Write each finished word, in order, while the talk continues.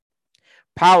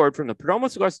powered from the Perdomo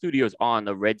Cigar Studios on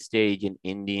the Red Stage in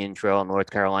Indian Trail,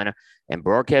 North Carolina, and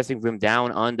broadcasting from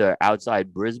down under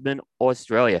outside Brisbane,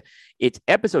 Australia. It's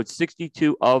episode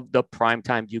 62 of the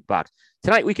Primetime Jukebox.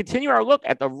 Tonight, we continue our look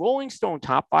at the Rolling Stone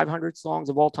Top 500 songs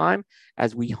of all time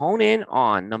as we hone in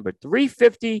on number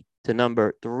 350 to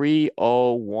number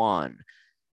 301.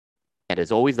 And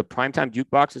as always, the Primetime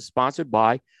Jukebox is sponsored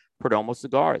by Perdomo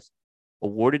Cigars.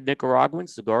 Awarded Nicaraguan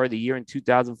Cigar of the Year in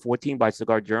 2014 by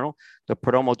Cigar Journal, the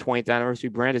Perdomo 20th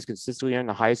Anniversary brand has consistently earned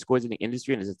the highest scores in the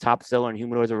industry and is a top seller in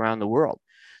humidors around the world.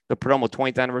 The Perdomo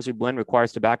 20th Anniversary blend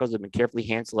requires tobaccos that have been carefully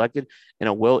hand-selected and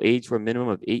are well-aged for a minimum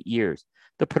of 8 years.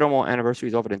 The Perdomo Anniversary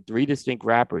is offered in 3 distinct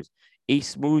wrappers: a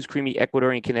smooth, creamy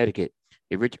Ecuadorian Connecticut,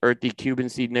 a rich, earthy Cuban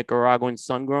seed Nicaraguan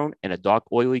sun-grown, and a dark,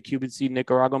 oily Cuban seed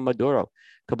Nicaraguan Maduro.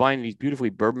 Combining these beautifully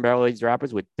bourbon barrel-aged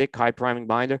wrappers with thick, high-priming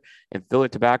binder and filler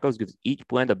tobaccos gives each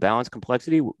blend a balanced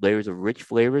complexity with layers of rich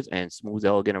flavors and smooth,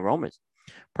 elegant aromas.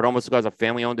 Perdomo Cigars is a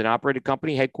family-owned and operated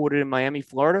company headquartered in Miami,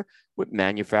 Florida, with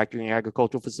manufacturing and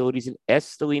agricultural facilities in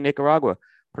Esteli, Nicaragua.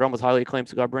 Perdomo's highly acclaimed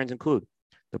cigar brands include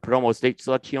the Perdomo Estate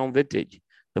Selection Vintage,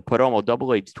 the Perdomo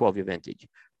Double Aged 12-Year Vintage,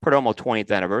 Perdomo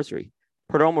 20th Anniversary,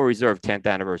 Perdomo Reserve 10th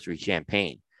Anniversary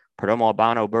Champagne, Perdomo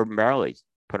Habano Bourbon Barrel Aged,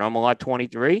 Perdomo Lot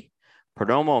 23,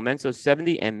 Perdomo Immenso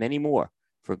 70, and many more.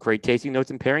 For great tasting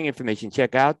notes and pairing information,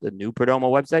 check out the new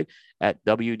Perdomo website at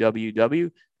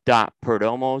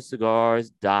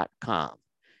www.perdomocigars.com.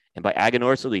 And by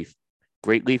Aganorsa Leaf.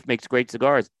 Great Leaf makes great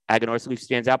cigars. Aganorsa Leaf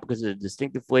stands out because of the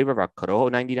distinctive flavor of our Corojo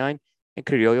 99 and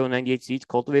Criollo 98 seeds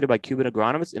cultivated by Cuban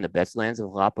agronomists in the best lands of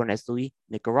Jalapa and Esteli,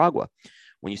 Nicaragua.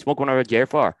 When you smoke one of our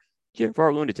JFR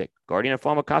Lunatic, Guardian of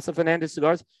Farmer Casa Fernandez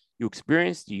cigars, you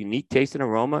experience the unique taste and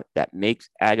aroma that makes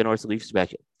Aganorsa Leaf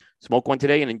special. Smoke one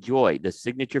today and enjoy the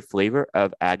signature flavor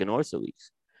of Aganorsa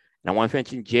Leaves. And I want to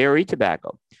mention JRE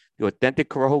tobacco. The authentic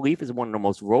Corojo leaf is one of the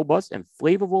most robust and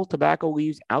flavorful tobacco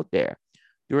leaves out there.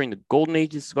 During the golden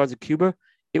age of cigars of Cuba,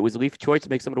 it was a leaf choice to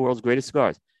make some of the world's greatest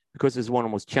cigars. Because it's one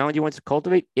of the most challenging ones to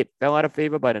cultivate, it fell out of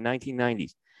favor by the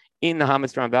 1990s. In the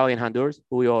Jamastran Valley in Honduras,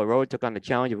 Julio Aroa took on the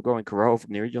challenge of growing Corojo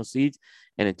from the original seeds,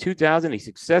 and in 2000, he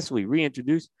successfully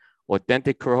reintroduced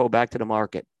authentic Corojo back to the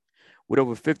market. With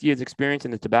over 50 years experience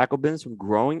in the tobacco business, from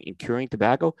growing and curing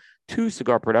tobacco to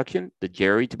cigar production, the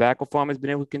Jerry Tobacco Farm has been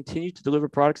able to continue to deliver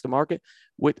products to market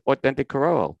with authentic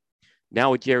Corojo.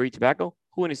 Now with Jerry Tobacco,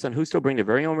 Julio and his son Justo bring their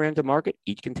very own brand to market,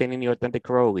 each containing the authentic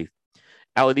Corojo leaf.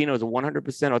 Aladino is a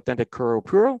 100% authentic Corojo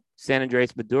Puro, San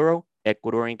Andreas Maduro,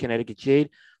 Ecuadorian Connecticut Shade,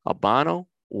 Habano,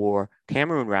 or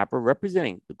Cameroon wrapper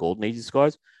representing the golden age of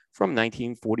cigars from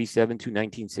 1947 to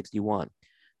 1961.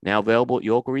 Now available at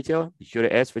your local retailer, be sure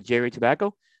to ask for Jerry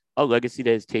Tobacco, a legacy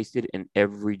that is tasted in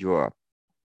every drawer.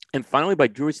 And finally, by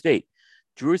Drew Estate.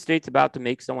 Drew Estate's about to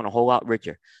make someone a whole lot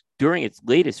richer. During its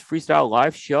latest Freestyle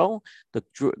Live show, the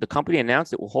company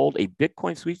announced it will hold a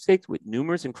Bitcoin sweepstakes with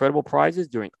numerous incredible prizes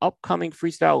during upcoming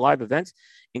Freestyle Live events,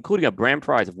 including a brand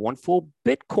prize of 1 full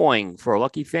Bitcoin for a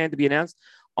lucky fan to be announced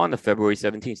on the February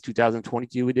 17th,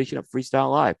 2022 edition of Freestyle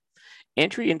Live.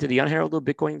 Entry into the Unheralded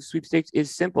Bitcoin sweepstakes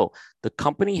is simple. The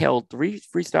company held 3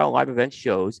 Freestyle Live event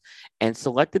shows and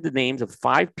selected the names of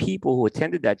 5 people who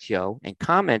attended that show and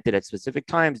commented at specific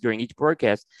times during each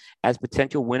broadcast as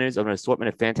potential winners of an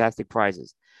assortment of fantastic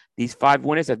prizes. These 5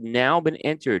 winners have now been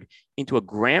entered into a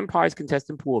grand prize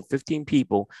contestant pool of 15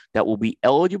 people that will be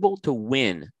eligible to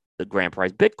win the grand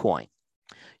prize Bitcoin.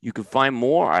 You can find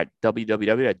more at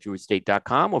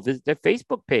www.drewestate.com or visit their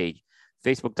Facebook page,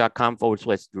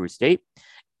 facebook.com/Drew Estate.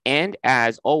 And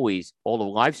as always, all the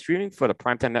live streaming for the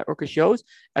Primetime Network of shows,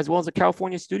 as well as the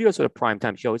California studios for the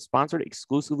Primetime show, is sponsored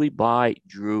exclusively by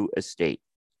Drew Estate.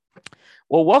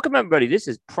 Well, welcome, everybody. This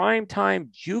is Primetime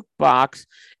Jukebox,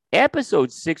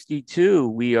 episode 62.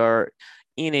 We are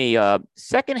in a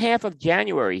second half of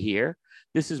January here.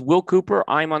 This is Will Cooper.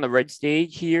 I'm on the red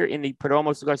stage here in the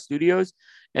Perdomo Cigar Studios,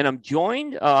 and I'm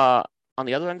joined on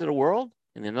the other end of the world,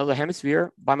 in another hemisphere,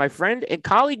 by my friend and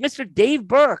colleague, Mr. Dave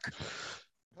Burke.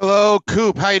 Hello,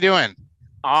 Coop. How you doing?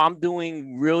 I'm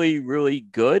doing really, really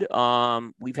good.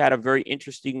 We've had a very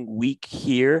interesting week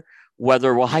here,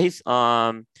 weather-wise.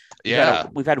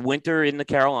 We've had winter in the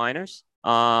Carolinas.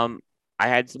 I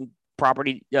had some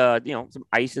property, some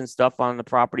ice and stuff on the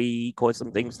property, caused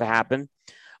some things to happen,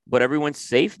 but everyone's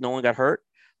safe. No one got hurt.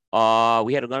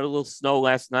 We had another little snow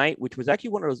last night, which was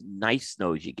actually one of those nice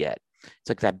snows you get. It's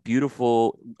like that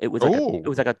beautiful. It was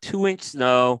like a 2-inch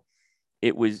snow.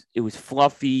 It was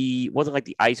fluffy. It wasn't like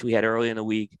the ice we had early in the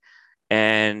week.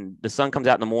 And the sun comes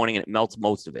out in the morning and it melts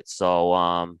most of it.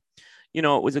 So it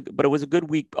was a good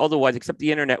week otherwise, except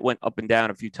the internet went up and down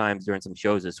a few times during some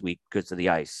shows this week because of the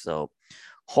ice. So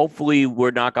hopefully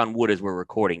we're knock on wood as we're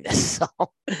recording this. So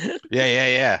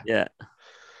Yeah. yeah.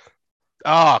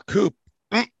 Oh, Coop.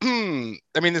 I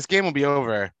mean, this game will be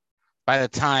over by the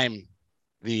time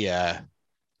the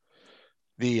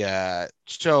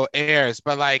show airs,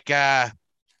 but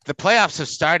the playoffs have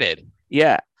started.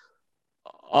 Yeah.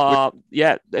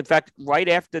 Yeah. In fact, right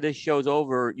after this show's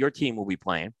over, your team will be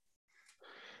playing.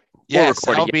 Yes,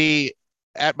 I'll be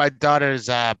at my daughter's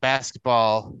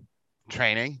basketball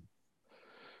training.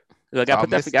 I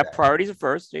got priorities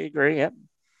first. I agree. Yep.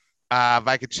 If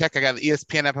I could check, I got the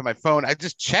ESPN app on my phone. I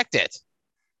just checked it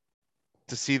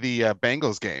to see the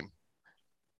Bengals game.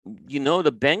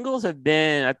 The Bengals have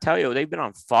been, I tell you, they've been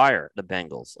on fire, the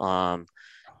Bengals.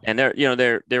 And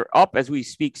they're up as we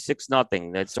speak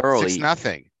 6-0. That's early.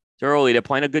 6-0. It's early. They're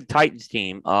playing a good Titans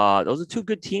team. Those are two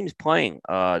good teams playing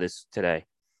this today.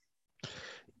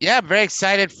 Yeah, I'm very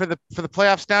excited for the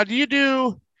playoffs now. Do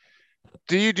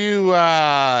you do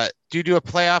a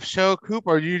playoff show, Coop,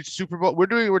 or do you Super Bowl? We're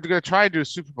going to try to do a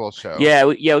Super Bowl show. Yeah,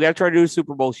 we got to try to do a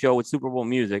Super Bowl show with Super Bowl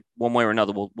music one way or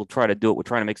another. We'll try to do it. We're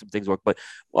trying to make some things work, but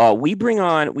we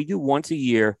do once a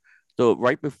year. So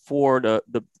right before the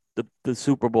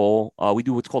Super Bowl, we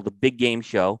do what's called the Big Game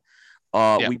Show.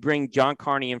 We bring John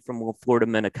Carney in from Florida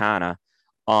Dominicana,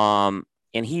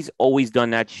 and he's always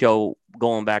done that show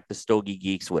going back to Stogie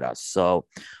Geeks with us. So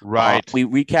right, we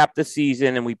recap the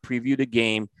season and we preview the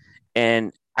game.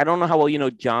 And I don't know how well you know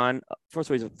John. First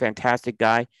of all, he's a fantastic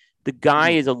guy. The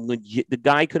guy is the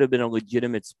guy could have been a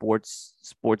legitimate sports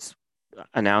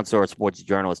announcer or sports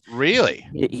journalist. Really?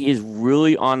 He is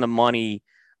really on the money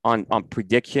on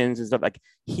predictions and stuff. Like,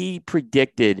 he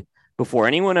predicted before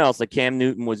anyone else that Cam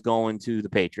Newton was going to the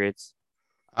Patriots.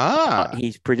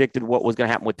 He's predicted what was going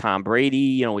to happen with Tom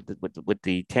Brady, with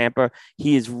the Tampa.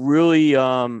 He is really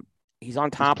he's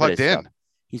on top of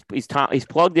this stuff. He's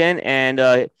plugged in, and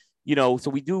so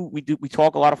we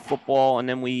talk a lot of football, and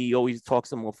then we always talk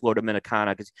some more Florida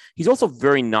Dominicana because he's also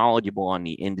very knowledgeable on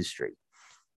the industry.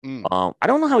 I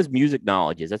don't know how his music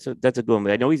knowledge is. That's a good one.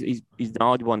 But I know he's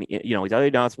knowledgeable on the he's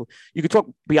very knowledgeable. You could talk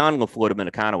beyond the Florida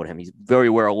Dominicana with him. He's very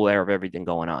well aware of everything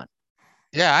going on.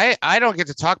 Yeah, I don't get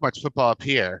to talk much football up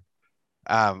here,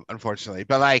 unfortunately.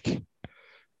 But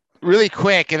really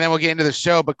quick, and then we'll get into the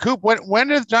show. But Coop,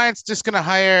 when are the Giants just going to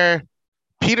hire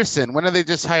Peterson? When do they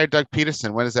just hire Doug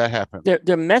Peterson? When does that happen?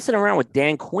 They're messing around with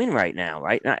Dan Quinn right now,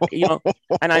 right?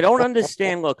 And I don't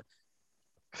understand. Look,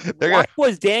 why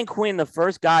was Dan Quinn the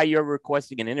first guy you're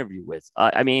requesting an interview with?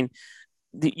 I mean,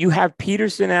 you have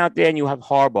Peterson out there and you have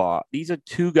Harbaugh. These are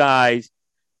two guys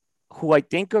who I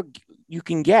think you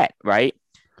can get, right?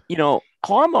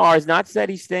 Harbaugh is not said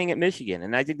he's staying at Michigan,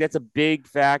 and I think that's a big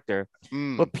factor.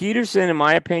 But Peterson, in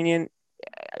my opinion,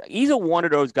 he's one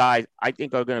of those guys I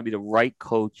think are going to be the right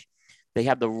coach. They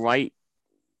have the right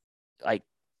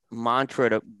mantra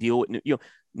to deal with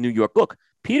New York. Look,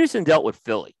 Peterson dealt with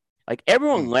Philly.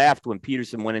 Everyone laughed when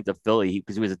Peterson went into Philly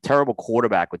because he was a terrible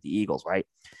quarterback with the Eagles, right?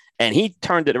 And he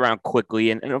turned it around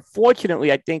quickly. And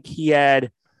unfortunately, I think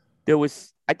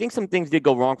I think some things did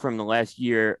go wrong for him the last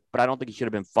year, but I don't think he should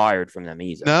have been fired from them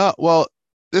either. No, well,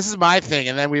 this is my thing,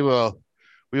 and then we will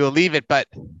leave it. But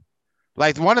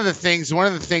one of the things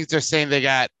they're saying they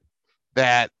got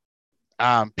that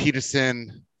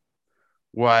Peterson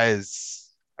was,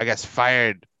 I guess,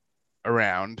 fired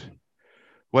around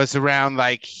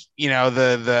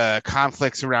the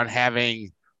conflicts around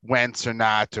having Wentz or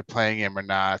not, or playing him or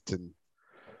not, and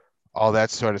all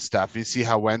that sort of stuff. You see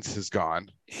how Wentz has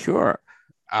gone. Sure.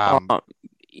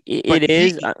 It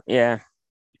is. Yeah.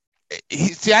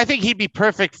 I think he'd be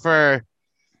perfect for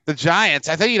the Giants.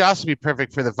 I think he'd also be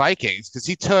perfect for the Vikings because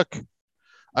he took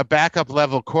a backup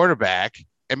level quarterback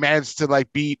and managed to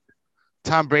beat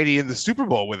Tom Brady in the Super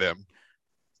Bowl with him.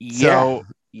 So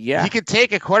he could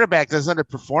take a quarterback that's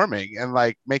underperforming and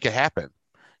make it happen.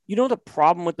 The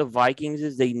problem with the Vikings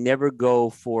is they never go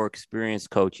for experienced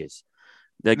coaches.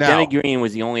 Denny Green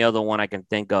was the only other one I can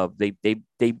think of. They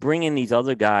bring in these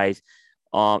other guys,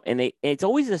 and it's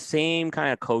always the same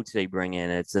kind of coach they bring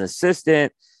in. It's an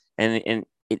assistant, and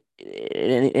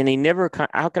they never.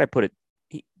 How can I put it?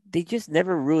 They just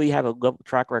never really have a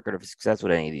track record of success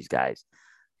with any of these guys.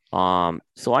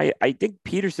 So I think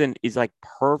Peterson is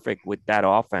perfect with that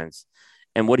offense,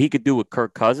 and what he could do with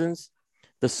Kirk Cousins,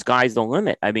 the sky's the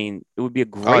limit. I mean, it would be a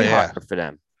great hire for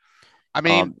them. I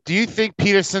mean, do you think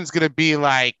Peterson's going to be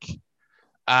what's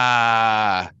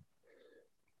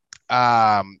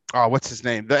his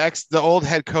name? The old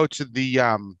head coach of the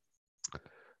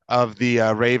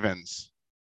Ravens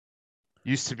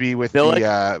used to be with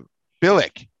Billick.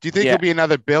 Billick. Do you think there'll be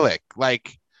another Billick?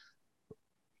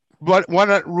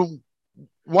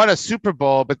 won a Super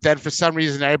Bowl, but then for some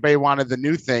reason everybody wanted the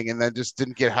new thing and then just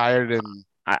didn't get hired. And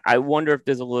I wonder if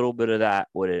there's a little bit of that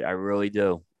with it. I really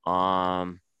do.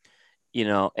 Funny thing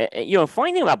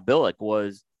about Billick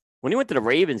was when he went to the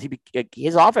Ravens,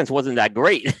 his offense wasn't that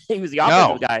great. He was the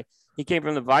offensive no, guy. He came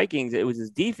from the Vikings. It was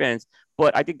his defense,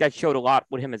 but I think that showed a lot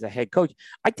with him as a head coach.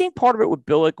 I think part of it with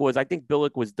Billick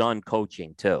was done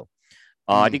coaching too.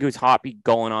 I think he was happy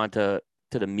going on to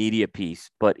the media piece,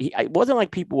 but it wasn't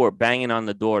like people were banging on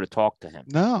the door to talk to him.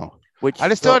 no. Which I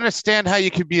just don't understand how you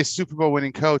could be a Super Bowl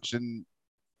winning coach and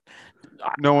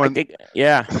no one.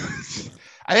 Yeah.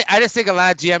 I just think a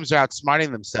lot of GMs are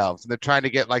outsmarting themselves and they're trying to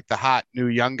get like the hot new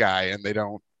young guy and they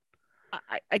don't.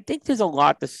 I think there's a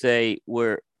lot to say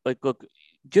where, like, look,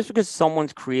 just because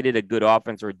someone's created a good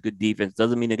offense or a good defense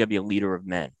doesn't mean they're going to be a leader of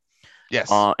men. Yes.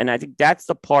 And I think that's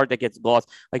the part that gets lost.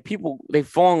 Like they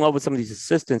fall in love with some of these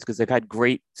assistants because they've had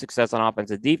great success on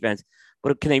offense and defense,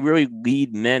 but can they really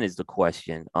lead men is the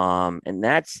question. And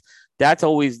that's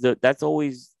always the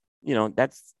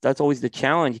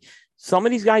challenge. Some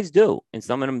of these guys do, and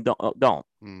some of them don't.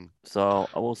 So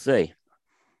I will see.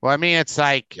 Well, I mean, it's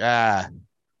like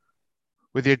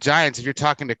with your Giants, if you're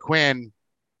talking to Quinn,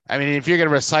 I mean, if you're going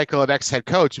to recycle an ex-head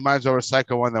coach, you might as well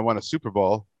recycle one that won a Super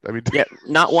Bowl. I mean, yeah,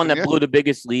 not one that blew the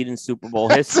biggest lead in Super Bowl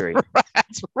history.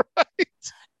 That's right.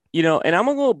 And I'm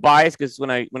a little biased because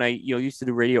when I used to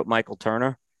do radio with Michael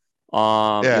Turner,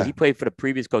 he played for the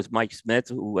previous coach Mike Smith,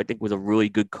 who I think was a really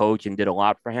good coach and did a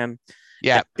lot for him.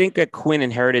 Yeah, I think that Quinn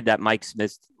inherited that Mike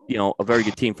Smith, a very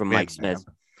good team from Mike Smith.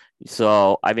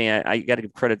 So I mean, I got to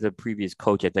give credit to the previous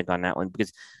coach, I think, on that one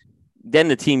because then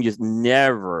the team just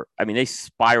never. I mean, they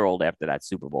spiraled after that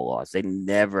Super Bowl loss. I don't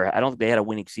think they had a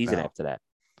winning season after that.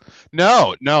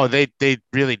 No, they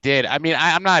really did. I mean,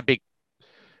 I'm not a big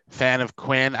fan of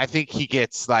Quinn. I think he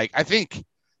gets I think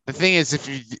the thing is if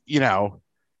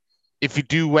you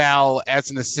do well as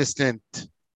an assistant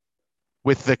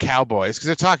with the Cowboys, because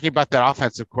they're talking about that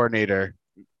offensive coordinator,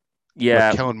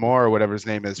 Kellen Moore or whatever his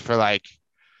name is, for I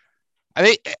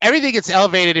think everything gets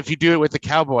elevated if you do it with the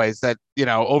Cowboys that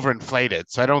overinflated.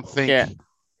 So I don't think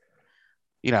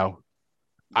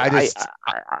I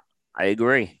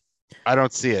agree. I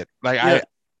don't see it. I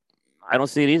don't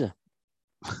see it either.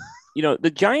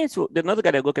 The Giants, another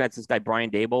guy they're looking at is this guy,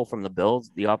 Brian Daboll from the Bills,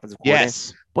 the offensive coordinator.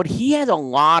 Yes. But he has a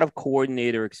lot of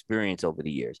coordinator experience over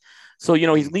the years. So,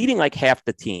 he's leading like half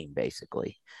the team,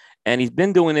 basically. And he's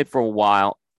been doing it for a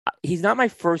while. He's not my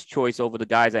first choice over the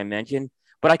guys I mentioned,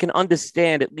 but I can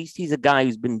understand at least he's a guy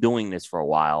who's been doing this for a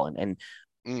while and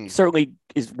certainly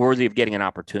is worthy of getting an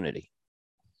opportunity.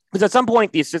 Because at some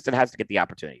point, the assistant has to get the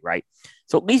opportunity, right?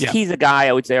 So at least he's a guy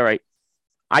I would say, all right,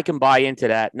 I can buy into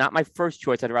that. Not my first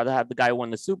choice. I'd rather have the guy who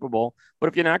won the Super Bowl. But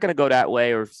if you're not going to go that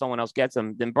way or if someone else gets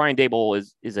him, then Brian Daboll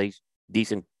is a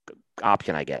decent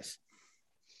option, I guess,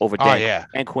 over Dan. Yeah.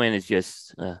 And Quinn is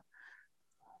just...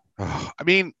 I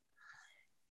mean,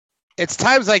 it's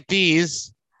times like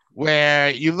these where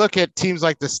you look at teams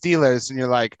like the Steelers and you're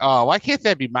like, oh, why can't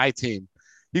that be my team?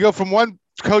 You go from one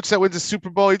coach that wins a Super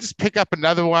Bowl, you just pick up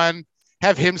another one,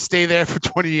 have him stay there for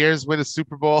 20 years, win a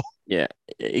Super Bowl. Yeah,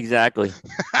 exactly.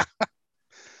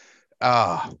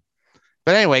 But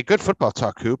anyway, good football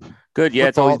talk, Coop. Good. Yeah, football,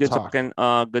 it's always good talking.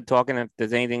 Good talking. If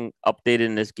there's anything updated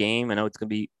in this game, I know it's going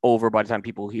to be over by the time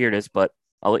people hear this, but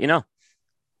I'll let you know.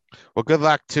 Well, good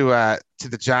luck to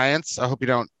the Giants. I hope you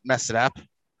don't mess it up.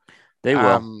 They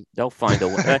will. They'll find a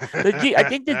way. I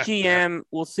think the GM.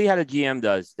 We'll see how the GM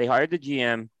does. They hired the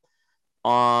GM.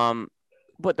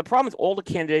 But the problem is all the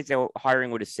candidates they were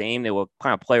hiring were the same. They were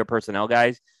kind of player personnel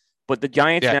guys. But the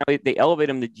Giants now they elevate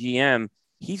him to GM.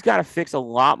 He's got to fix a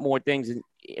lot more things. And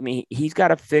I mean, he's got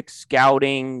to fix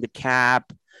scouting, the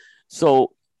cap.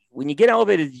 So when you get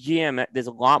elevated to GM, there's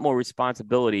a lot more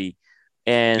responsibility.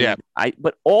 And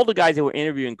but all the guys that were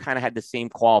interviewing kind of had the same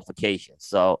qualifications.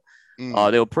 So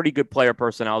they were pretty good player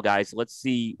personnel guys. So let's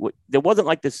see there wasn't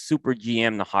like the super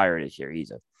GM to hire this year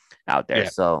either out there. Yeah.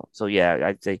 So yeah,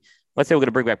 I'd say let's say we're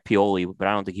gonna bring back Pioli, but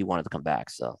I don't think he wanted to come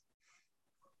back. So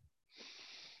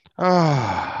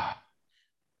now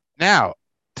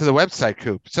to the website,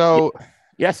 Coop. So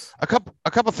yes, a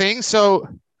couple things. So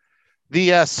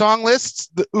the song lists,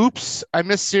 the Oops I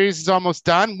Missed series is almost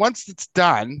done. Once it's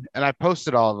done, and I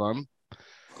posted all of them,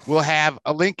 we'll have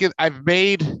a link. I've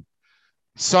made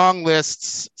song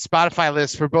lists, Spotify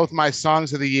lists for both my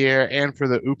songs of the year and for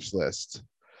the Oops list.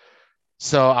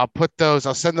 So I'll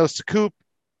send those to Coop.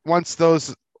 Once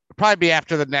those, probably be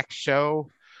after the next show.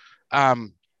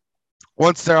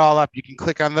 Once they're all up, you can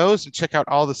click on those and check out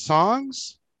all the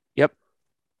songs. Yep.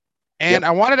 And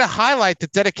I wanted to highlight the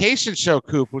dedication show,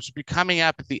 Coop, which will be coming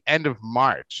up at the end of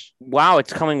March. Wow,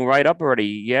 it's coming right up already.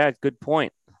 Yeah, good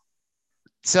point.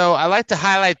 So I like to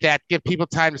highlight that, give people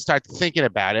time to start thinking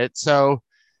about it. So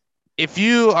if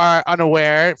you are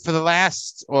unaware, for the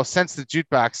since the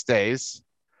jukebox days,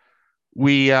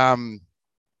 we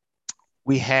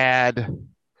had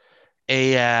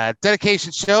a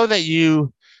dedication show that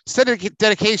you send a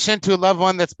dedication to a loved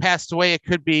one that's passed away. It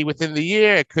could be within the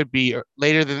year, it could be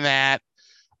later than that.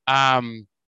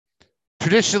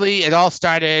 Traditionally, it all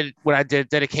started when I did a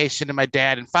dedication to my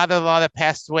dad and father-in-law that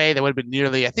passed away. That would have been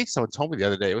nearly, I think someone told me the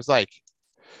other day, it was like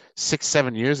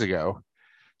 6-7 years ago.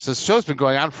 So the show's been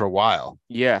going on for a while.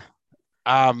 Yeah.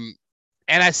 And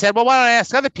I said, well, why don't I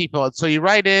ask other people? And so you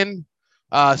write in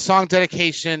a song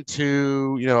dedication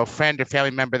to, a friend or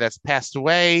family member that's passed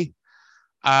away.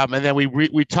 And then we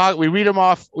read them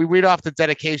off. We read off the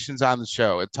dedications on the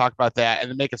show and talk about that, and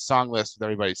then make a song list with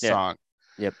everybody's song.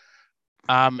 Yep.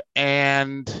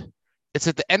 And it's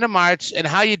at the end of March. And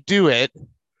how you do it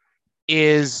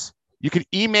is you can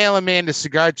email them in to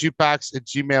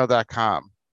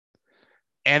cigarjukebox@gmail.com.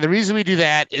 And the reason we do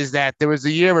that is that there was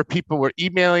a year where people were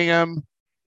emailing them,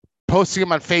 posting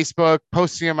them on Facebook,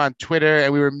 posting them on Twitter,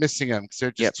 and we were missing them because there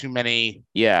are just too many.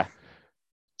 Yeah.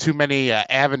 Too many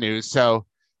avenues. So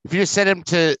if you just send them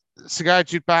to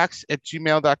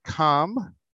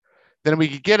cigarjukebox@gmail.com, then we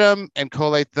could get them and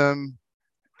collate them,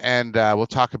 and we'll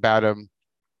talk about them.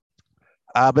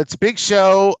 But it's a big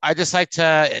show. I just like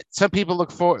to. Some people look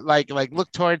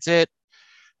towards it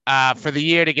for the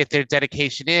year to get their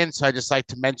dedication in. So I just like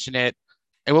to mention it,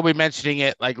 and we'll be mentioning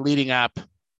it leading up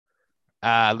to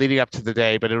the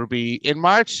day. But it'll be in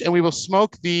March, and we will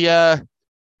smoke the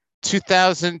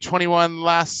 2021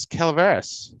 Las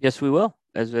Calaveras. Yes, we will.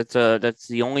 That's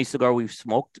the only cigar we've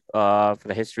smoked for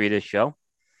the history of this show.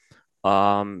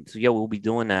 So yeah, we'll be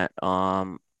doing that.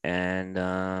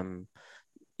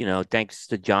 Thanks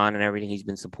to John and everything, he's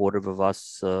been supportive of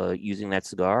us using that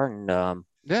cigar. And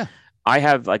yeah, I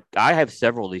have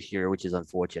several this year, which is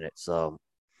unfortunate. So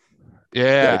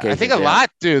yeah, I think a lot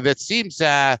do. That seems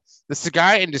the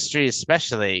cigar industry,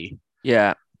 especially.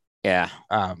 Yeah.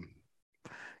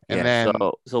 And then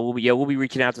we'll be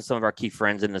reaching out to some of our key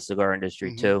friends in the cigar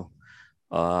industry too,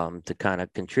 to kind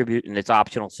of contribute, and it's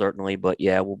optional certainly, but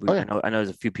yeah, we'll be. I know there's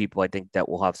a few people I think that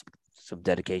will have some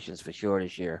dedications for sure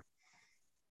this year.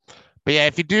 But yeah,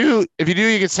 if you do,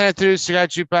 you can send it through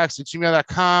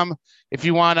cigarjukebox@gmail.com. If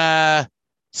you want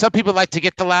some people like to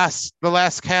get the last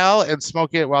Cal and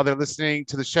smoke it while they're listening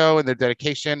to the show and their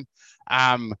dedication.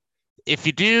 If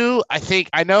you do,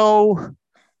 I know.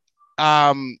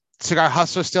 Cigar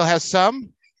Hustler still has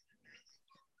some.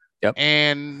 Yep.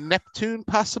 And Neptune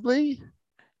possibly.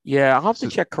 Yeah, I'll have to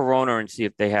check Corona and see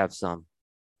if they have some.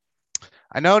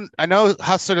 I know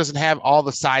Hustler doesn't have all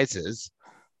the sizes,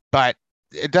 but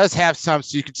it does have some,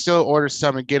 so you can still order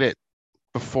some and get it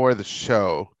before the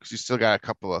show, because you still got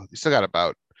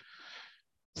about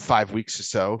 5 weeks or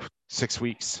so, 6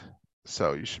 weeks.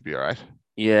 So you should be all right.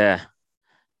 Yeah.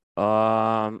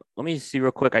 Let me see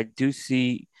real quick. I do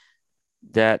see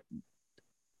that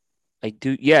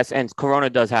yes, and Corona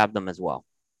does have them as well.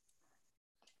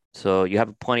 So you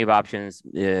have plenty of options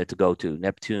to go to: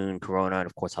 Neptune, Corona, and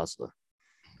of course Hustler.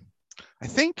 I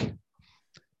think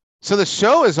so. The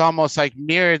show is almost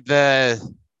mirrored the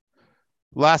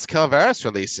Las Calaveras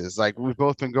releases. We've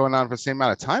both been going on for the same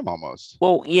amount of time almost.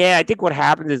 Well, yeah, I think what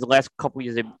happened is the last couple of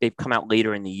years they've come out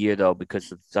later in the year though,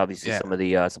 because it's obviously some of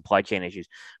the supply chain issues.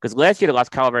 Because last year the Las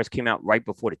Calaveras came out right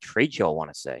before the trade show, I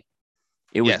want to say.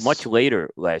 It was much later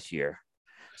last year.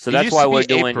 So that's why we're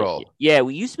doing April. Yeah,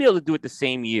 we used to be able to do it the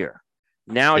same year.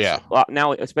 Now it's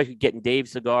now, especially getting Dave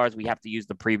cigars, we have to use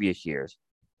the previous years.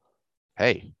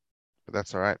 Hey, but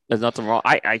that's all right. There's nothing wrong.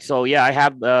 I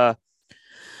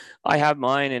have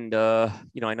mine, and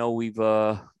I know we've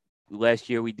last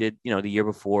year we did, the year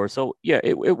before. So yeah,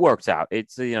 it works out.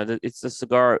 It's it's a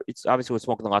cigar. It's obviously we're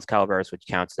smoking the Las Calaveras, which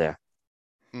counts there.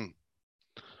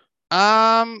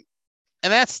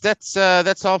 And that's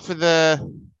all for the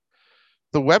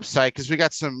website, because we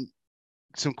got some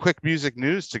quick music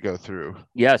news to go through.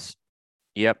 Yes.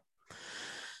 Yep.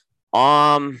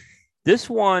 This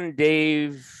one,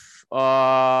 Dave,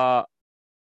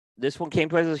 this one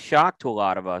came as a shock to a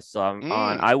lot of us.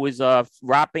 I was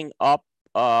wrapping up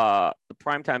the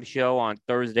primetime show on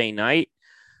Thursday night.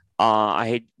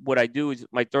 What I do is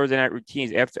my Thursday night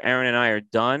routines after Aaron and I are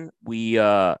done.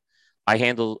 I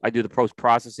do the post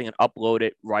processing and upload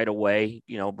it right away,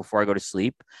 before I go to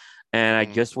sleep. And I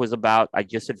just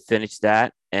had finished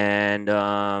that and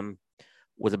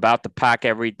was about to pack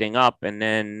everything up. And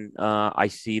then I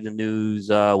see the news,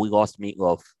 we lost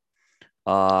Meatloaf.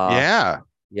 Uh, Yeah.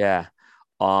 yeah.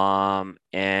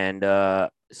 And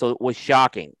so it was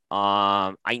shocking.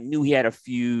 I knew he had a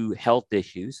few health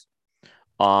issues.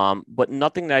 But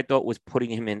nothing that I thought was putting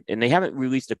him in, and they haven't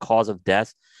released the cause of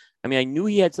death. I mean, I knew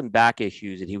he had some back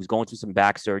issues and he was going through some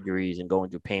back surgeries and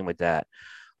going through pain with that.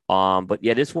 But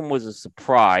yeah, this one was a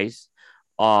surprise.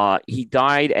 He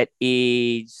died at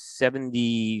age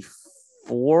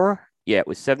 74. Yeah, it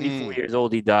was 74 Mm. years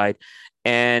old. He died.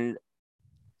 And,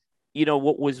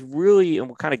 what was really, and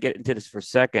we'll kind of get into this for a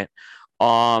second.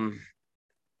 Um,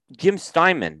 Jim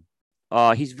Steinman,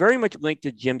 he's very much linked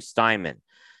to Jim Steinman.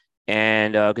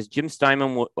 And because Jim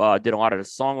Steinman did a lot of the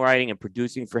songwriting and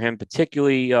producing for him,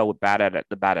 particularly with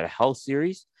the Bad at Hell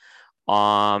series.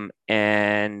 And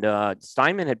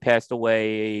Steinman had passed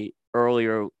away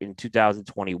earlier in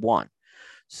 2021.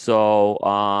 So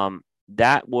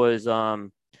that was,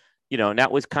 and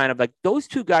that was kind of like those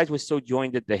two guys were so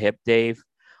joined at the hip, Dave.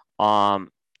 Um,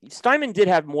 Steinman did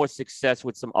have more success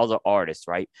with some other artists,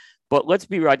 right? But let's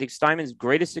be real. I think Steinman's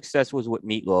greatest success was with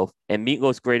Meatloaf, and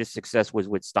Meatloaf's greatest success was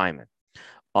with Steinman.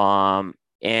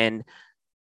 And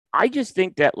I just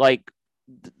think that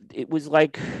it was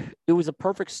a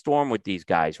perfect storm with these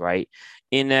guys, right?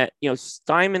 In that,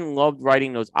 Steinman loved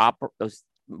writing those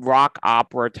rock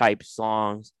opera type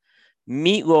songs.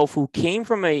 Meatloaf, who came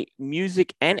from a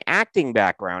music and acting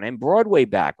background and Broadway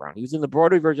background, he was in the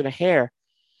Broadway version of Hair.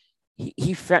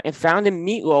 He found in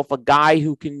Meatloaf a guy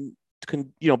who can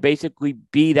basically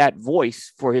be that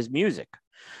voice for his music.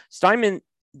 Steinman,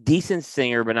 decent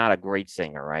singer, but not a great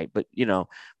singer, right? But he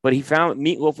found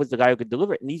Meatloaf was the guy who could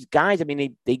deliver it. And these guys, I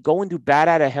mean, they go and do Bad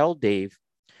Out of Hell, Dave.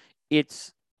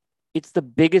 It's it's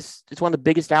one of the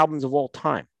biggest albums of all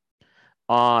time.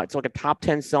 It's like a top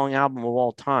 10 selling album of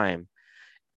all time.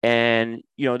 And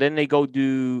then they go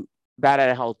do Bad Out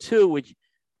of Hell 2, which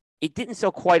it didn't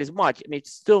sell quite as much. I mean, it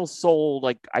still sold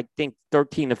like I think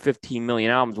 13 to 15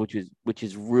 million albums, which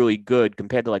is really good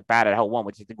compared to like Bad at Hell 1,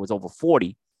 which I think was over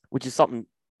 40, which is something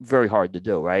very hard to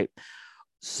do, right?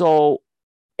 So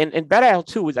and Bad at Hell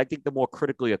 2 is I think the more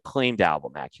critically acclaimed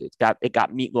album, actually. It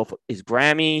got Meatloaf his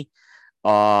Grammy.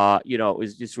 It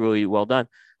was just really well done.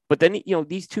 But then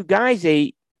these two guys,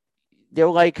 they're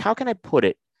like, how can I put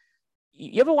it?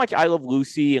 You ever watch I Love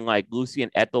Lucy and like Lucy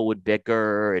and Ethel would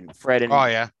bicker and Fred Oh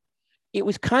and yeah. it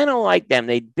was kind of like them.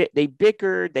 They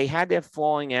bickered, they had their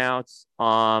falling outs,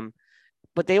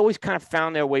 but they always kind of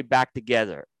found their way back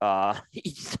together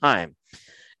each time.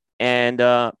 And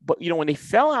but when they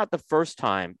fell out the first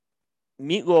time,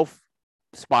 Meatloaf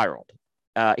spiraled.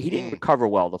 He didn't Mm. recover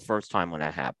well the first time when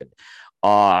that happened.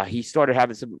 He started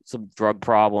having some drug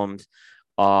problems.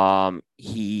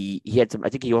 He had some. I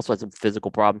think he also had some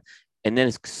physical problems, and then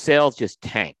his sales just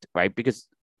tanked, right? Because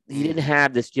he didn't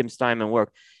have this Jim Steinman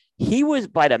work. He was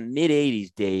by the mid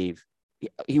 '80s, Dave.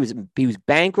 He was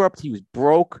bankrupt. He was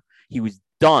broke. He was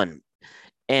done.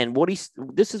 And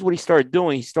this is what he started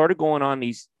doing. He started going on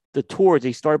the tours.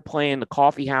 He started playing the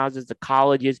coffee houses, the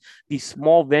colleges, these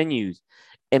small venues,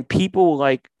 and people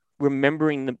like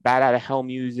remembering the Bad Out of Hell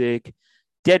music.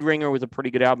 Dead Ringer was a pretty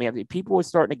good album. People were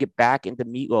starting to get back into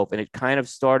Meatloaf, and it kind of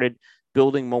started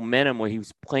building momentum where he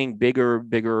was playing bigger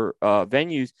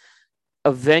venues.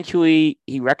 Eventually,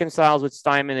 he reconciles with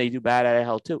Steinman. They do Bad Out of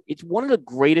Hell too. It's one of the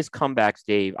greatest comebacks,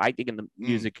 Dave, I think, in the Mm.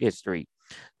 music history,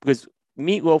 because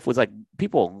Meatloaf was like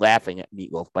people laughing at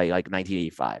Meatloaf by like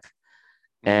 1985. Mm.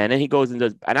 And then he goes and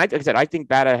does, and like I said, I think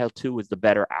Bad Out of Hell 2 is the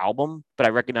better album, but I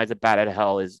recognize that Bad Out of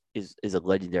Hell is a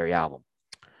legendary album.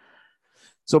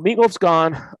 So Meatloaf's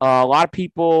gone. A lot of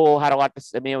people had a lot to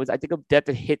say. I mean, I think a death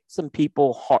that hit some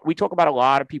people hard. We talk about a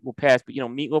lot of people passed, but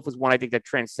Meatloaf was one I think that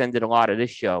transcended a lot of this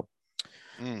show.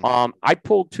 Mm. I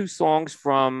pulled two songs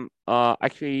from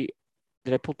actually,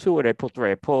 did I pull two or did I pull three?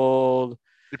 You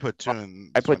put two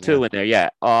in I this put one, yeah. two in there, yeah.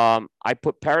 I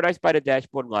put Paradise by the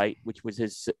Dashboard Light, which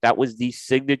was that was the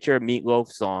signature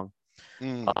Meatloaf song.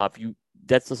 Mm.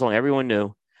 That's the song everyone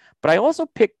knew. But I also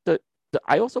picked the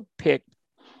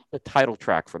title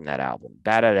track from that album,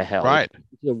 Bad Out of Hell. Right.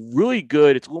 It's a really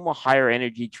good. It's a little more higher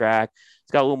energy track.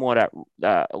 It's got a little more of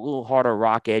that, a little harder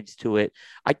rock edge to it.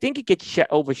 I think it gets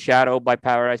overshadowed by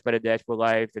Paradise by the Dashboard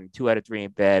Light and 2 out of 3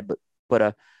 in bed, but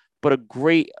a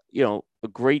great, a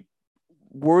great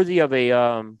worthy of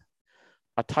a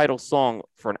title song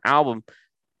for an album.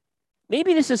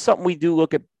 Maybe this is something we do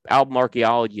look at album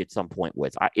archaeology at some point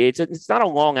with. It's not a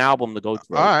long album to go All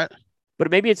through, right.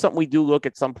 but maybe it's something we do look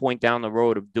at some point down the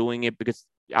road of doing it because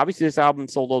obviously this album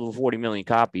sold over 40 million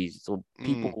copies, so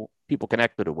Mm. people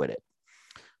connected with it.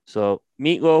 So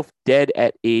Meatloaf dead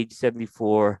at age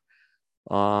 74.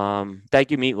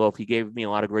 Thank you, Meatloaf. He gave me a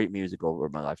lot of great music over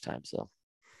my lifetime. So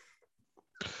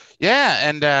Yeah,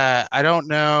 and I don't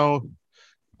know.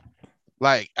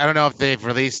 Like, I don't know if they've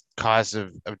released cause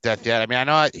of death yet. I mean, I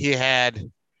know he had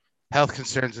health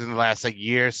concerns in the last like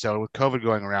year or so with COVID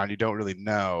going around. You don't really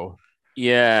know.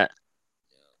 Yeah.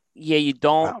 Yeah, you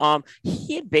don't. Wow.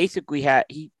 He had basically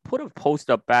he put a post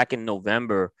up back in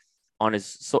November on his,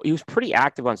 so he was pretty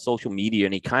active on social media,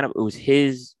 and he kind of, it was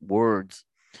his words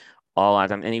all the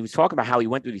time, and he was talking about how he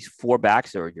went through these 4 back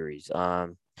surgeries.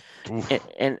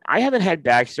 And I haven't had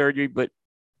back surgery, but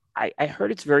I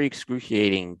heard it's very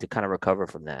excruciating to kind of recover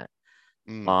from that.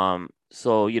 Mm,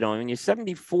 So when you're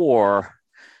 74,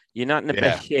 you're not in the yeah.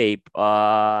 best shape.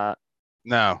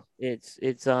 No. It's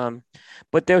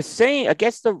but they're saying, I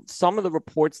guess some of the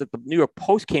reports that the New York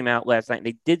Post came out last night,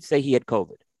 they did say he had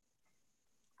COVID. Uh,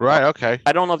 Right. Okay.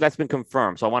 I don't know if that's been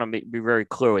confirmed, so I want to be very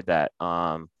clear with that.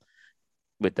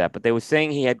 But they were saying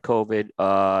he had COVID,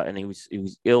 and he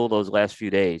was ill those last few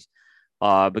days.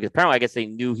 Because apparently, I guess they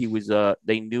knew he was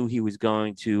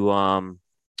going to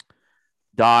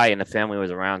die, and the family was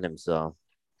around him. So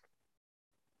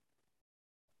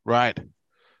Right.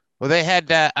 Well, they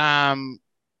had on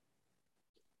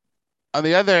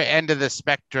the other end of the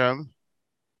spectrum,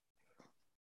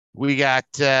 we got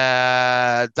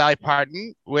Dolly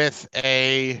Parton with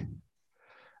a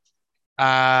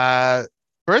uh,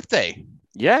 birthday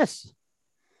yes,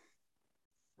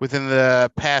 within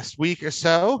the past week or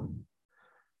so.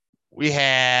 We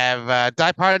have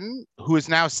Dolly Parton, who is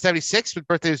now 76, but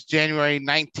birthday is January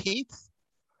 19th.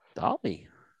 Dolly.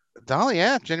 Dolly,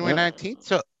 yeah, January Yeah. 19th.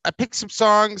 So I picked some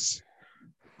songs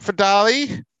for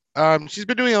Dolly. She's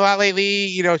been doing a lot lately.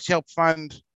 She helped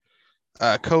fund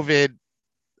COVID.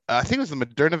 I think it was the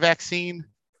Moderna vaccine.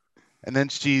 And then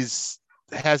she's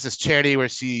has this charity where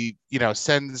she,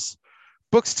 sends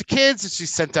books to kids, and she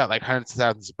sent out like hundreds of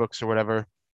thousands of books or whatever.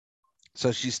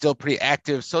 So she's still pretty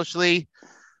active socially.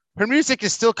 Her music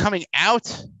is still coming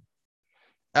out.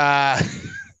 Uh,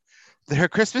 her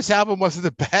Christmas album wasn't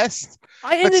the best,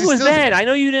 I didn't but think it she's was still bad. I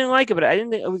know you didn't like it, but I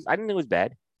didn't think it was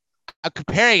bad.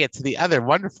 comparing it to the other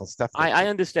wonderful stuff that I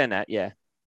understand that. Yeah.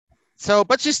 so,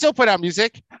 but she still put out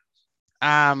music,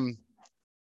 um,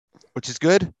 which is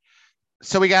good.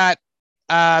 So we got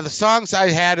the songs I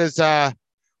had is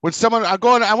when someone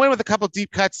I went with a couple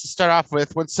deep cuts to start off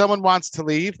with. When Someone Wants to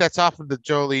Leave, that's off of the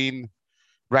Jolene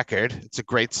record. It's a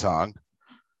great song.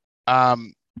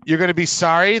 You're Gonna Be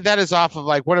Sorry, that is off of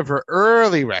like one of her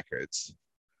early records,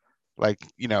 like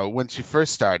when she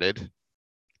first started.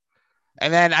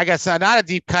 And then I guess not a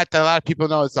deep cut that a lot of people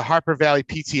know is the Harper Valley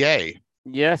PTA.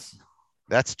 Yes.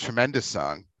 That's a tremendous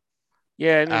song.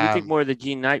 Yeah. I mean, we think Um, more of the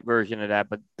Gene Knight version of that,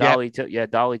 but yeah. Dolly too. Yeah,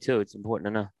 Dolly too. It's important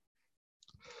to know.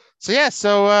 So yeah.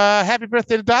 So happy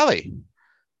birthday to Dolly.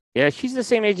 Yeah, she's the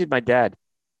same age as my dad.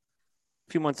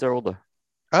 A few months older.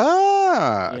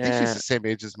 Ah, I think she's Yeah. the same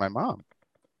age as my mom.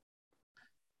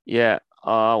 Yeah.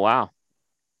 Wow.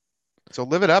 So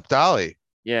live it up, Dolly.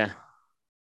 Yeah.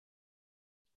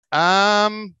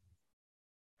 Um,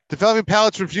 Developing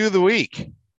Palates review of the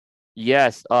week.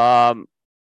 Yes. You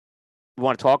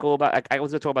want to talk a little about? I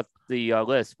was going to talk about the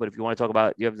list, but if you want to talk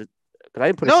about, you have the, because I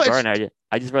didn't put a No, cigar it's in there.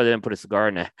 I just rather didn't put a cigar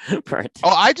in there. oh,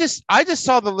 I just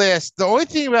saw the list. The only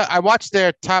thing about I watched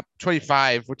their top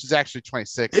 25, which is actually They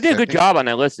 26. did a I good think job on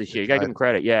that list this year. You got to give 25. them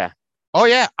credit. Yeah. Oh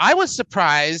yeah, I was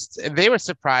surprised, and they were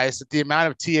surprised at the amount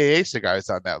of TAA cigars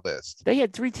on that list. They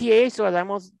had 3 TAA stores. I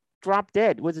almost dropped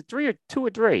dead. Was it 3 or 2 or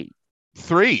 3?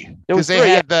 3, There because was they 3.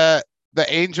 Yeah. had the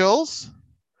Angels,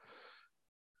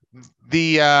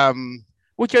 the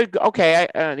Which are okay.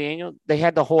 The Angel. They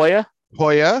had the Hoya.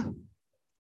 Hoya,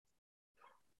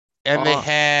 and they Uh,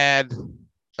 had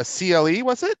a CLE.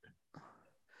 Was it?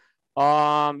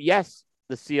 yes,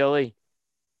 the CLE.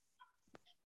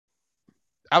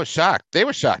 I was shocked. They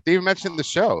were shocked. They even mentioned the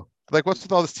show. Like, what's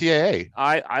with all this TAA?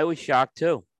 I was shocked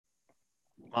too.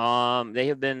 They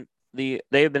have been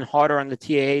harder on the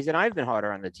TAAs, and I've been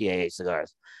harder on the TAA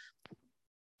cigars,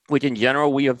 which in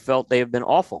general we have felt they have been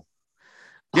awful.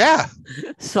 Yeah.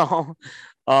 So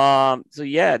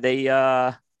yeah, they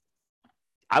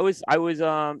I was there was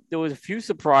a few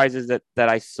surprises that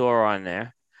I saw on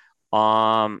there.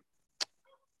 But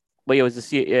yeah, it was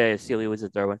CLE was the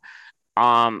third one.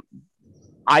 Um,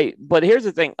 but here's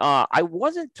the thing. I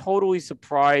wasn't totally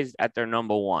surprised at their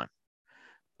number one.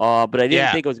 But I didn't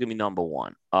Yeah. think it was gonna be number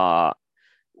one.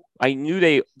 I knew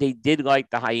they did like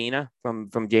the Hyena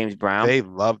from James Brown. They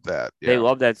love that. They Yeah.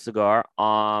 love that cigar.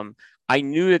 I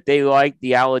knew that they liked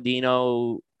the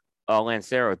Aladino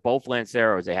Lanceros, both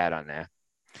Lanceros they had on there.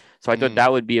 So I thought Mm.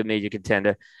 that would be a major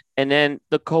contender. And then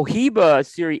the Cohiba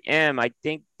Series M, I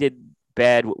think, did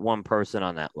bad with one person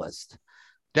on that list.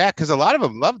 Yeah, because a lot of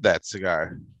them love that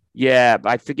cigar. Yeah, but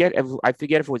I forget if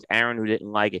it was Aaron who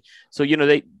didn't like it. So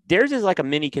theirs is like a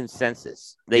mini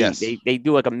consensus. They Yes. they they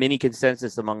do like a mini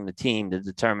consensus among the team to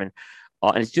determine,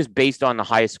 and it's just based on the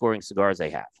highest scoring cigars they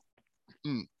have.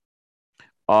 Mm.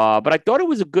 But I thought it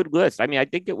was a good list. I mean, I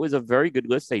think it was a very good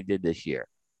list they did this year.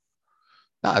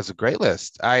 No, it's a great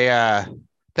list. That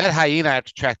hyena I have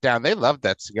to track down. They love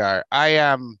that cigar.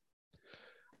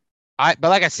 But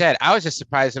like I said, I was just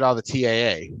surprised at all the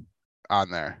TAA on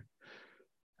there.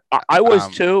 I was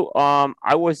Um, too.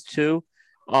 I was too.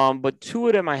 But two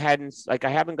of them I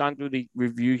haven't gone through the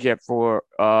reviews yet for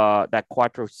that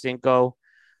Cuatro Cinco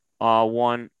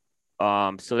one.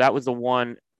 So that was the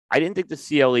one. I didn't think the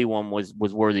CLE one was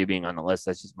worthy of being on the list.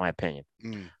 That's just my opinion.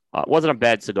 mm, It wasn't a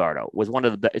bad cigar though. It was one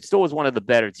of the it still was one of the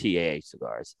better TAA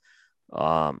cigars.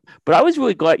 But I was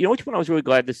really glad. You know which one I was really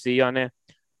glad to see on there?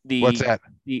 what's The that?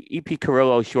 the EP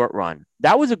Carrillo Short Run.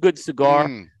 That was a good cigar.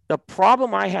 Mm, The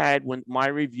problem I had when my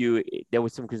review, there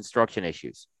was some construction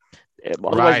issues.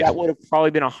 Otherwise, right, that would have probably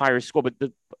been a higher score. But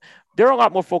they're a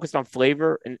lot more focused on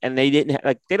flavor, and they didn't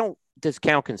they don't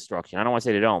discount construction. I don't want to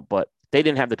say they don't, but they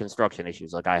didn't have the construction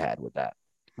issues like I had with that.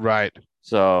 right.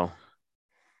 So,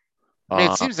 I mean,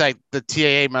 it uh, seems like the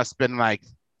TAA must have been like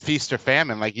feast or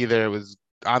famine. Like either it was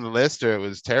on the list or it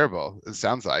was terrible. It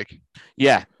sounds like.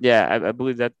 yeah, I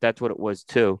believe that's what it was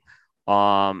too.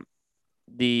 Um,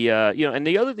 and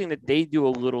the other thing that they do a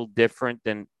little different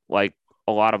than like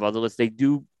a lot of other lists, they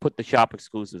do put the shop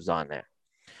exclusives on there.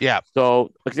 Yeah.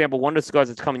 So, for example, one of the cigars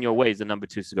that's coming your way is the number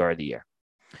 2 cigar of the year.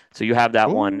 So you have that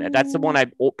one. That's the one Ooh.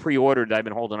 I pre-ordered. I've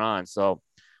been holding on. So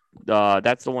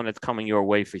that's the one that's coming your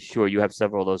way for sure. You have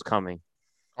several of those coming.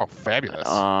 Oh, fabulous.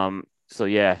 So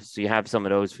yeah, so you have some of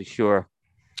those for sure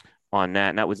on that,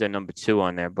 and that was their number 2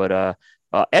 on there. But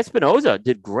Espinosa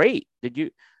did great.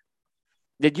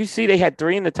 Did you see they had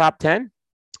 3 in the top 10?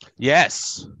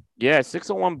 Yes. Yeah,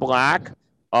 601 Black.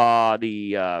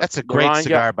 The That's a great Naranja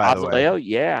cigar, by the way. Azaleo.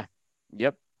 Yeah.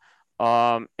 Yep.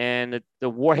 And the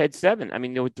Warhead 7. I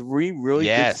mean, there were 3 really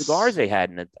good cigars Yes. they had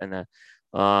in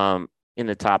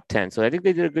the top 10. So I think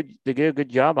they did a good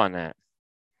job on that.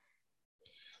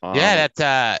 Yeah, Um,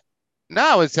 that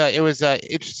no, it was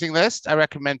a interesting list. I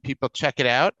recommend people check it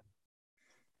out.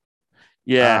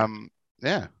 yeah, Um,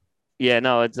 yeah. yeah,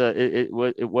 no, it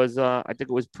was I think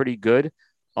it was pretty good.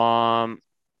 Um,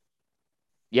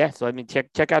 yeah, so I mean,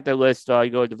 check out their list.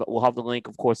 We'll have the link,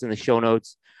 of course, in the show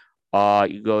notes.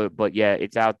 You go, but yeah,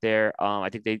 it's out there. I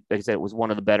think like I said, it was one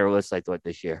of the better lists I thought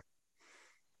this year,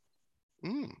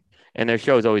 Mm. and their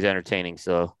show is always entertaining.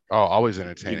 So Oh, always you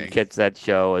can entertaining. catch that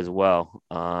show as well.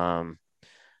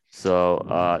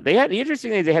 So they had the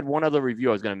interesting thing. They had one other review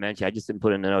I was going to mention. I just didn't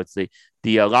put in the notes.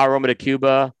 The La Roma de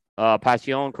Cuba,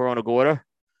 Pasión Corona Gorda.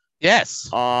 Yes.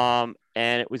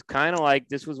 And it was kind of like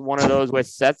this was one of those where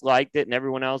Seth liked it and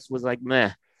everyone else was like,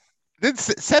 meh. Then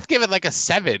Seth gave it like a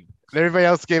 7, and everybody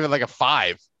else gave it like a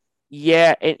 5.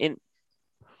 Yeah, and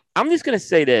I'm just gonna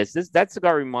say that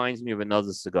cigar reminds me of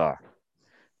another cigar,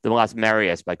 the Las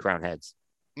Marias by Crown Heads.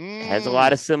 It has a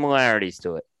lot Mm. of similarities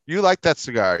to it. You like that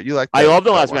cigar? You like I that love the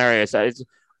that Las one? Marias.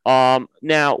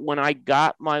 Now when I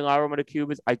got my La Roma de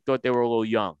Cubas, I thought they were a little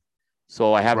young,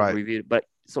 so I haven't Right. reviewed it.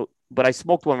 But I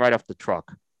smoked one right off the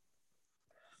truck.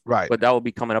 Right. But that will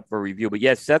be coming up for review. But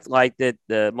yes, Seth liked it.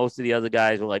 Most of the other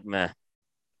guys were like, meh.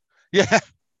 Yeah.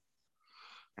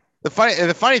 The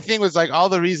funny thing was like all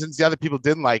the reasons the other people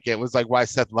didn't like it was like why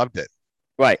Seth loved it.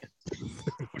 Right. Which is,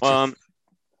 Um.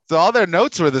 so all their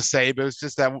notes were the same. It was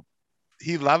just that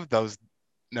he loved those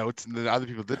notes and the other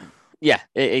people didn't. Yeah.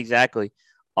 Exactly.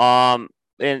 Um.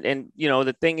 And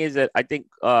the thing is that I think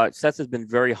Seth has been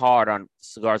very hard on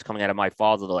cigars coming out of my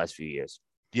father the last few years.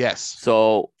 Yes.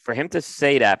 So for him to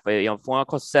say that, but for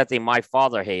call Seth a my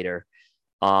father hater,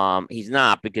 he's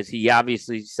not because he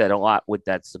obviously said a lot with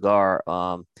that cigar.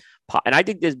 And I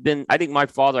think my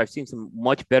father, I've seen some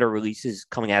much better releases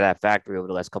coming out of that factory over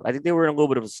the last couple. I think they were in a little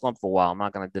bit of a slump for a while. I'm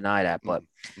not going to deny that, but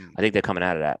Mm-hmm. I think they're coming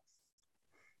out of that.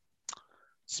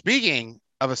 Speaking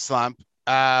of a slump,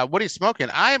 what are you smoking?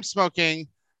 I am smoking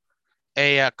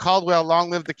a Caldwell Long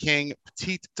Live the King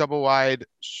Petite Double Wide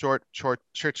Short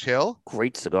Churchill.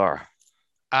 Great cigar.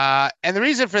 And the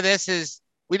reason for this is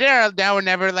we did our Now or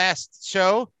Never last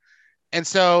show, and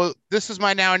so this is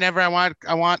my Now or Never. I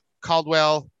want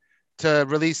Caldwell to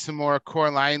release some more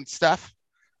core line stuff.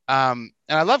 And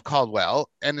I love Caldwell,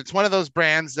 and it's one of those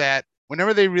brands that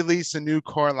whenever they release a new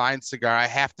core line cigar, I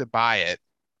have to buy it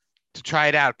to try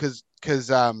it out because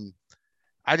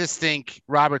I just think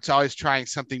Robert's always trying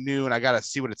something new, and I got to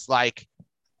see what it's like.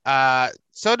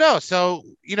 So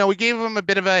we gave him a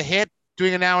bit of a hit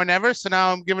doing a Now or Never, so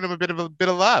now I'm giving him a bit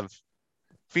of love,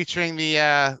 featuring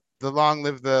the the long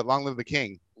live the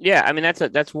king. Yeah, I mean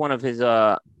that's one of his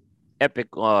epic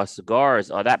cigars.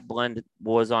 That blend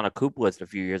was on a Coop list a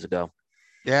few years ago.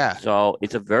 Yeah. So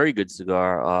it's a very good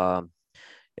cigar.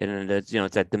 And it's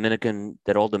it's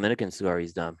that old Dominican cigar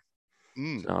he's done.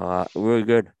 Mm. So really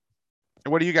good.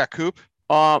 And what do you got, Coop?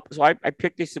 So I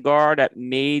picked a cigar that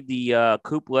made the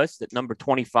Coop list at number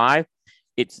 25.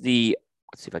 It's the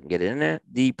let's see if I can get it in there.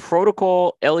 The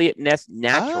Protocol Elliot Ness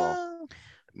Natural.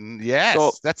 Yes,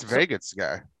 So that's a very good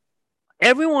cigar.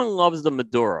 everyone loves the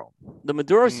Maduro. The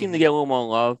Maduro seemed to Mhm. get a little more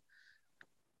love.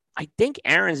 I think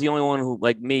Aaron's the only one who,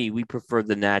 like me, we prefer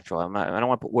the natural. I don't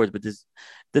want to put words, but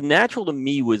the natural to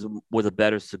me was a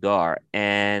better cigar,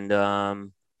 and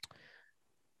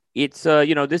it's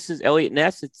this is Elliot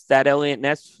Ness. It's that Elliot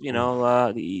Ness,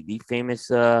 the famous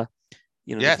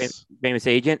Yes. famous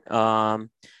agent.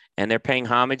 And they're paying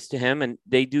homage to him, and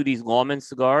they do these Lawman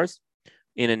cigars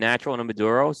in a natural and a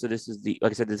Maduro. So this is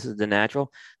like I said, this is the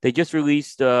natural. They just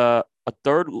released a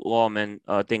third Lawman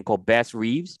thing called Bass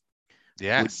Reeves. Which,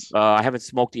 Yes. I haven't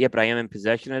smoked it yet, but I am in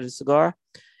possession of the cigar.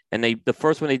 And the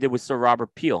first one they did was Sir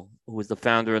Robert Peel, who was the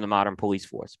founder of the modern police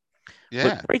force.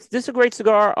 Yeah. But this is a great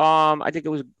cigar. I think it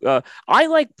was.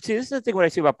 This is the thing what I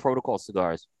say about Protocol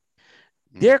cigars.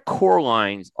 Their core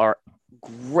lines are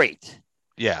great.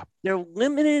 Yeah. Their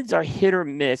limiteds are hit or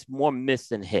miss, more miss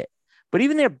than hit. But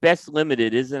even their best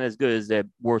limited isn't as good as their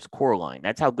worst core line.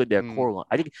 That's how good their core line.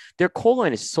 I think their core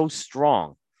line is so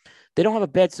strong. They don't have a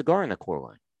bad cigar in the core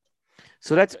line.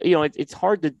 So that's it's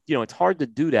hard to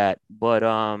do that, but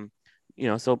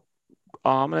so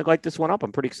I'm gonna light this one up.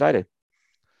 I'm pretty excited.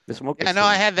 Yeah, no,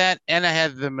 I had that, and I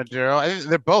had the Maduro. I think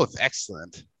they're both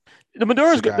excellent. The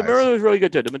Maduro is good. The Maduro is really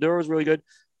good too. The Maduro is really good.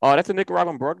 That's a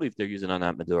Nicaraguan broadleaf they're using on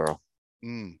that Maduro.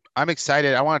 I'm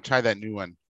excited. I want to try that new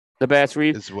one. The Bass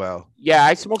Reeves as well. Yeah,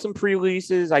 I smoked some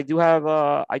pre-releases. I do have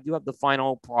the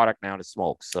final product now to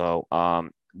smoke. So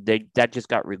that just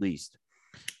got released,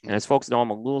 and as folks know,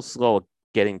 I'm a little slow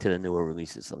getting to the newer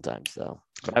releases sometimes. So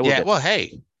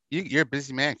hey, you're a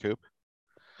busy man, Coop.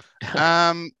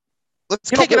 Let's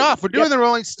kick it off. We're doing the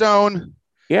Rolling Stone.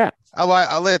 Yeah.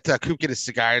 I'll let Coop get a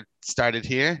cigar started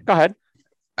here. Go ahead.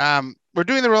 We're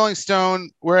doing the Rolling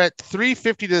Stone. We're at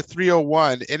 350 to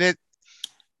 301, and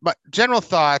but general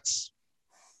thoughts,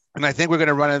 and I think we're going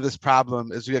to run into this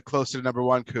problem as we get closer to number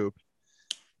one, Coop,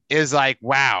 is like,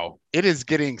 wow, it is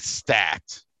getting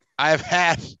stacked. I've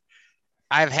had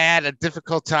a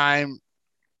difficult time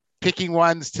picking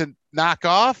ones to knock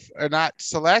off or not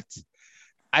select.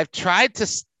 I've tried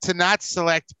to not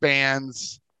select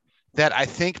bands that I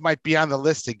think might be on the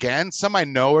list again. Some I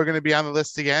know are going to be on the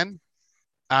list again.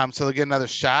 So they'll get another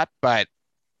shot, but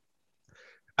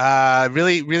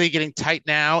really, really getting tight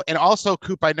now. And also,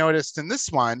 Coop, I noticed in this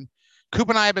one, Coop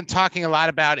and I have been talking a lot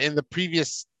about in the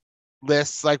previous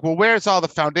lists, like, well, where's all the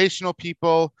foundational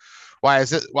people? Why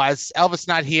is Elvis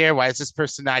not here? Why is this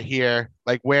person not here?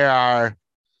 Like, where are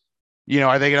they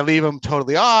going to leave them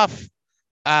totally off?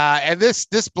 And this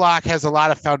block has a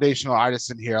lot of foundational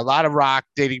artists in here, a lot of rock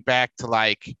dating back to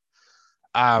like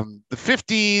the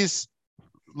 50s,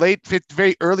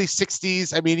 very early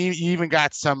 60s. I mean, you even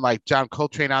got some like John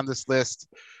Coltrane on this list.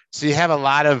 So you have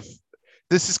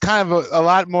this is kind of a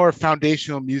lot more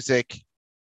foundational music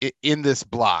in this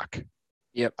block.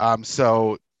 Yep.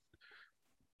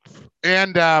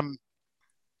 And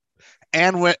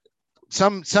when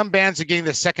some bands are getting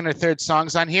the second or third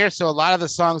songs on here. So a lot of the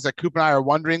songs that Coop and I are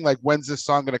wondering, like, when's this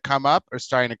song going to come up, are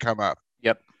starting to come up.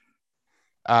 Yep.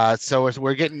 So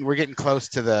we're getting close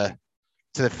to the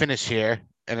finish here,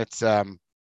 and it's all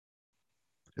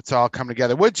come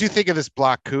together. What did you think of this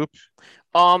block, Coop?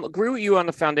 Agree with you on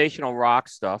the foundational rock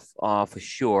stuff, for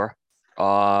sure.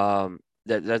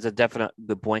 That's a definite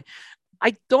good point.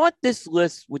 I thought this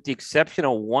list, with the exception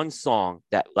of one song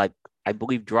that, like, I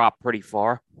believe dropped pretty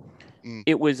far,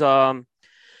 it was there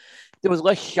was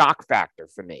less shock factor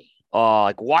for me.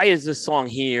 Like, why is this song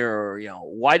here? Or,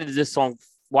 why did this song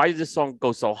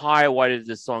go so high? Why did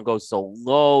this song go so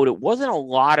low? There wasn't a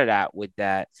lot of that with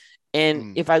that.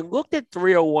 And if I looked at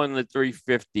 301 to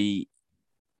 350,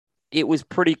 it was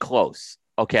pretty close.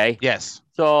 Okay. Yes.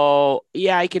 So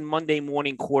yeah, I can Monday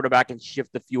morning quarterback and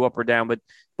shift a few up or down, but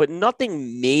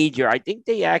nothing major. I think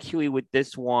they actually, with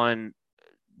this one,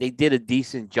 they did a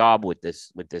decent job with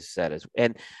this set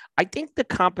and I think the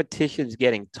competition's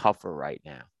getting tougher right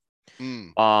now.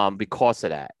 Because of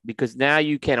that. Because now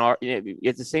you can, at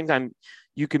the same time,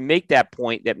 you can make that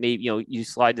point that maybe you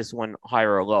slide this one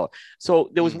higher or lower.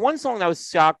 So there was one song that was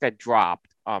shocked that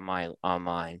dropped on mine,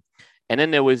 and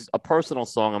then there was a personal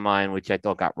song of mine which I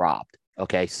thought got robbed.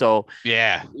 Okay, so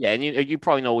Yeah. yeah, and you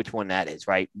probably know which one that is,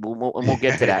 right? We'll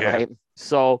get to that, Yeah. right?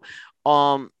 So,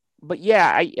 but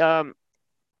yeah,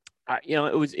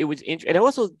 it was interesting, and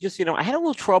also just I had a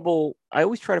little trouble. I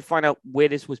always try to find out where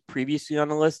this was previously on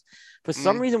the list. For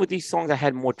some Mm, reason, with these songs, I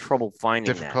had more trouble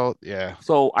finding that. difficult. Yeah.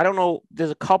 So I don't know.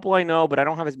 There's a couple I know, but I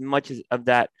don't have as much of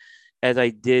that as I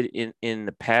did in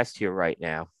the past here right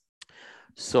now.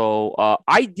 So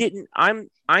I didn't.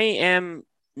 I am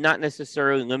not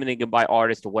necessarily limiting it by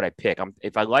artist or what I pick.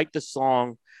 If I like the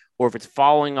song, or if it's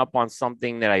following up on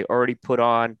something that I already put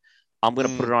on, I'm gonna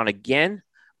put Mm, it on again.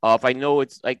 If I know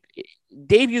it's like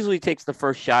Dave usually takes the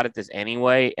first shot at this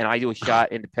anyway, and I do a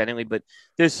shot independently. But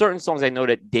there's certain songs I know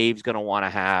that Dave's gonna want to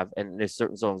have, and there's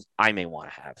certain songs I may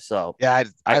want to have. So yeah.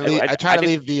 I, I I try I to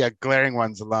think leave the glaring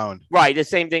ones alone. right the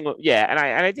same thing. Yeah, and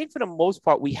I think for the most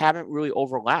part we haven't really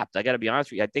overlapped. I got to be honest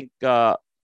with you. I think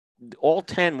all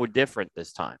 10 were different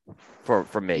this time for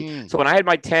me. Mm. So when I had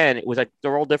my 10, it was like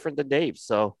they're all different than Dave's.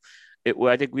 So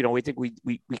I think we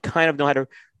kind of know how to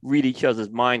read each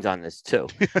other's minds on this too.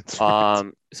 That's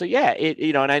right. So yeah,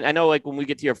 and I know like when we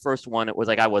get to your first one, it was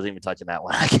like I wasn't even touching that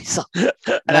one. So, and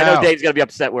I know No. Dave's gonna be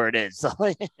upset where it is. So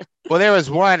Well, there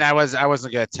was one I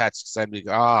wasn't gonna touch because I'd be,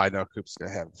 oh, I know Coop's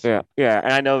gonna have this yeah, one. yeah,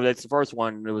 and I know that's the first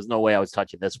one. There was no way I was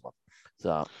touching this one.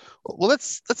 So Well,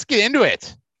 let's get into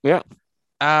it. yeah,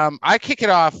 I kick it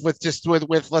off with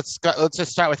let's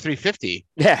just start with 350,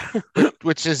 yeah.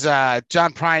 which is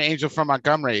John Prine, Angel from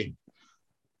Montgomery,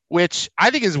 which I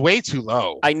think is way too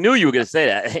low. I knew you were gonna say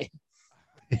that.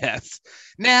 Yes.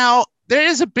 Now there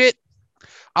is a bit.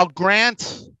 I'll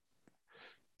grant.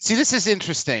 See, this is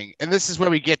interesting, and this is where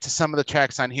we get to some of the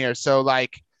tracks on here. So,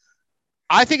 like,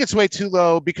 I think it's way too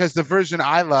low because the version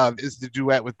I love is the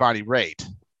duet with Bonnie Raitt.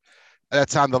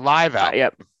 That's on the live album,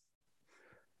 Yep.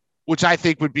 which I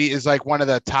think is like one of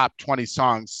the top 20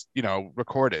 songs,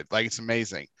 recorded. Like, it's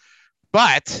amazing.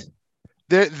 But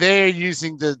they're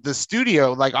using the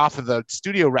studio, like off of the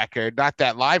studio record, not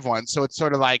that live one. So it's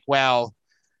sort of like, well,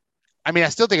 I mean, I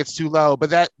still think it's too low,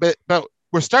 but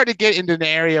we're starting to get into an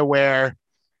area where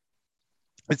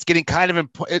it's getting kind of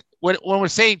important when we're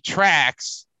saying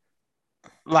tracks.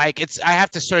 Like, I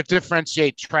have to sort of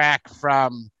differentiate track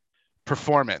from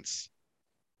performance.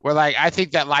 Where, like, I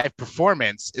think that live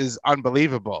performance is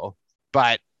unbelievable,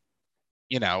 but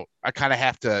I kind of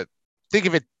have to think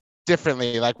of it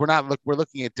differently. Like, we're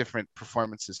looking at different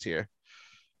performances here.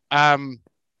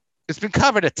 It's been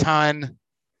covered a ton.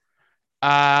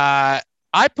 I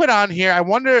put on here. I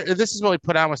wonder if this is what we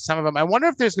put on with some of them. I wonder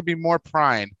if there's gonna be more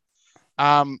Prine.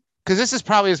 Because this is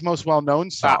probably his most well-known I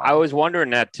song. was wondering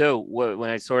that too when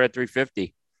I saw it at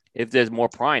 350. If there's more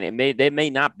Prine, they may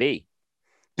not be.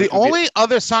 The Which would be only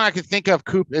other song I could think of,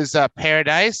 Coop, is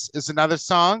 "Paradise." Is another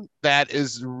song that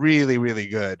is really, really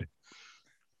good.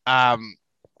 Um,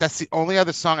 that's the only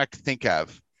other song I could think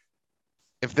of.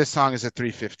 If this song is at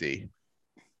 350,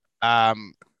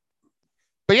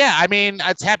 but yeah, I mean,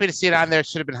 it's happy to see it on there.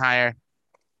 Should have been higher.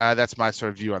 That's my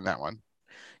sort of view on that one.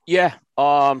 yeah.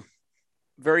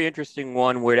 Very interesting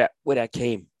one where that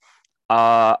came.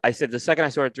 I said the second I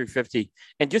saw it at 350,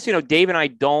 and just Dave and I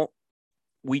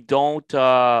we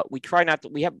try not to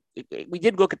we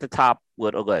did look at the top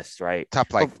list, right?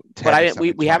 Top like but 10 I or didn't something.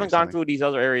 we 20 or haven't gone something. through these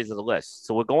other areas of the list,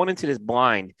 so we're going into this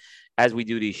blind as we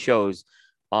do these shows.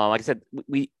 Like I said,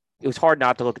 it was hard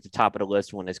not to look at the top of the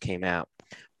list when this came out,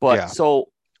 but Yeah. so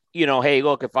hey,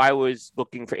 look, if I was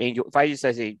looking for Angel, if I just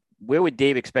say where would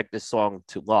Dave expect this song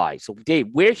to lie? So Dave,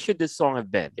 where should this song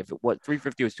have been? If it was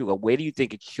 350 was too low, where do you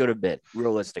think it should have been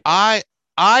realistically?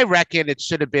 I reckon it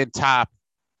should have been top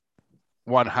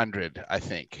 100. I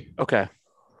think. Okay.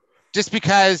 Just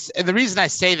because, and the reason I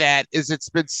say that is it's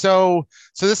been so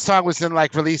this song was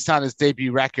released on his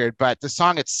debut record, but the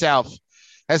song itself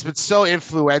has been so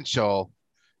influential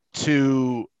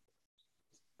to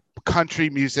country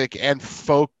music and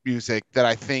folk music that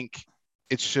I think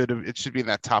it should be in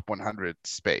that top 100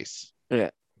 space.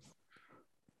 Yeah.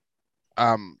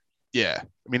 Yeah.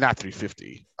 I mean, not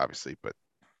 350, obviously, but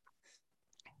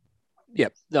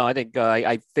Yep. No, I think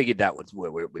I figured that was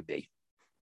where it would be.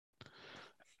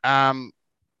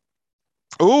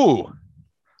 Ooh,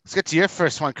 let's get to your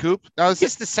first one, Coop. Now, is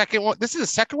this the second one? This is the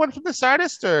second one from this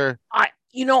artist, or I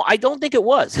don't think it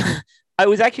was. I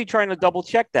was actually trying to double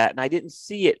check that, and I didn't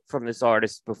see it from this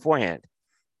artist beforehand.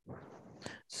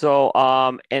 So,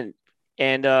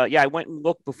 yeah, I went and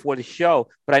looked before the show,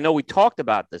 but I know we talked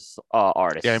about this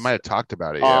artist. Yeah, we might have talked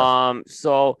about it. Yeah.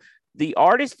 So the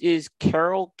artist is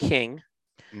Carole King.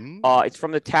 It's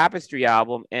from the Tapestry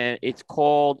album, and it's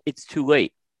called "It's Too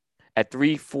Late" at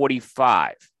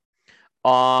 3:45.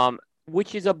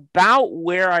 which is about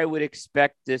where I would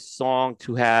expect this song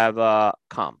to have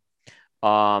come.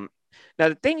 Um, Now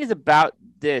the thing is about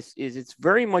this is it's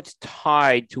very much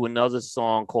tied to another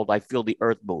song called "I Feel the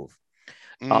Earth Move,"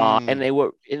 and Mm, they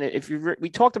were. And if we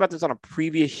talked about this on a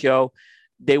previous show,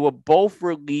 they were both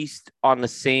released on the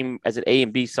same as an A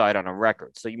and B side on a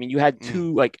record. So you mean you had mm,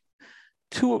 two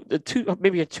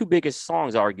maybe your two biggest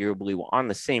songs arguably were on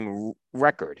the same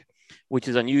record, which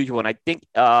is unusual. And I think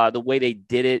the way they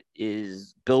did it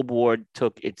is Billboard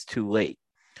took "It's Too Late"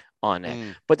 on it.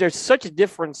 mm, But there's such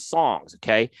different songs,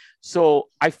 okay? So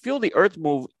I feel the Earth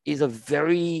Move is a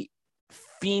very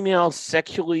female,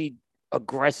 sexually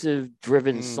aggressive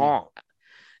driven mm, song.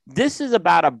 This is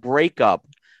about a breakup,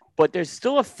 but there's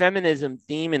still a feminism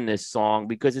theme in this song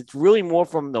because it's really more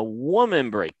from the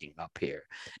woman breaking up here.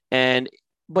 And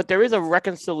but there is a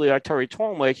reconciliatory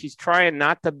tone where she's trying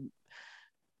not to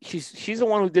she's the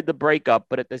one who did the breakup,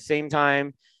 but at the same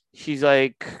time, she's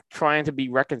like trying to be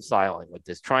reconciling with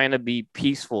this, trying to be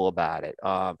peaceful about it.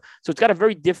 So it's got a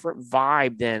very different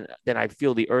vibe than I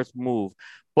feel the Earth Move,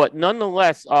 but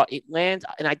nonetheless, it lands,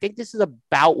 and I think this is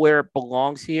about where it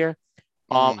belongs here.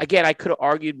 mm. Again, I could have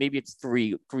argued maybe it's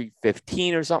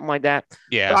 315 or something like that,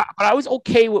 Yeah. but I was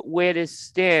okay with where this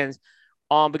stands.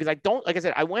 Because I don't, like I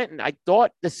said, I went and I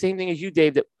thought the same thing as you,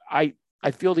 Dave, that I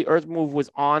feel the Earth Move was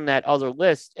on that other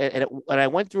list, and I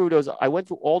went through those. I went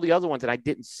through all the other ones, and I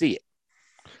didn't see it.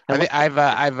 I And think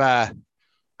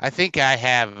I think I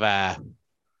have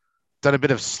done a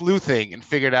bit of sleuthing and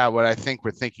figured out what I think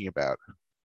we're thinking about.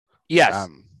 yes,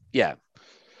 Um, yeah,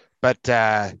 but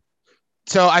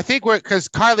so I think we're because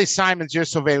Carly Simon's "You're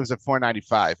So Vain" was at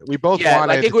 495. We both yeah. I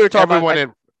wanted think we were talking everyone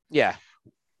about. Yeah,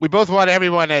 we both wanted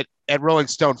everyone at Rolling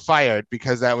Stone fired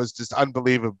because that was just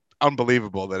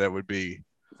unbelievable that it would be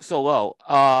so low.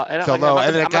 And so like I said, low.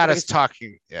 And then I'm it not the got us biggest.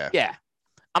 talking. Yeah. Yeah,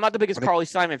 I'm not the biggest And it, Carly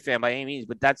Simon fan by any means,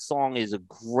 but that song is a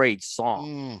great song.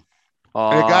 mm,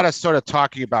 and it Uh, got us sort of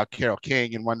talking about Carole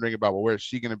King and wondering about, well, where's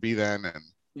she going to be then? And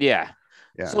yeah.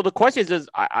 yeah. So the question is,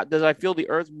 does I feel the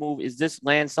Earth Move? Is this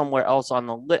land somewhere else on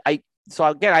the list? So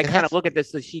again, I It kind of has, look at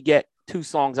this. Does she get two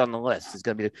songs on the list? It's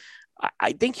going to be.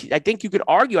 I think you could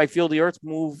argue. I feel the Earth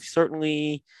Move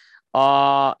certainly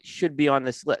should be on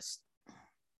this list.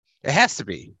 it has to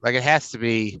be. Like, it has to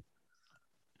be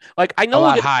Like I a know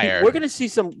lot higher. we're gonna see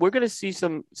some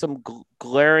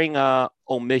glaring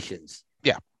omissions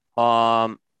Yeah.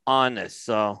 on this.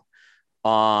 So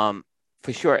for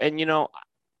sure. And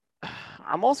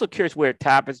I'm also curious where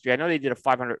Tapestry. I know they did a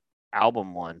 500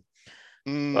 album one.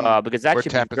 Because that Or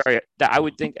should be Tapestry. very. That I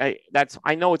would think.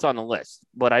 I know it's on the list,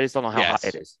 but I just don't know how high Yes.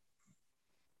 it is.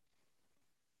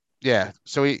 Yeah.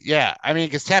 So yeah. I mean,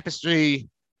 because Tapestry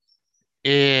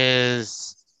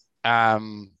is,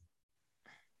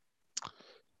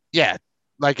 yeah,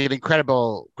 like an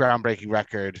incredible, groundbreaking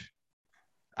record.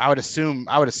 I would assume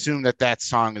that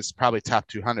song is probably top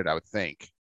 200. I would think.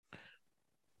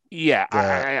 Yeah, The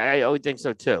I would think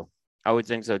so too. I would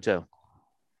think so too.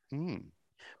 hmm.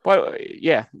 But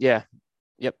yeah, yep.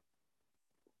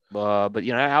 But that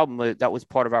album that was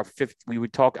part of our 50. We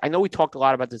would talk. I know we talked a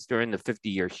lot about this during the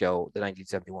 50-year show, the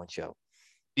 1971 show.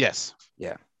 Yes.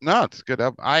 Yeah. No, it's good.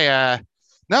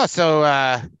 No,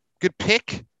 so good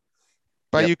pick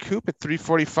by Yep. you, Coop, at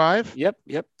 345. Yep.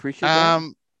 Appreciate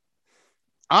that.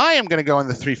 I am going to go in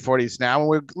the 340s now.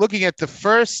 We're looking at the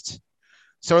first.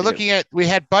 So we're looking at, we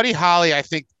had Buddy Holly, I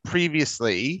think,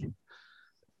 previously.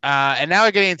 And now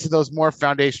we're getting into those more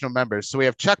foundational members. So we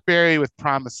have Chuck Berry with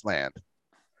Promised Land.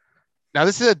 Now,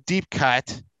 this is a deep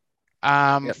cut.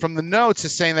 From the notes,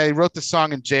 is saying that he wrote the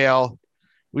song in jail.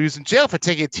 He was in jail for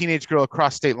taking a teenage girl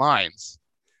across state lines.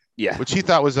 Yeah. Which he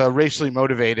thought was a racially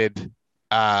motivated,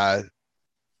 like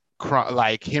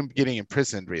him getting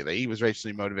imprisoned, really. He was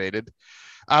racially motivated.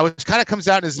 Which kind of comes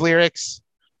out in his lyrics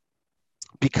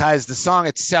because the song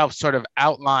itself sort of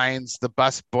outlines the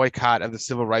bus boycott of the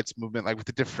civil rights movement, like with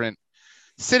the different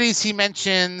cities he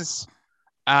mentions.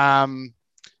 And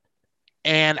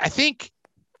I think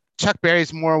Chuck Berry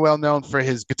is more well known for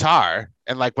his guitar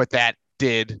and like what that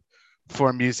did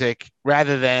for music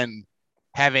rather than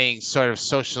having sort of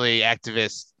socially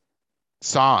activist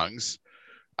songs,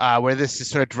 where this is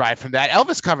sort of derived from that.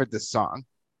 Elvis covered this song.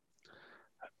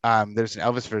 There's an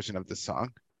Elvis version of this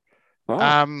song,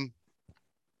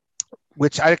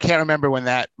 which I can't remember when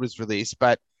that was released,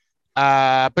 but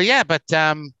so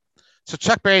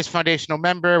Chuck Berry's foundational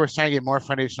member. We're trying to get more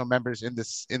foundational members in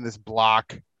this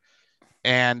block,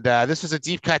 and this was a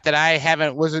deep cut that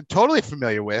I wasn't totally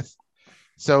familiar with,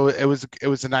 so it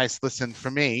was a nice listen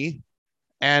for me,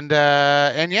 and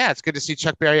yeah, it's good to see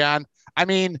Chuck Berry on. I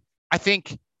mean, I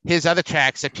think his other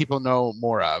tracks that people know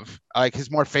more of, like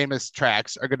his more famous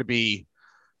tracks, are going to be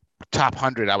top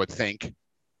 100, I would think,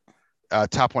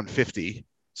 top 150.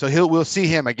 So we'll see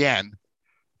him again,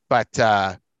 but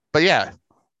yeah,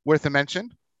 worth a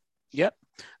mention. Yep.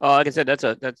 Like I said, that's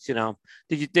where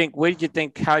did you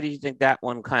think, how did you think that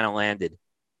one kind of landed?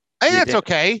 I think You that's think?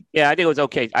 okay. Yeah, I think it was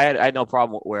okay. I had no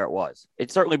problem with where it was.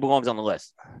 It certainly belongs on the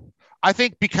list. I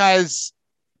think because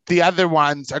the other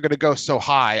ones are going to go so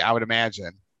high, I would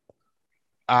imagine,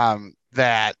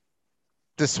 that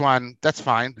this one, that's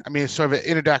fine. I mean, it's sort of an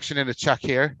introduction into Chuck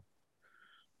here.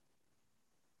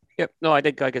 Yep. No, I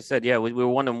think, like I said, yeah, we were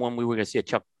wondering when we were going to see a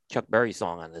Chuck Berry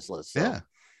song on this list. So, Yeah.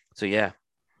 so yeah.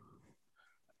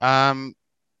 Oh,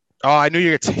 I knew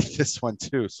you were going to take this one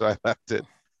too, so I left it.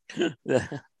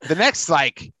 The next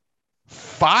like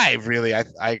 5, really,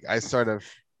 I sort of.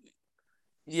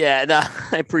 Yeah, no,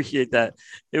 I appreciate that.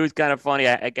 It was kind of funny.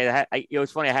 It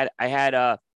was funny. I had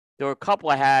there were a couple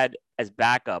I had as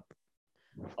backup,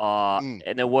 and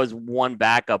there was one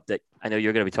backup that I know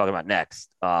you're going to be talking about next.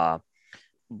 But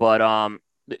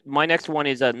my next one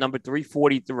is number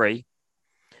 343.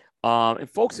 And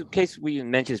folks, in case we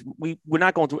mentioned this, we're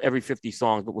not going through every 50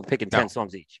 songs, but we're picking 10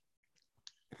 songs each.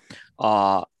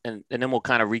 And then we'll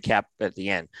kind of recap at the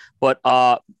end. But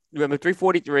remember,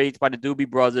 343, it's by the Doobie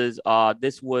Brothers.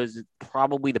 This was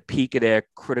probably the peak of their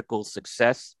critical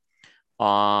success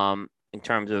in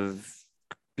terms of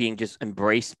being just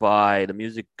embraced by the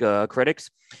music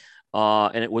critics.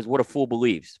 And it was What a Fool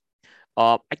Believes.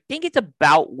 I think it's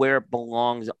about where it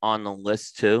belongs on the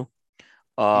list, too.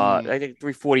 I think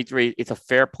 343, it's a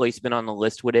fair placement on the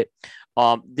list with it.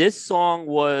 This song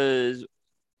was,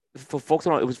 for folks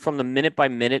don't know, it was from the Minute by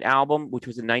Minute album, which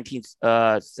was in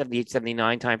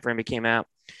 1978-79 timeframe it came out.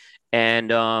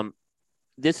 And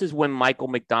this is when Michael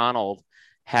McDonald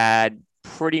had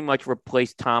pretty much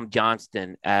replaced Tom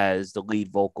Johnston as the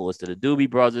lead vocalist of the Doobie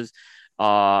Brothers.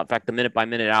 In fact, the Minute by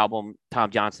Minute album,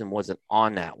 Tom Johnston wasn't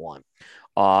on that one.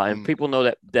 And people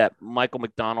know that Michael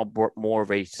McDonald brought more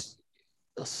of a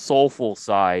soulful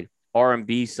side,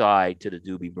 R&B side to the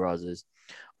Doobie Brothers.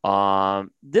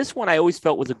 This one I always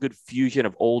felt was a good fusion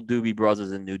of old Doobie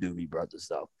Brothers and new Doobie Brothers,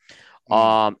 though.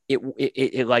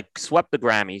 It like swept the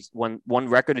Grammys, won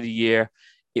Record of the Year,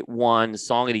 it won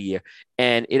Song of the Year,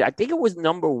 and I think it was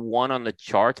number 1 on the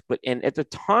charts. And at the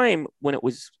time when it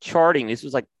was charting, this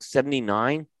was like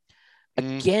 79.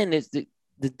 Again, it's the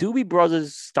Doobie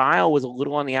Brothers style was a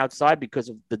little on the outside because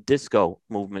of the disco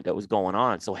movement that was going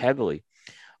on so heavily.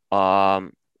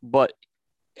 But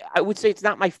I would say it's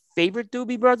not my favorite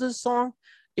Doobie Brothers song.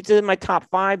 It's in my top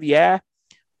 5, yeah.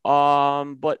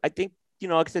 But I think,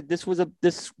 like I said,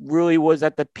 this really was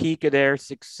at the peak of their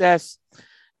success.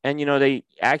 And, they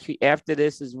actually, after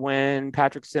this is when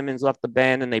Patrick Simmons left the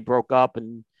band and they broke up,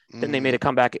 and then they made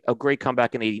a great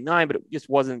comeback in 89, but it just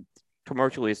wasn't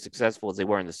commercially as successful as they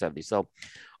were in the 70s. So,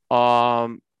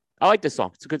 I like this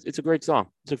song. It's a great song.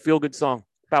 It's a feel good song.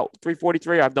 About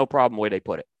 343. I have no problem where they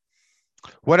put it.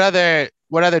 What other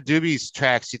Doobies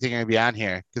tracks do you think are going to be on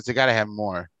here? Because they got to have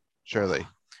more, surely.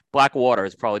 Blackwater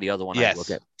is probably the other one I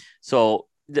look at. So,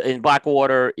 in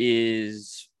Blackwater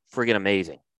is friggin'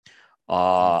 amazing.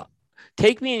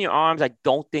 Take Me in Your Arms, I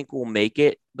don't think will make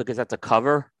it because that's a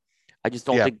cover. I just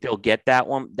don't think they'll get that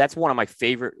one. That's one of my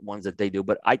favorite ones that they do.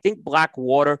 But I think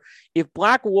Blackwater, if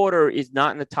Blackwater is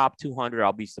not in the top 200,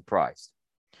 I'll be surprised.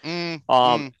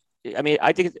 I mean,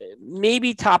 I think it's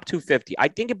maybe top 250. I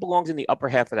think it belongs in the upper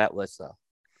half of that list, though.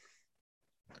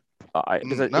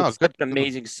 It's such an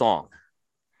amazing song.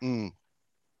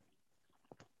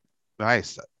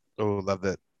 Nice. Oh, love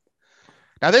that.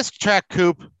 Now, this track,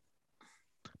 Coop,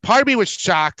 part of me was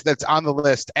shocked that's on the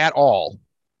list at all.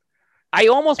 I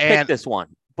almost picked this one,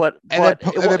 but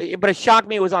it shocked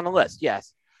me it was on the list,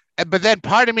 yes. But then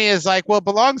part of me is like, well, it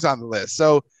belongs on the list.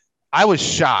 So I was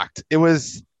shocked. It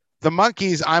was the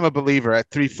Monkees, I'm a Believer at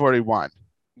 341.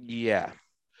 Yeah.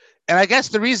 And I guess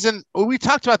the reason we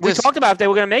talked about this. We talked about if they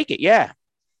were going to make it. Yeah.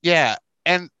 Yeah.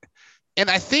 And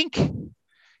I think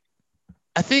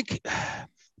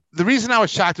the reason I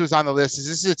was shocked it was on the list is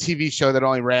this is a TV show that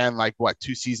only ran like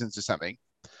 2 seasons or something.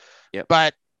 Yep.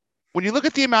 But when you look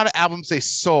at the amount of albums they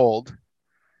sold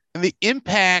and the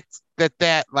impact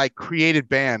that like created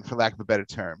band, for lack of a better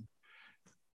term,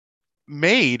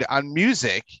 made on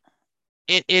music,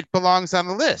 it belongs on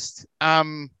the list. I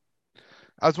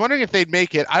was wondering if they'd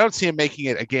make it. I don't see them making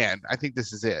it again. I think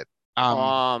this is it.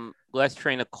 Last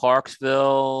Train to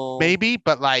Clarksville, maybe,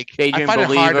 but like Daydream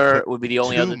Believer would be the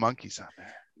only other Monkees on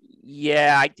there.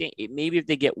 Yeah, I think maybe if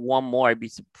they get one more, I'd be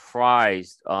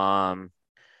surprised.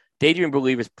 Daydream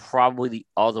Believer is probably the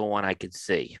other one I could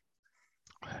see.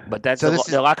 But that's So a this lot,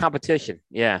 a is lot of competition.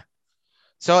 Yeah.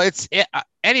 so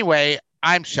anyway.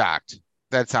 I'm shocked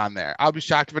that's on there. I'll be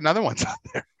shocked if another one's on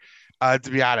there. To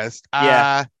be honest,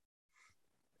 Yeah.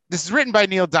 this is written by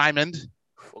Neil Diamond.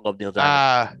 Love Neil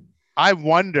Diamond. I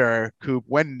wonder, Coop,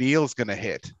 when Neil's gonna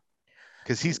hit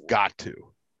because he's got to.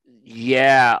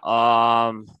 Yeah.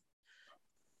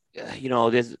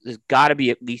 There's got to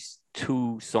be at least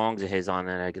 2 songs of his on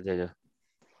that I could think of.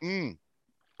 Mm.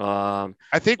 Um,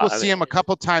 I think we'll I see him a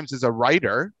couple times as a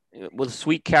writer. well,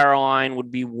 Sweet Caroline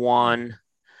would be one.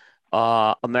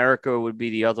 America would be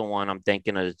the other one. I'm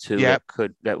thinking of the two Yep.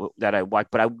 that I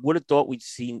watched, but I would have thought we'd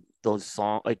seen those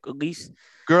songs like at least.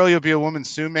 Girl, You'll Be a Woman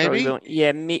Soon, maybe.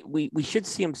 Yeah, we should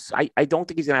see him. I don't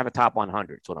think he's gonna have a top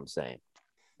 100. That's what I'm saying.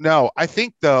 No, I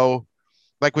think though,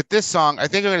 like with this song, I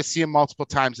think I'm going to see him multiple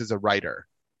times as a writer.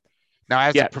 Now,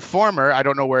 as a performer, I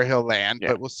don't know where he'll land,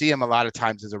 but we'll see him a lot of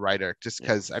times as a writer. Just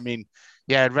because, I mean,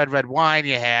 you had Red Red Wine,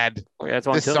 you had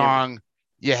this song,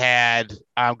 you had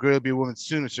 "Girl, You'll Be a Woman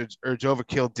Soon," which Urge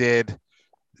Overkill did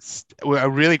a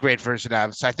really great version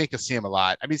of. So I think you'll see him a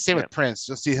lot. I mean, same with Prince.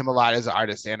 You'll see him a lot as an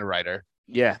artist and a writer.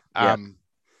 Yeah.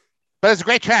 But it's a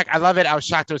great track. I love it. I was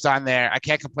shocked it was on there. I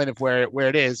can't complain of where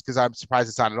it is because I'm surprised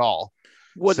it's on at all.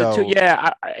 Well,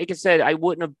 like I said, I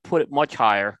wouldn't have put it much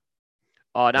higher.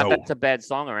 Not that it's a bad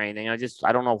song or anything. I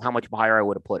don't know how much higher I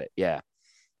would have put it. Yeah,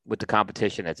 with the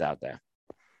competition that's out there.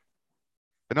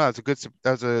 But no, that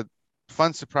was a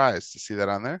fun surprise to see that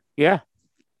on there. Yeah.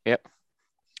 Yep.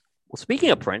 Well,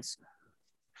 speaking of Prince,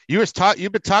 you've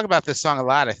been talking about this song a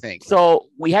lot, I think. So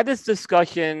we had this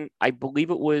discussion. I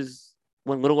believe it was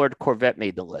when Little Red Corvette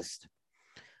made the list.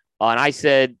 And I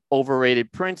said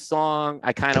overrated Prince song.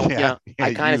 I kind of,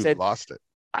 said lost it.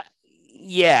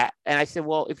 And I said,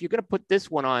 well, if you're going to put this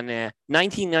one on there,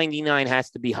 1999 has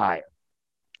to be higher.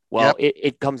 Well,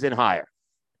 it comes in higher.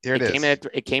 Here it is.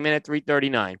 It came in at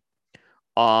 339.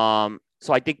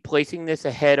 So I think placing this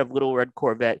ahead of Little Red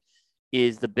Corvette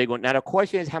is the big one. Now the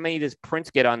question is, how many does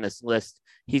Prince get on this list?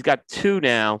 He's got 2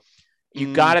 now.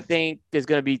 You got to think there's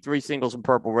going to be 3 singles from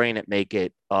Purple Rain that make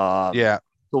it.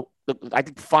 So I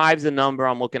think 5's the number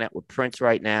I'm looking at with Prince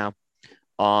right now.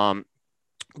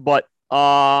 But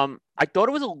I thought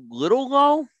it was a little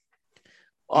low.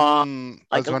 I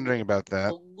was wondering about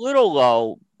that. A little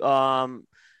low.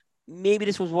 Maybe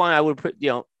this was one I would put,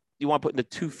 you want to put in the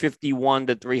 251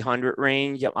 to 300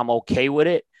 range. I'm okay with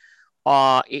it.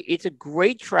 It's a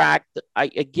great track.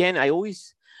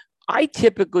 I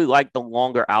typically like the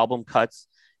longer album cuts,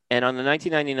 and on the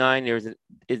 1999,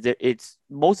 it's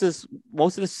most of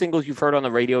the singles you've heard on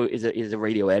the radio is a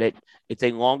radio edit. It's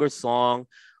a longer song.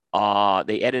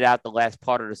 They edit out the last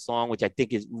part of the song, which I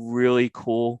think is really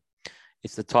cool.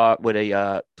 It's the talk where they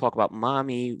talk about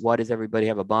mommy. Why does everybody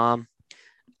have a bomb?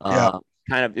 Kind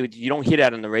of, you don't hear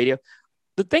that on the radio.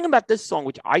 The thing about this song,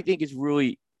 which I think is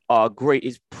really great,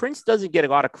 is Prince doesn't get a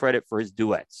lot of credit for his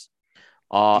duets.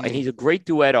 And he's a great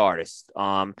duet artist.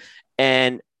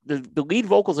 And the lead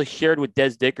vocals are shared with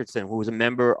Des Dickerson, who was a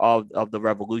member of the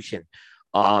Revolution.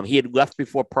 He had left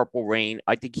before Purple Rain.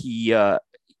 I think he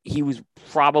was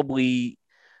probably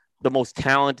the most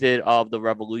talented of the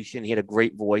Revolution. He had a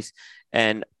great voice.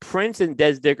 And Prince and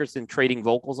Des Dickerson trading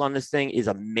vocals on this thing is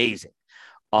amazing.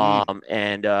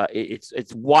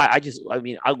 It's why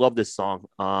I love this song.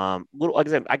 Like I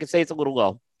said, I could say it's a little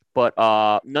low. But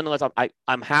nonetheless,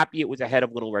 I'm happy it was ahead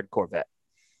of Little Red Corvette.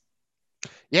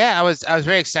 Yeah, I was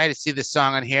very excited to see this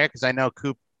song on here because I know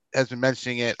Coop has been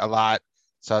mentioning it a lot,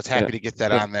 so I was happy to get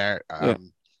that on there. I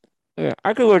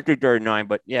could go through 39,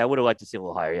 but I would have liked to see a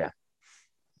little higher. Yeah,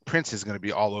 Prince is going to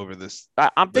be all over this.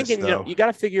 I'm thinking, you got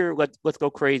to figure Let's Go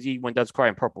Crazy, When Doves Cry,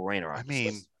 and Purple Rain are on.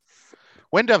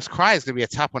 When Doves Cry is going to be a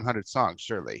top 100 song,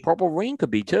 surely. Purple Rain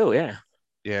could be too.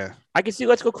 Yeah. I can see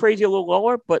Let's Go Crazy a little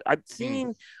lower, but I've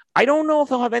seen. I don't know if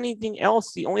he'll have anything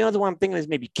else. The only other one I'm thinking is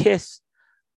maybe Kiss.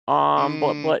 But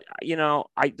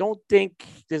I don't think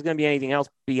there's going to be anything else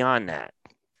beyond that.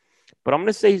 But I'm going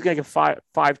to say he's going to get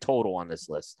five total on this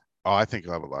list. Oh, I think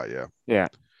he'll have a lot. Yeah.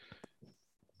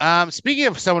 Speaking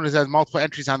of someone who has multiple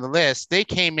entries on the list, they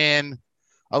came in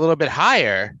a little bit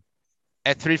higher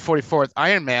at 344 with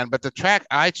Iron Man, but the track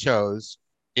I chose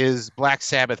is Black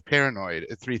Sabbath Paranoid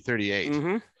at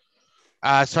 338.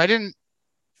 So I didn't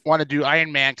want to do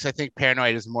Iron Man because I think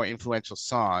Paranoid is a more influential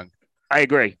song. I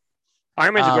agree.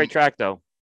 Iron Man's a great track, though.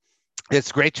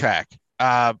 It's a great track.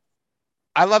 I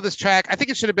love this track. I think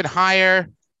it should have been higher.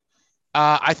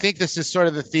 I think this is sort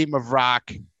of the theme of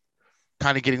rock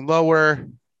kind of getting lower.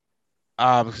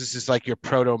 This is like your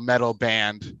proto-metal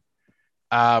band.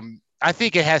 I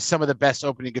think it has some of the best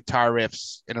opening guitar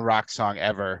riffs in a rock song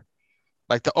ever.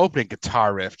 Like the opening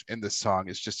guitar riff in this song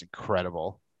is just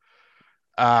incredible.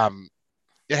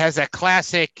 It has that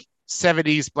classic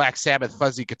 70s Black Sabbath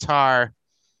fuzzy guitar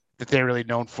that they're really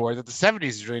known for, that the 70s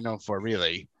is really known for,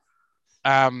 really.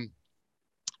 It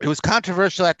was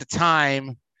controversial at the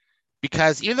time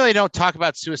because even though they don't talk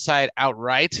about suicide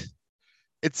outright,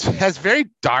 it has very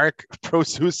dark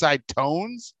pro-suicide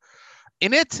tones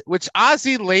in it, which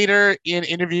Ozzy later in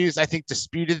interviews, I think,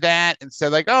 disputed that and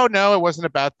said, like, oh, no, it wasn't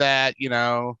about that,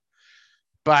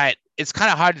 But it's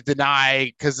kind of hard to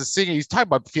deny because the singer, he's talking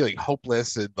about feeling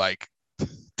hopeless and like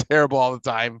terrible all the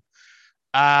time.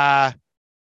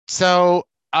 So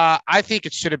I think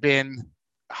it should have been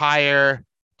higher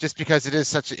just because it is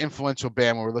such an influential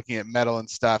band when we're looking at metal and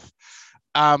stuff.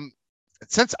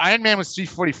 Since Iron Man was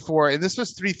 344 and this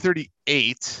was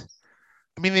 338,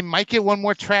 I mean, they might get one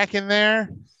more track in there,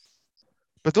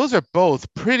 but those are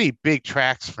both pretty big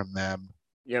tracks from them.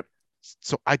 Yep.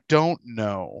 So I don't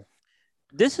know.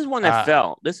 This is one that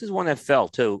fell. This is one that fell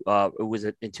too. It was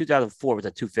in 2004. It was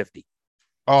at 250.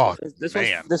 Oh, so this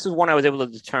man. This is one I was able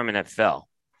to determine that fell.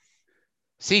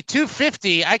 See,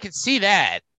 250, I could see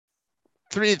that.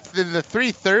 The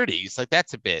 330s, like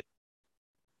that's a bit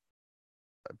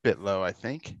low, I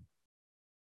think.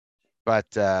 But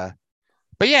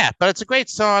it's a great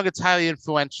song. It's highly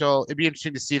influential. It'd be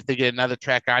interesting to see if they get another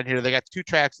track on here. They got 2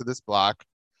 tracks of this block.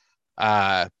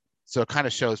 So it kind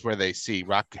of shows where they see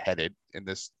rock headed in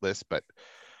this list, but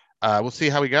we'll see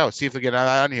how we go. See if they get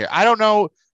on here. I don't know.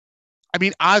 I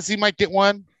mean, Ozzy might get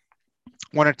one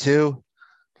or two.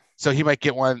 So he might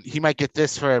get one. He might get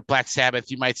this for Black Sabbath.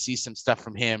 You might see some stuff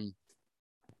from him,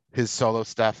 his solo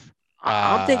stuff.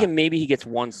 I'm thinking maybe he gets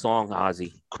one song,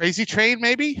 Ozzy. Crazy Train,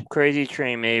 maybe? Crazy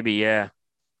Train, maybe, yeah.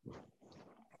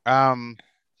 So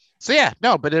yeah,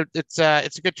 no, but it's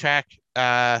a good track.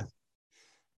 That's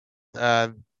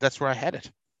where I had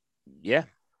it. Yeah.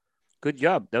 Good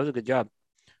job. That was a good job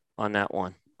on that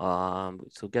one.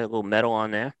 So get a little medal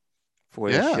on there for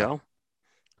this show.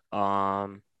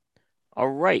 All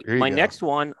right. My next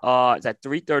one is at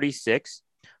 336.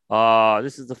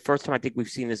 This is the first time I think we've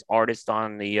seen this artist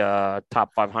on the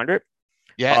top 500.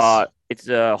 Yes. It's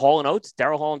Hall & Oates,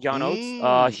 Daryl Hall and John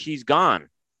Oates. She's Gone.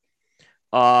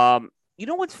 You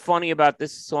know what's funny about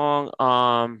this song?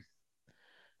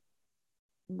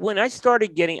 When I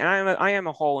started getting, and I am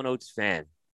a Hall & Oates fan.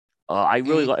 I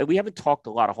really we haven't talked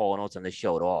a lot of Hall & Oates on this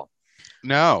show at all.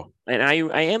 No. And I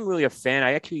am really a fan.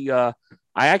 I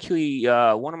actually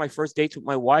one of my first dates with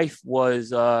my wife was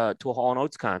to a Hall &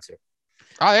 Oates concert.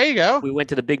 Oh, there you go. We went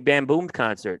to the Big Bam Boom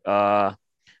concert,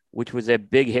 which was a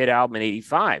big hit album in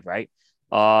 '85, right?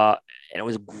 And it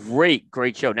was a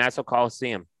great show, Nassau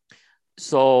Coliseum.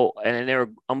 So, and they're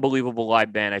an unbelievable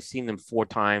live band. I've seen them 4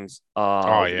 times.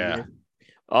 Oh, yeah.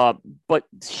 But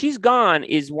She's Gone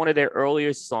is one of their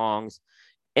earliest songs.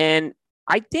 And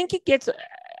I think it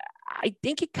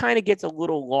kind of gets a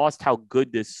little lost how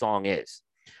good this song is.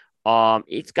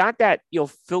 It's got that,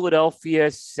 Philadelphia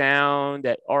sound,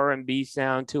 that R&B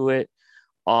sound to it.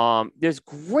 There's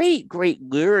great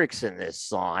lyrics in this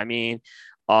song. I mean,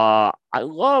 I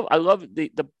love the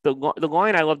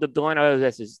line. I love the line.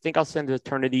 This is, think I'll send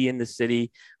eternity in the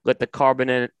city. Let the carbon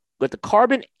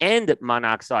and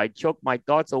monoxide choke my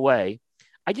thoughts away.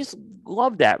 I just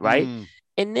love that, right?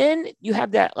 And then you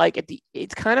have that, like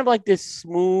it's kind of like this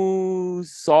smooth,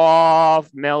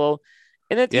 soft, mellow.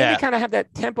 And at the end, they kind of have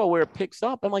that tempo where it picks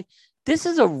up. I'm like, this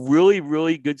is a really,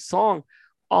 really good song.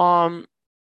 And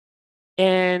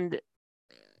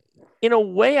in a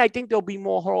way, I think there'll be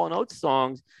more Hall & Oates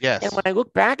songs. Yes. And when I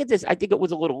look back at this, I think it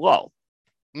was a little low.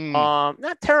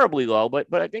 Not terribly low,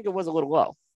 but I think it was a little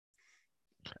low.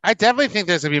 I definitely think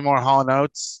there's gonna be more Hall &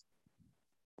 Oates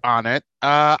on it.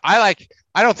 I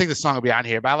don't think the song will be on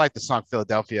here, but I like the song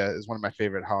Philadelphia. Is one of my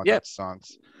favorite Hall & Oates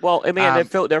songs. Well, I mean,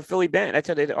 they're a Philly band. That's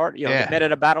how they are. They met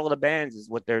at a battle of the bands is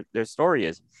what their story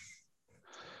is.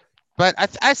 But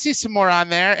I see some more on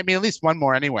there. I mean, at least one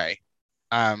more anyway.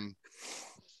 Yeah.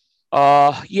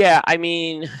 I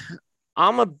mean,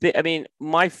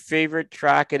 my favorite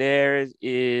track of theirs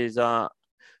is what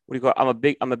do you call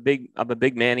it? I'm a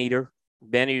big man eater.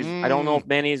 I don't know if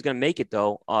Manny is gonna make it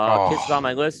though. Kisses on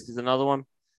My List is another one.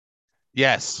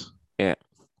 Yes. Yeah.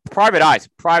 Private Eyes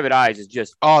is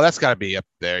just. Oh, that's got to be up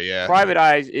there. Yeah. Private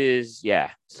Eyes is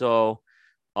So,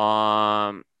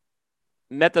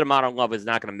 Method of Modern Love is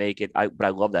not going to make it. But I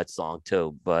love that song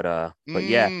too. But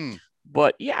yeah.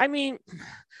 I mean,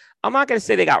 I'm not going to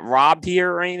say they got robbed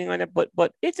here or anything like that.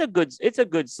 But it's a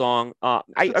good song. I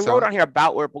wrote on here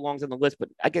about where it belongs on the list. But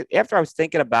I guess after I was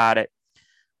thinking about it,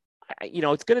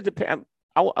 it's going to depend.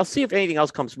 I'll see if anything else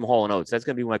comes from Hall & Oates. That's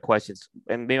going to be my questions,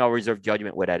 and maybe I'll reserve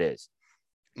judgment where that is.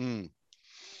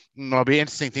 It'll be an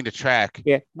interesting thing to track.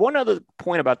 Yeah. One other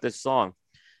point about this song.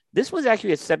 This was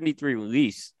actually a 73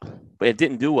 release, but it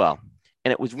didn't do well.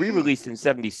 And it was re-released in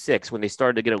 76 when they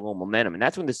started to get a little momentum. And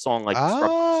that's when this song like struck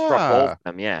gold for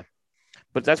them. Yeah.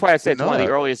 But that's why I said it's one of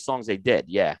the earliest songs they did.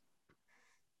 Yeah.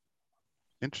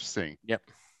 Interesting. Yep.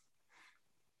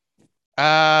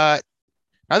 Now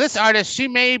this artist, she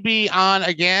may be on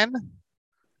again.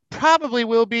 Probably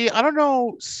will be. I don't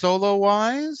know solo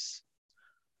wise,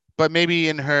 but maybe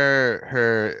in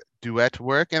her duet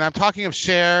work. And I'm talking of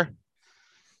Cher.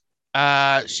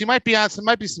 She might be on some,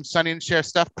 might be some Sonny and Cher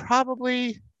stuff.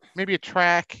 Probably, maybe a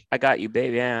track. I Got You,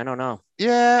 Baby. Yeah, I don't know.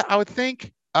 Yeah, I would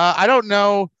think. I don't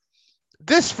know.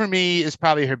 This for me is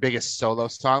probably her biggest solo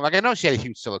song. Like I know she had a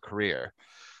huge solo career.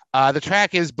 The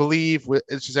track is Believe,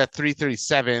 which is at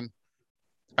 337.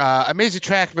 Amazing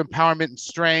track of empowerment and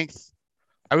strength.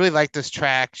 I really like this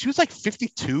track. She was like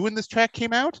 52 when this track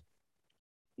came out,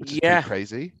 which is pretty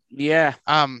crazy. Yeah.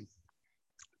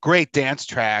 Great dance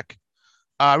track.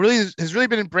 Really has really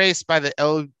been embraced by the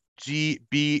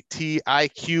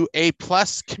LGBTIQA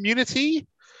plus community.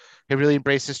 They really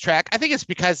embraced this track. I think it's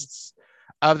because it's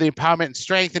of the empowerment and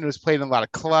strength, and it was played in a lot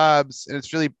of clubs, and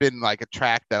it's really been like a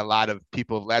track that a lot of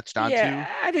people have latched onto. Yeah,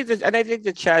 I think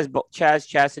the Chaz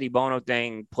Chastity Bono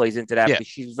thing plays into that because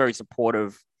she's very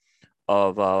supportive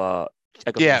of I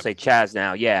could say Chaz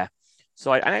now. Yeah.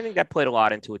 So I think that played a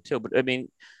lot into it too. But I mean,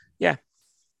 yeah.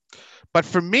 But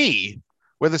for me,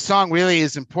 where the song really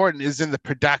is important is in the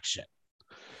production.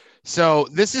 So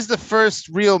this is the first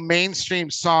real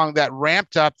mainstream song that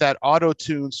ramped up that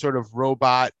auto-tune sort of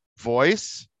robot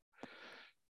voice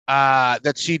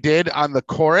that she did on the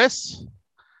chorus.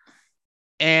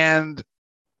 And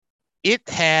it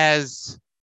has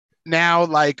now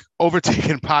like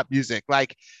overtaken pop music.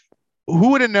 Like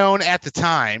who would have known at the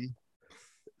time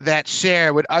that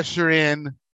Cher would usher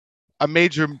in a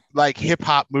major like hip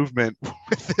hop movement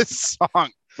with this song?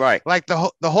 Right. Like the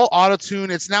whole auto tune,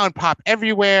 it's now in pop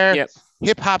everywhere. Yep.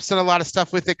 Hip hop's done a lot of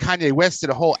stuff with it. Kanye West did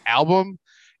a whole album,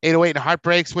 808 and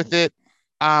Heartbreaks with it.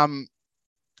 And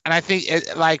I think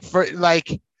it, like for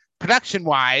like production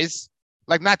wise,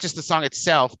 like not just the song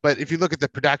itself, but if you look at the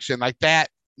production, like that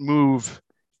move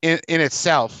in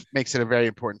itself makes it a very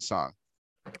important song.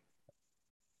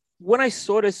 When I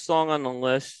saw this song on the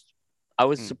list, I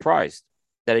was surprised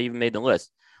that it even made the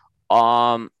list.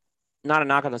 Not a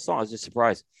knock on the song, I was just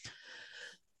surprised.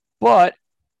 But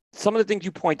some of the things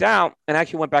you point out, and I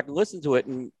actually went back and listened to it,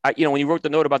 and when you wrote the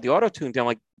note about the auto tune, I'm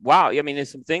like, wow. I mean,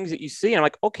 there's some things that you see, and I'm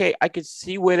like, okay, I could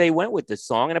see where they went with this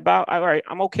song, and all right,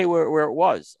 I'm okay where it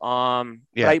was. But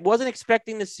I wasn't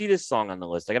expecting to see this song on the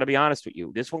list. I got to be honest with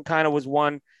you. This one kind of was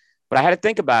one, but I had to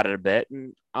think about it a bit,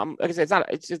 and like I said,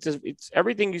 it's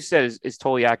everything you said is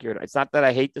totally accurate. It's not that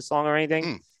I hate the song or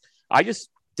anything. I just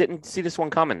didn't see this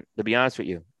one coming, to be honest with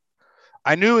you.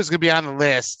 I knew it was going to be on the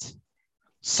list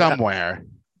somewhere.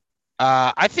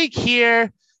 I think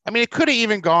here, I mean, it could have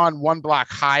even gone one block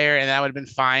higher and that would have been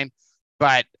fine.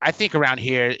 But I think around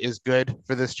here is good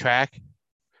for this track.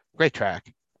 Great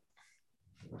track.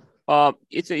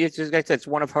 It's just like I said, it's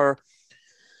one of her.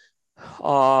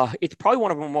 It's probably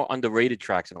one of her more underrated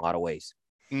tracks in a lot of ways.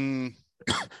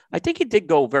 I think it did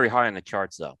go very high on the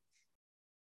charts, though.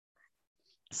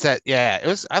 It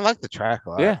was. I like the track a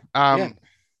lot. Yeah.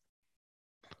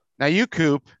 Now you,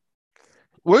 Coop,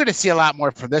 we're going to see a lot more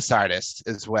from this artist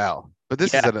as well. But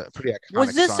this is a pretty iconic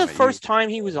Was this song the first time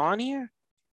he was on here?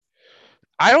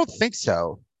 I don't think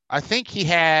so. I think he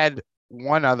had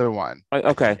one other one.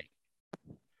 Okay.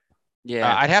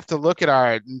 Yeah. I'd have to look at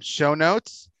our show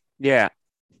notes. Yeah.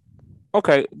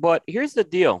 Okay, but here's the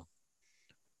deal.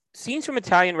 Scenes from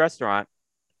Italian Restaurant,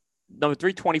 number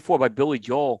 324 by Billy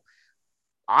Joel.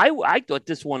 I thought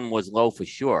this one was low for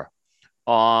sure.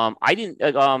 I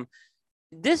didn't.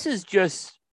 This is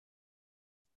just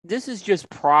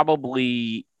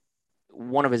probably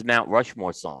one of his Mount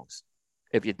Rushmore songs,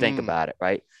 if you think about it,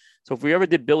 right? So if we ever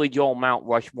did Billy Joel Mount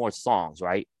Rushmore songs,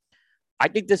 right? I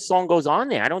think this song goes on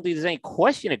there. I don't think there's any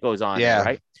question it goes on there,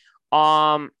 right?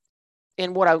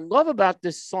 And what I love about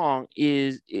this song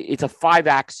is it's a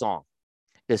 5-act song.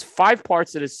 There's 5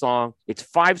 parts of this song. It's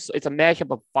a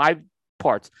mashup of 5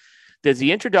 parts. There's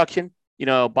the introduction,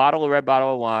 bottle of red,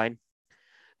 bottle of wine.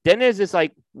 Then there's this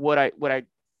like what I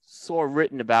saw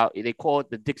written about. They call it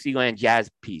the Dixieland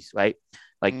jazz piece, right?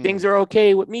 Like things are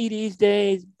okay with me these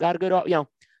days. Got to go to,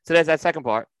 So there's that second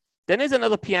part. Then there's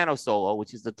another piano solo,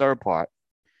 which is the third part.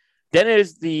 Then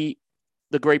there's the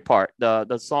great part,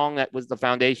 the song that was the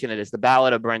foundation of this, the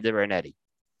Ballad of Brenda and Eddie.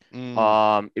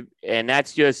 And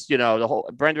that's just, the whole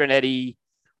Brenda and Eddie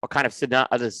are kind of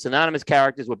the synonymous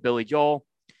characters with Billy Joel.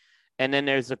 and then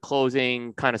there's a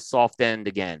closing kind of soft end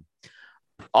again.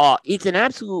 It's an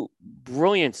absolute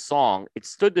brilliant song. It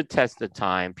stood the test of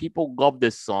time. People love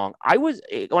this song.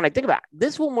 When I think about it,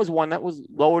 this one was one that was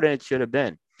lower than it should have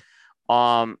been.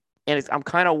 And I'm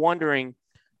kind of wondering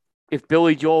if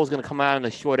Billy Joel is going to come out on the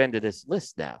short end of this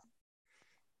list now.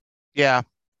 Yeah.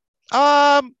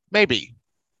 Maybe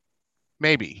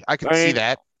I can see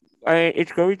that.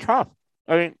 It's very tough.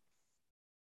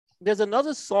 There's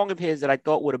another song of his that I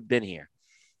thought would have been here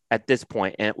at this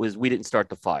point, and it was "We Didn't Start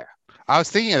the Fire." I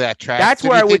was thinking of that track. That's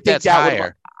where I would think that's that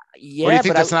higher. Yeah, or do you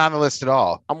think that's not on the list at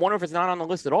all? I'm wondering if it's not on the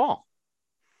list at all.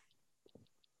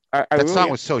 That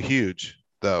song was so huge,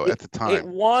 though, at the time. It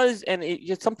was, and it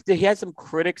just something. He had some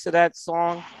critics of that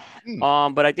song,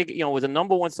 but I think it was a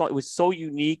number one song. It was so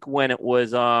unique when it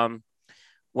was done.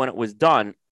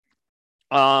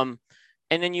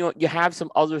 And then you have some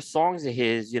other songs of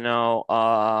his.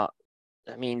 I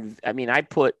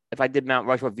put, if I did Mount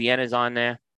Rushmore, Vienna's on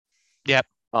there. Yep.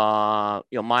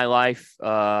 My Life.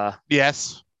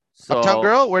 Yes. So, Uptown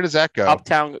Girl, where does that go?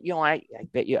 Uptown. I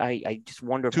bet you. I just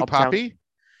wonder if Too poppy.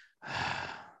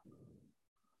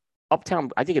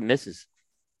 Uptown. I think it misses.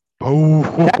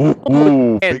 That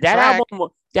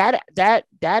album,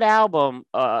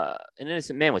 An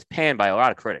Innocent Man, was panned by a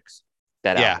lot of critics.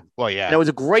 Album. Well, yeah. And it was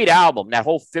a great album. That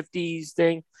whole '50s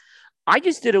thing. I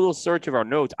just did a little search of our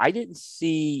notes. I didn't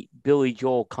see Billy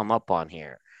Joel come up on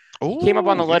here. He came up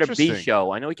on the Letter B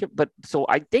show. I know he came, but so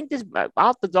I think this. I'll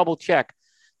have to double check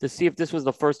to see if this was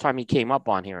the first time he came up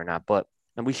on here or not. But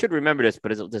and we should remember this.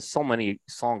 But there's so many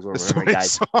songs we're remembering,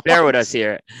 guys. Bear with us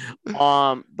here.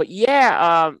 But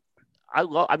yeah,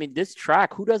 I mean, this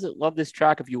track. Who doesn't love this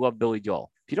track? If you love Billy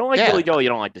Joel, if you don't like Billy Joel, you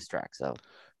don't like this track. So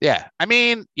yeah, I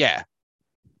mean, yeah.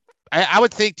 I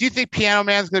would think. Do you think Piano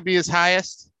Man's going to be his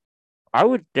highest? I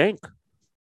would think.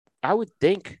 I mean,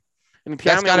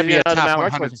 Piano Man got to be a top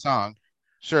 100 song,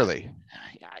 surely.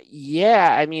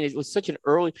 Yeah, I mean, it was such an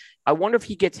early. I wonder if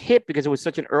he gets hit because it was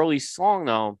such an early song,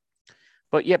 though.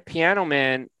 But yeah, Piano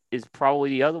Man is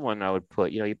probably the other one I would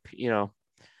put. I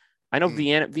know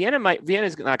Vienna.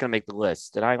 Vienna's not going to make the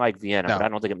list, and I like Vienna, but I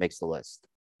don't think it makes the list.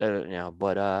 But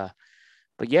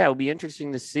yeah, it'll be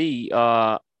interesting to see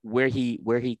where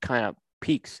he kind of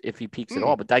peaks, if he peaks at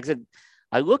all. But like I said,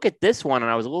 I look at this one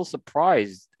and I was a little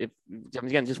surprised. I'm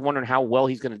again just wondering how well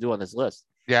he's going to do on this list.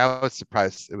 Yeah, I was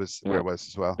surprised it was where it was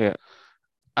as well. Yeah.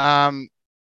 A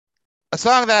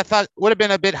song that I thought would have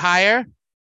been a bit higher,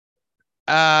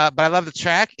 but I love the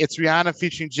track. It's Rihanna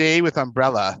featuring Jay with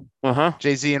Umbrella.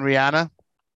 Jay-Z and Rihanna.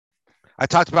 I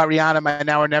talked about Rihanna, my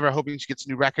Now or Never, hoping she gets a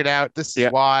new record out. This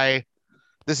is why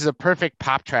this is a perfect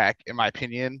pop track, in my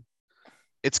opinion.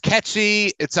 It's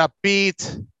catchy. It's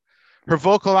upbeat. Her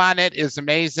vocal on it is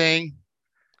amazing.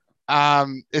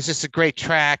 It's just a great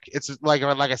track. It's like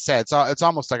I said, it's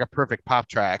almost like a perfect pop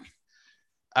track.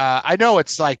 I know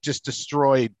it's like just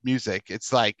destroyed music.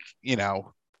 It's like,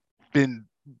 been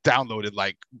downloaded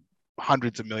like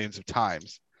hundreds of millions of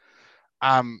times.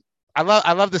 I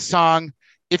love the song.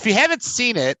 If you haven't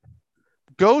seen it,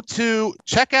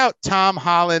 check out Tom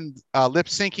Holland lip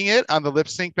syncing it on the lip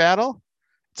sync battle.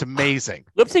 It's amazing.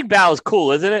 Lip sync battle is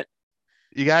cool, isn't it?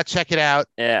 You got to check it out.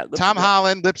 Yeah. Tom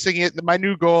Holland lip syncing it. My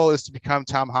new goal is to become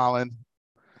Tom Holland.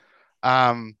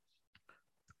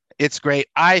 It's great.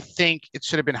 I think it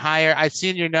should have been higher. I see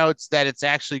in your notes that it's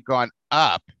actually gone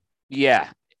up. Yeah,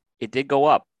 it did go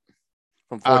up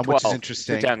from 412, which is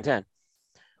interesting. 2010.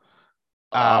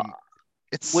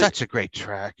 It's such a great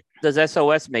track. Does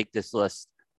SOS make this list?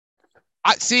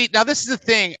 See, now this is the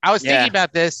thing. I was thinking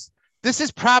about this. This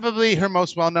is probably her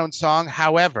most well-known song.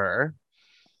 However,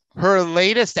 her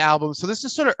latest album, so this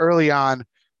is sort of early on,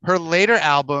 her later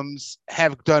albums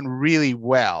have done really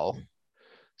well.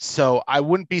 So I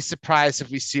wouldn't be surprised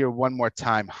if we see her one more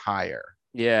time higher.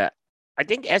 Yeah. I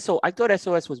thought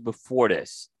SOS was before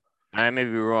this. I may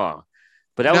be wrong.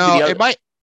 But that would be the other...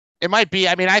 it might be.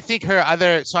 I mean, I think her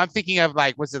other, so I'm thinking of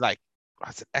was it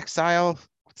Exile?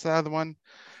 What's the other one?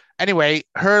 Anyway,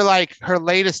 her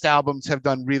latest albums have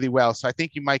done really well. So I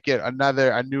think you might get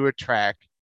a newer track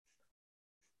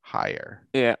higher.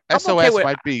 Yeah. SOS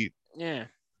might be. Yeah.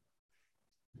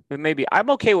 But maybe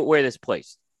I'm okay with where this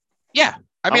placed. Yeah.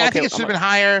 I mean, I think it should have been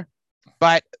higher,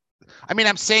 but I mean,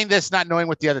 I'm saying this not knowing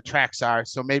what the other tracks are.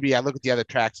 So maybe I look at the other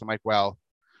tracks. I'm like, well,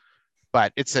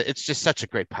 but it's just such a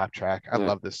great pop track. I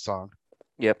love this song.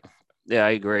 Yep. Yeah,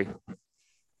 I agree.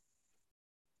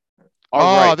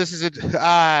 Right. This is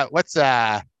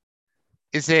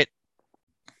is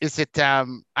it I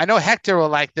know Hector will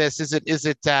like this. Is it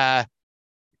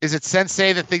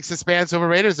Sensei that thinks this band's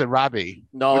overrated, or is it Robbie?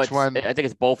 No, which one? I think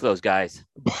it's both of those guys.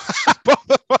 Both of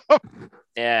them.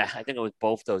 Yeah, I think it was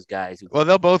both those guys. Well,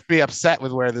 they'll both be upset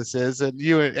with where this is, and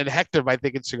you and Hector might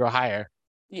think it should go higher.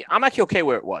 Yeah, I'm actually okay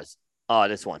where it was.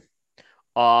 This one.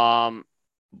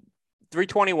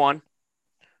 321.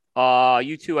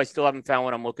 U2, I still haven't found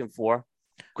what I'm looking for.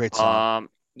 Great song.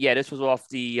 Yeah, this was off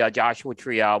the Joshua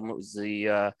Tree album. It was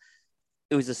the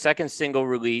second single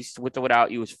released. With or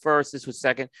Without You was first. This was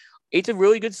second. It's a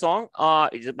really good song.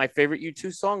 Is it my favorite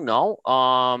U2 song? No.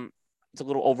 It's a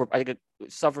little over. I think it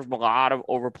suffers from a lot of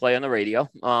overplay on the radio.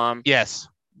 Yes.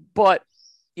 But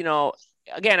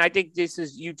again, I think this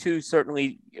is U2.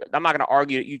 Certainly, I'm not going to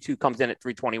argue that U2 comes in at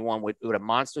 321 with a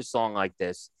monster song like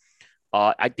this.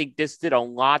 I think this did a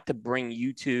lot to bring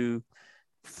U2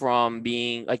 from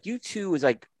being like U2 was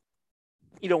like,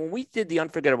 when we did the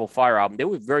Unforgettable Fire album, they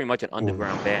were very much an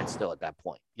underground band still at that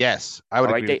point. Yes, I would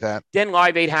agree with that. Then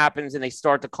Live Aid happens and they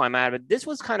start to climb out of it. This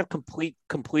was kind of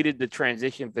completed the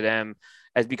transition for them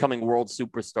as becoming world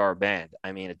superstar band.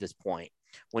 I mean, at this point,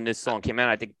 when this song came out,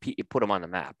 I think it put them on the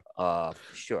map.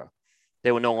 Sure.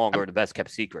 They were no longer the best kept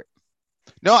secret.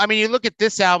 No, I mean, you look at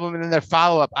this album and then their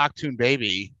follow-up, Achtung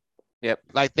Baby. Yep.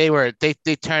 Like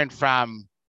they turned from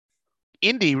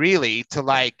indie really to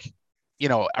like,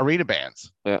 arena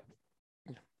bands. Yeah.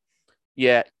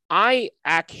 Yeah. They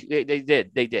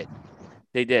did.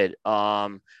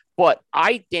 But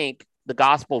I think the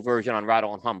gospel version on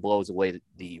Rattle and Hum blows away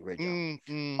the original.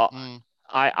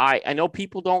 I know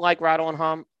people don't like Rattle and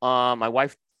Hum. My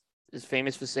wife is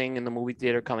famous for singing in the movie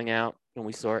theater coming out when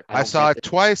we saw it. I saw it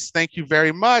twice. Thank you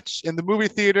very much. In the movie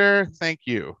theater. Thank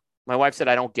you. My wife said,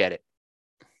 I don't get it.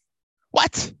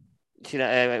 What?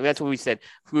 That's what we said.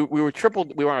 We were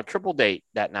on a triple date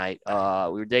that night. We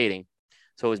were dating.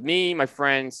 So it was me, my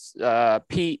friends,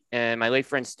 Pete, and my late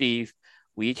friend Steve.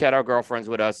 We each had our girlfriends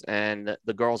with us, and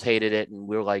the girls hated it. And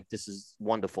we were like, this is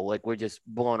wonderful. Like, we're just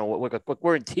blown away.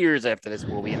 We're in tears after this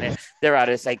movie. And they're out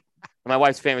of this. Like, my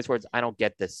wife's famous words, I don't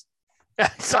get this.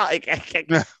 So, like, I can't.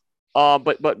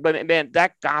 But man,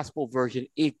 that gospel version,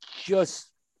 it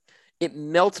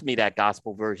melts me, that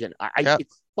gospel version.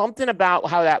 It's something about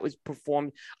how that was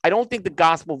performed. I don't think the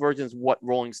gospel version is what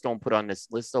Rolling Stone put on this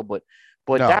list, though. But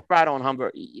no. That Rattle and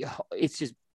Hum, it's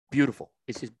just beautiful.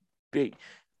 It's just big,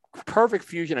 perfect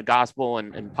fusion of gospel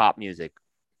and pop music.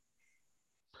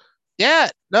 Yeah,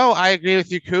 no, I agree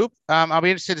with you, Coop. I'll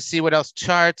be interested to see what else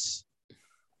charts.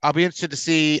 I'll be interested to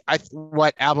see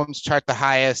what albums chart the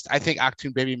highest. I think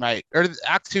Achtung Baby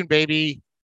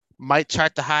might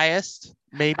chart the highest.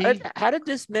 Maybe. How to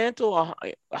Dismantle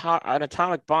an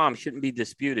Atomic Bomb shouldn't be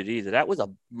disputed either. That was a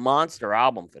monster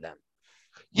album for them.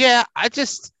 Yeah,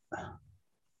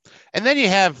 and then you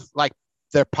have like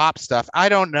their pop stuff. I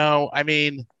don't know. I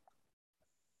mean,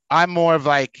 I'm more of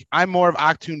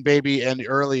Achtung Baby and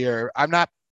earlier. I'm not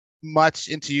much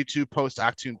into U2 post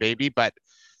Achtung Baby, but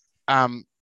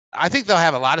I think they'll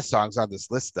have a lot of songs on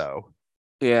this list though.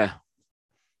 Yeah.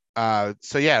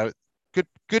 So yeah,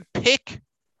 good pick.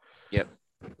 Yep.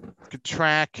 Good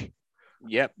track.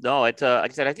 Yep. No, it's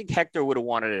like I said, I think Hector would have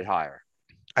wanted it higher.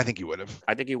 I think he would have.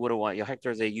 I think he would have wanted. Hector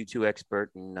is a U2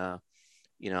 expert, and but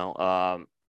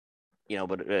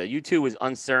U2 was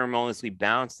unceremoniously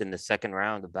bounced in the second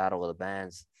round of Battle of the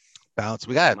Bands. Bounce.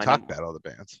 We gotta talk Battle of the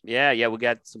Bands. Yeah, we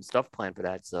got some stuff planned for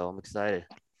that, so I'm excited.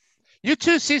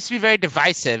 U2 seems to be very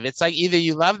divisive. It's like either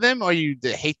you love them or you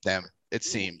hate them. It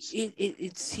seems.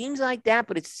 It seems like that,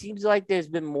 but it seems like there's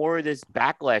been more of this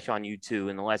backlash on U2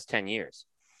 in the last 10 years.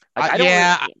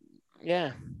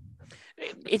 Yeah.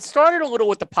 It started a little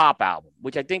with the pop album,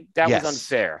 which I think that was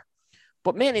unfair.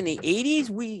 But man, in the 80s,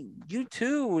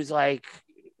 U2 was like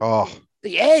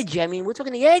the Edge. I mean, we're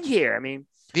talking the Edge here. I mean,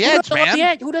 the Edge,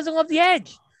 man. Who doesn't love the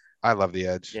Edge? I love the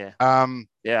Edge. Yeah. I do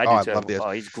too. I love the Edge.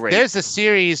 Oh, he's great. There's a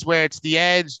series where it's the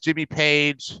Edge, Jimmy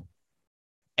Page,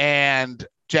 and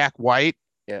Jack White.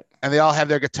 Yeah. And they all have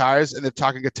their guitars and they're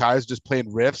talking guitars, just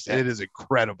playing riffs. Yeah. And it is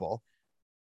incredible.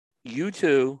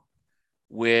 U2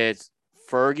 with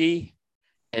Fergie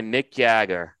and Mick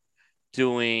Jagger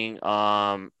doing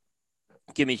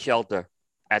Gimme Shelter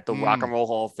at the Rock and Roll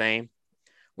Hall of Fame.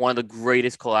 One of the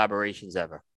greatest collaborations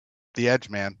ever. The Edge,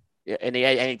 man. Yeah,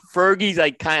 and Fergie's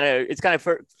like Fergie's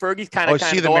kind of. Oh,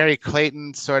 she the Mary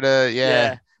Clayton sort of,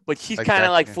 yeah. But she's like kind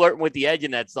of like flirting with the Edge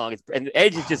in that song. And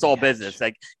Edge is just all business.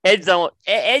 Like Edge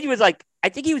was like, I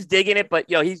think he was digging it, but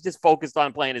he's just focused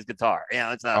on playing his guitar.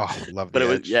 It's love the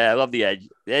Edge. I love the Edge.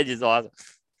 The Edge is awesome.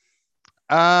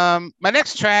 My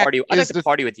next track I'd like to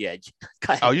party with the Edge.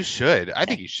 Oh, you should. I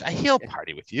think you should. He'll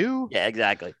party with you. Yeah,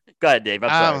 exactly. Go ahead, Dave. I'm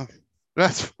sorry.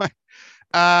 That's fine.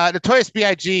 Notorious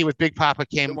B.I.G. with Big Papa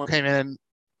came in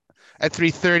at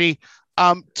 330.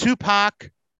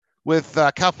 Tupac with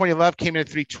California Love came in at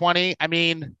 320. I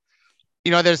mean,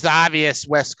 there's the obvious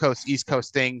West Coast, East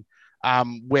Coast thing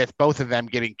with both of them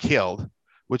getting killed,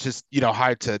 which is,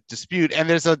 hard to dispute. And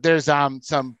there's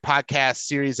some podcast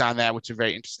series on that, which are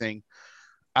very interesting.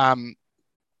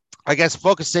 I guess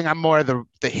focusing on more of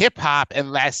the hip hop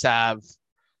and less of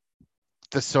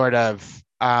the sort of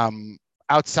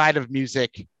outside of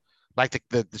music, like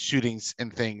the shootings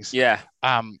and things. Yeah.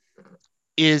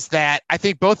 Is that I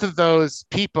think both of those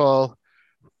people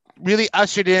really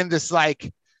ushered in this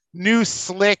like new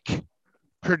slick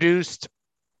produced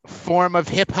form of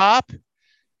hip hop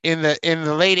in the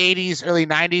late 80s, early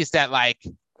 90s that like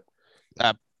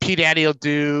P Daddy will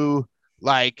do,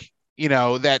 like,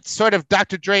 that sort of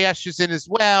Dr. Dre ushers in as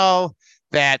well,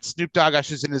 that Snoop Dogg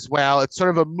ushers in as well. It's sort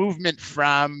of a movement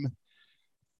from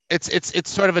it's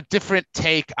sort of a different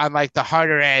take on like the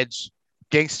harder edge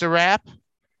gangster rap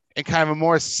and kind of a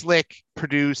more slick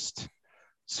produced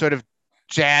sort of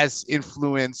jazz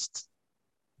influenced,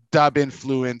 dub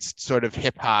influenced sort of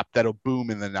hip hop that'll boom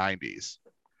in the 90s.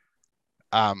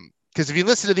 Because if you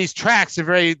listen to these tracks,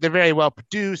 they're very well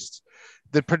produced.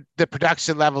 The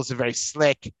production levels are very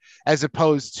slick, as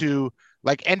opposed to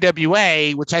like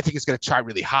NWA, which I think is going to chart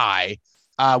really high,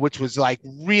 which was like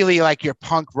really like your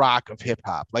punk rock of hip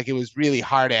hop. Like it was really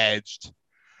hard edged,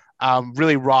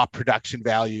 really raw production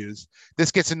values.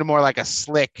 This gets into more like a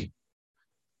slick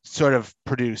sort of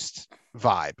produced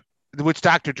vibe, which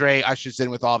Dr. Dre ushers in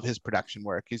with all of his production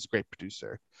work. He's a great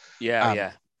producer.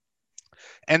 Yeah.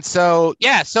 And so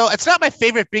it's not my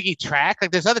favorite Biggie track.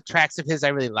 Like there's other tracks of his I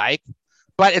really like,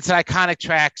 but it's an iconic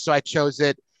track, so I chose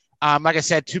it. Like I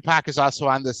said, Tupac is also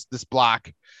on this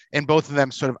block, and both of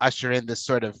them sort of usher in this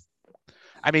sort of.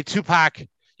 I mean, Tupac,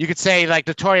 you could say like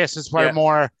Notorious is part of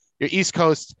more your East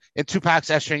Coast, and Tupac's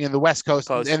ushering in the West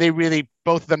Coast, and they really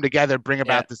both of them together bring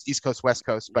about this East Coast West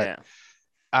Coast. But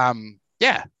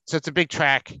so it's a big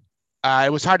track.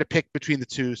 It was hard to pick between the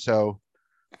two, so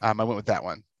I went with that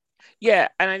one. Yeah,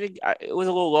 and I think it was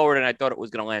a little lower than I thought it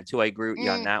was going to land too. I agree with you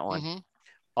on that one. Mm-hmm.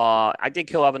 I think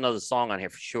he'll have another song on here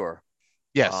for sure.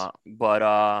 Yes,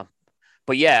 but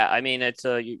yeah, I mean, it's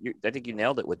I think you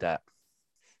nailed it with that.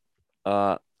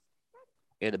 The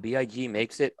B.I.G.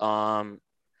 makes it. I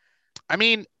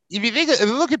mean, if you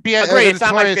look at B.I.G., agree. It's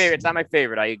not my favorite. It's not my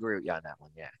favorite. I agree with you on that one.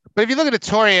 Yeah, but if you look at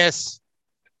Notorious,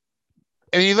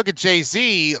 and you look at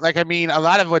Jay-Z, like I mean, a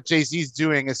lot of what Jay-Z's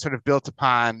doing is sort of built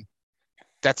upon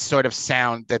that sort of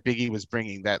sound that Biggie was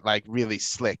bringing, that like really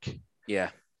slick. Yeah.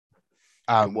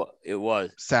 It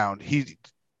was sound.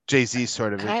 Jay-Z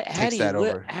sort of takes that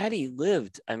over. Had he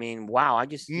lived, I mean, wow. I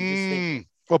just think,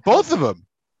 well, both of them.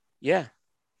 Yeah.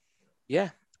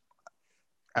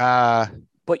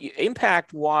 But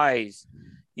impact wise,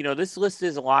 this list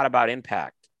is a lot about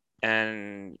impact,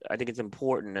 and I think it's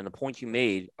important. And the points you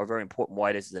made are very important.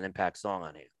 Why this is an impact song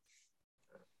on here.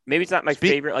 Maybe it's not my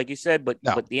favorite, like you said, but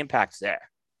the impact's there.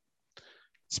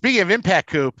 Speaking of impact,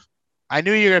 Coop, I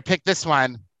knew you were going to pick this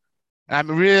one. And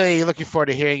I'm really looking forward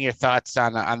to hearing your thoughts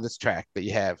on this track that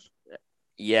you have.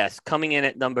 Yes, coming in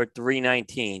at number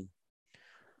 319.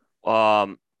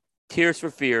 Tears for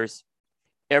Fears.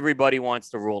 Everybody Wants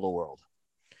to Rule the World.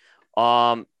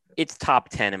 It's top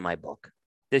 10 in my book.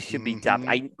 This should be top.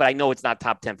 But I know it's not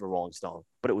top 10 for Rolling Stone,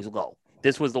 but it was low.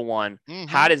 This was the one.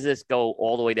 How does this go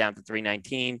all the way down to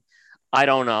 319? I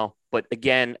don't know. But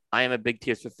again, I am a big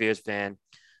Tears for Fears fan.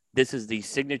 This is the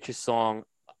signature song.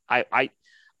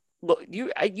 Look,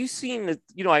 you seen the,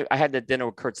 I had the dinner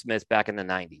with Kurt Smith back in the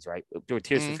 90s, right? Through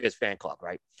Tears for Fears fan club,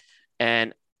 right?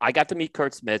 And I got to meet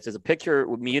Kurt Smith. There's a picture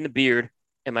with me in the beard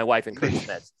and my wife and Kurt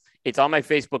Smith. It's on my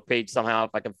Facebook page somehow.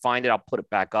 If I can find it, I'll put it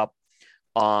back up.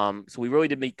 So we really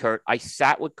did meet Kurt. I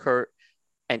sat with Kurt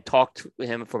and talked to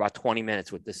him for about 20 minutes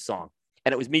with this song.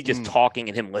 And it was me just talking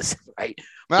and him listening, right?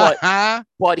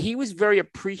 But he was very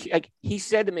appreciative. Like he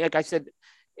said to me, like I said,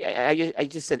 I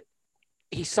just said,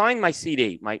 he signed my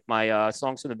CD, my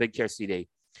Songs from the Big Chair CD. And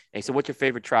he said, "What's your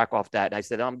favorite track off that?" And I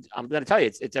said, "I'm going to tell you,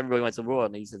 it's Everybody Wants to Rule."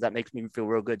 And he says, "That makes me feel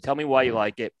real good. Tell me why you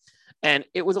like it." And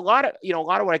it was a lot of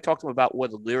what I talked to him about were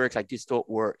the lyrics. I just thought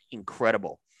were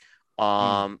incredible.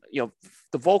 The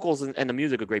vocals and the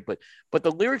music are great, but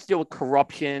the lyrics deal with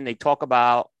corruption. They talk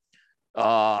about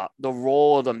the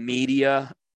role of the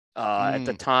media at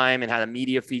the time and how the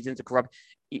media feeds into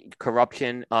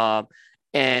corruption.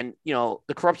 And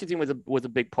the corruption thing was a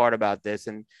big part about this,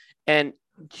 and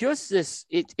just this,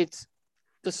 it's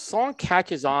the song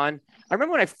catches on. I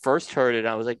remember when I first heard it,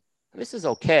 I was like, "This is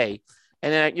okay,"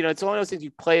 and then it's one of those things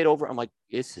you play it over. I'm like,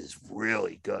 "This is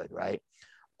really good," right?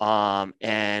 Like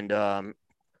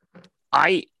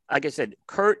I said,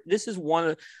 Kurt. This is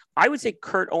I would say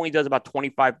Kurt only does about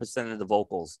 25% of the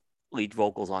vocals lead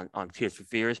vocals on Tears for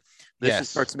Fears. This is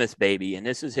Yes. Kurt Smith's baby, and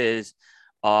this is his.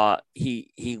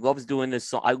 He loves doing this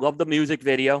song. I love the music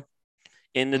video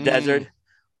in the desert.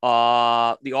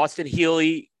 The Austin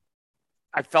Healey.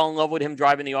 I fell in love with him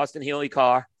driving the Austin Healey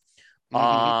car.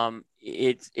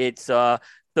 It's the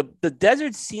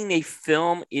desert scene they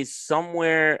film is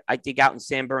somewhere, I think, out in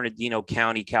San Bernardino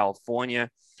County, California.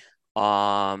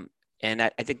 And I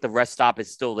think the rest stop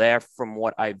is still there from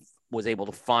what I was able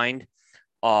to find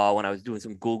when I was doing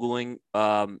some Googling.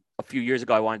 A few years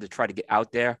ago, I wanted to try to get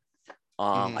out there.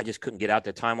 I just couldn't get out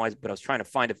there time-wise, but I was trying to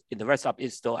find if the rest stop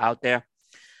is still out there.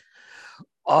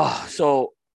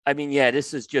 So, I mean, yeah,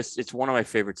 this is just, it's one of my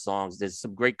favorite songs. There's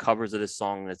some great covers of this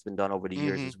song that's been done over the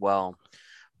years as well.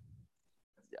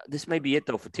 This may be it,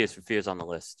 though, for Tears for Fears on the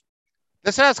list.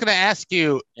 That's what I was going to ask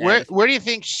you. Yeah, Where do you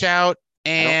think Shout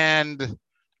and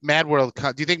Mad World,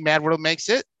 do you think Mad World makes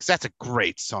it? Because that's a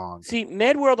great song. See,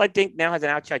 Mad World, I think, now has an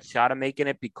outside shot of making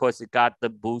it because it got the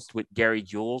boost with Gary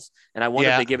Jules. And I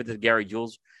wonder if they give it to Gary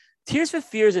Jules. Tears for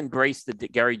Fears embraced the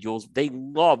Gary Jules. They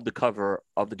loved the cover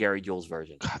of the Gary Jules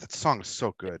version. God, that song is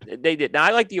so good. They did. Now,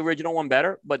 I like the original one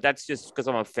better, but that's just because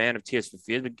I'm a fan of Tears for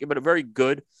Fears. But a very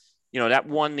good, that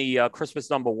won the Christmas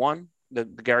 #1, the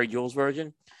Gary Jules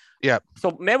version. Yeah.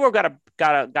 So Mad World got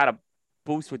a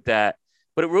boost with that.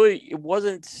 But it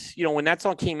wasn't, when that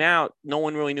song came out, no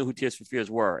one really knew who Tears for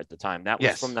Fears were at the time. That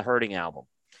was from the Hurting album.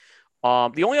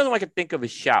 The only other one I could think of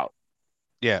is Shout.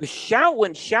 Yeah.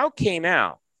 When Shout came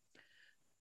out,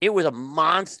 it was a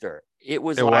monster. It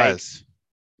was.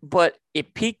 But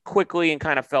it peaked quickly and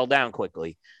kind of fell down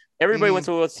quickly. Everybody went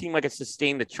to it seemed like it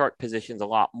sustained the chart positions a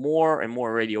lot more and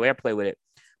more radio airplay with it.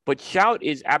 But Shout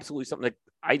is absolutely something that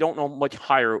I don't know much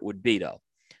higher it would be, though.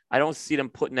 I don't see them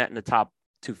putting that in the top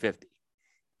 250.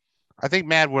 I think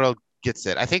Mad World gets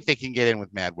it. I think they can get in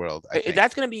with Mad World.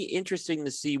 That's going to be interesting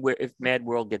to see if Mad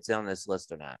World gets on this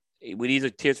list or not. With either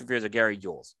Tears for Fears or Gary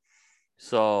Jules.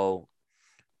 So,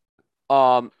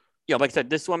 like I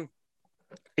said, this one,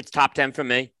 it's top 10 for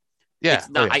me. Yeah. It's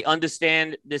not, I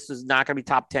understand this is not going to be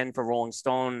top 10 for Rolling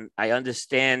Stone. I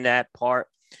understand that part.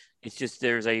 It's just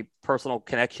there's a personal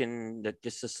connection that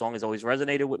just this song has always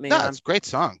resonated with me. No, it's a great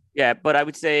song. Yeah, but I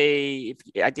would say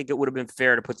I think it would have been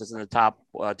fair to put this in the top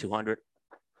 200,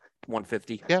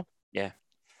 150. Yeah. Yeah.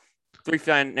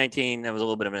 319, that was a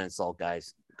little bit of an insult,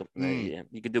 guys. You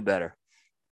could do better.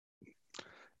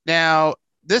 Now,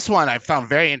 this one I found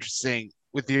very interesting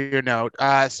with your note.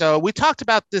 So we talked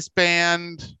about this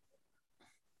band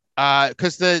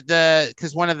because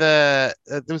one of there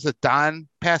was a Don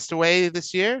passed away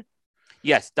this year.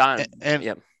 Yes, Don.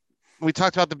 And we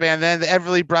talked about the band then, the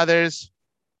Everly Brothers.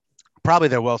 Probably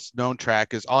their well-known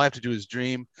track is All I Have to Do Is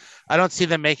Dream. I don't see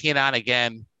them making it on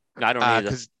again. I don't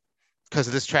either. Because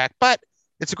of this track. But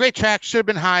it's a great track. Should have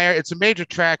been higher. It's a major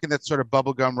track in that sort of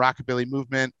bubblegum rockabilly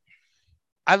movement.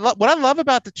 What I love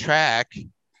about the track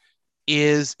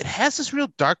is it has this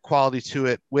real dark quality to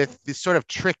it with this sort of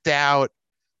tricked out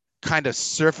kind of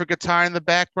surfer guitar in the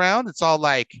background. It's all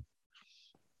like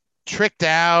tricked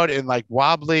out and like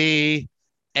wobbly,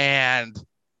 and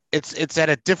it's at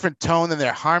a different tone than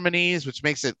their harmonies, which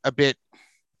makes it a bit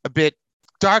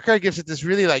darker, gives it this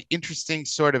really like interesting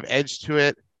sort of edge to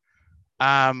it.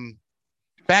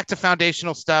 Back to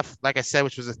foundational stuff, like I said,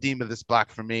 which was the theme of this block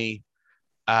for me.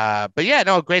 But yeah,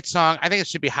 no, great song. I think it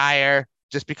should be higher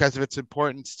just because of its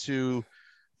importance to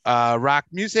rock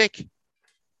music.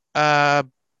 Yeah,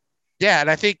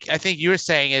 and I think you were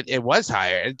saying it was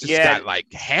higher. It just got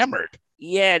like hammered.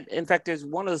 Yeah, in fact, there's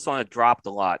one of the songs that dropped a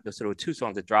lot. So there were two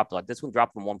songs that dropped a lot. This one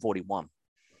dropped from 141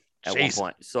 at one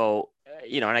point. So,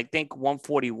 and I think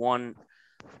 141,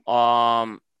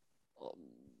 I'm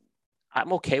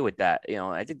okay with that.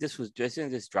 I think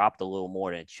this dropped a little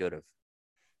more than it should have.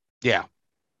 Yeah.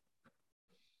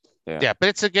 Yeah, but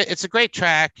it's a great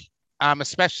track,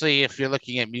 especially if you're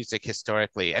looking at music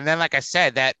historically. And then, like I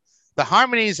said, that the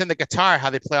harmonies and the guitar, how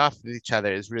they play off of each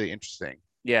other, is really interesting.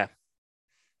 Yeah.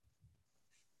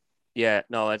 Yeah,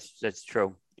 no, that's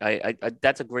true. I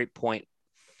that's a great point.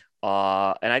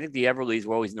 And I think the Everlys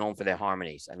were always known for their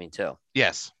harmonies. I mean, too.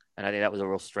 Yes. And I think that was a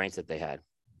real strength that they had.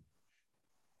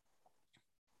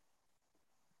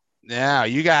 Now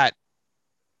you got.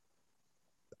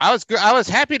 I was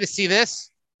happy to see this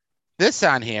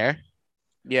on here.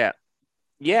 Yeah.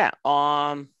 Yeah.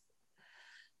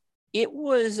 It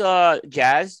was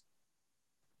jazz.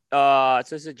 So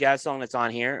this is a jazz song that's on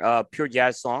here. Pure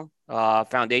jazz song.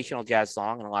 Foundational jazz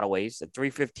song in a lot of ways. At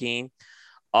 3:15.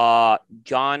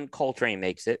 John Coltrane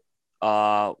makes it.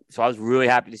 So I was really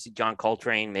happy to see John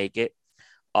Coltrane make it.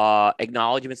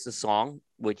 Acknowledgements the song,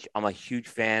 which I'm a huge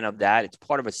fan of that. It's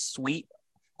part of a suite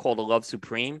called A Love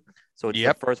Supreme So it's the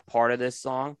Yep. first part of this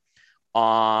song.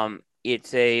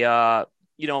 It's a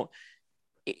you know,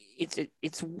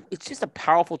 it's just a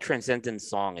powerful transcendent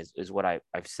song is what I've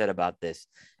said about this.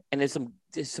 And there's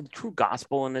some true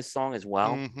gospel in this song as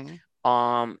well. Mm-hmm.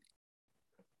 Um,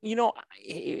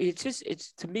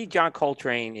 it's to me, John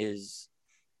Coltrane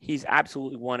he's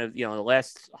absolutely one of, the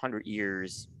last 100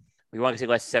 years, we want to say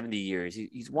last 70 years,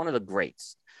 he's one of the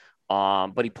greats.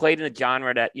 But he played in a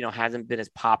genre that, hasn't been as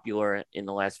popular in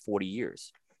the last 40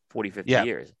 years, 40, 50 Yep.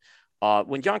 years.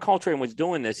 When John Coltrane was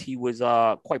doing this, he was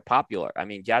quite popular. I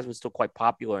mean, jazz was still quite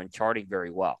popular and charting very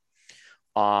well.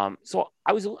 So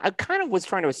I kind of was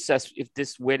trying to assess if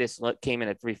where this came in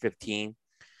at 315.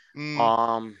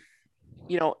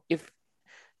 If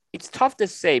it's tough to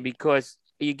say because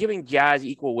you're giving jazz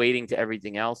equal weighting to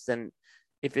everything else, then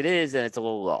if it is, then it's a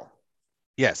little low.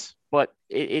 Yes. But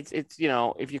it's if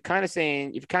you're kind of saying,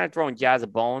 if you're kind of throwing jazz a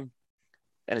bone,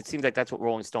 and it seems like that's what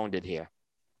Rolling Stone did here.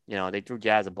 They threw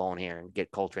jazz a bone here and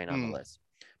get Coltrane on the list.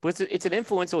 But it's an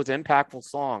influential, it's an impactful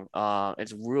song.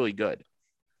 It's really good.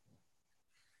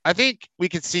 I think we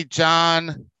could see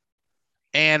John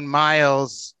and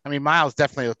Miles. I mean, Miles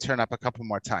definitely will turn up a couple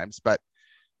more times, but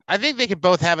I think they could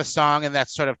both have a song in that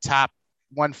sort of top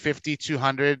 150,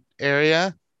 200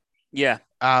 area. Yeah.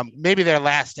 Maybe their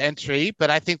last entry, but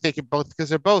I think they could both, because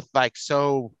they're both like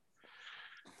so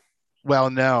well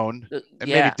known. And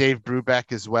maybe Dave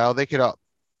Brubeck as well. They could all,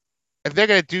 if they're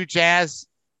going to do jazz,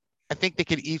 I think they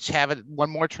could each have one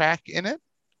more track in it.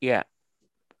 Yeah.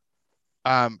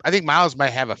 I think Miles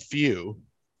might have a few,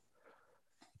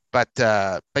 but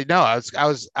no, I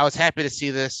was happy to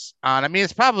see this on. I mean,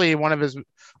 it's probably one of his,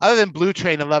 other than Blue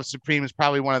Train and Love Supreme, is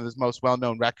probably one of his most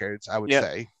well-known records, I would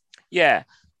say. Yeah.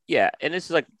 Yeah. And this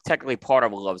is like technically part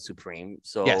of Love Supreme.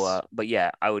 So, yes. But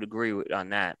yeah, I would agree on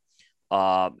that.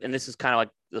 And this is kind of like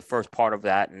the first part of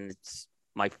that. And it's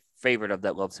my favorite of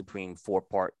that Love Supreme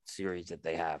 4-part series that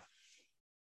they have.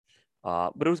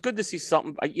 But it was good to see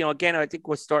something, again, I think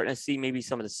we're starting to see maybe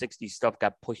some of the 60s stuff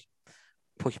got pushed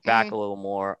back a little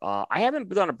more. I haven't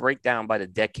done a breakdown by the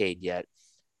decade yet.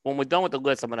 When we're done with the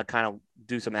list, I'm going to kind of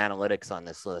do some analytics on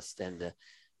this list and,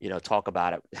 talk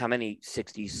about it. How many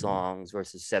 60s songs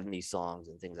versus 70s songs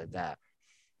and things like that.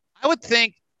 I would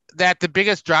think that the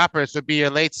biggest droppers would be your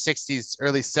late 60s,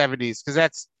 early 70s, because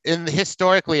that's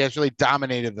historically has really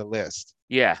dominated the list.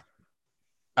 Yeah.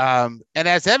 And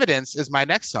as evidence is my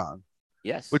next song.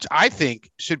 Yes. Which I think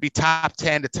should be top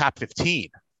 10 to top 15.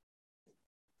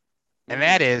 And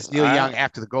that is Neil Young,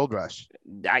 After the Gold Rush.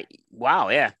 Wow,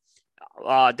 yeah.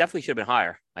 Definitely should have been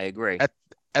higher. I agree.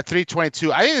 At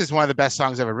 322, I think this is one of the best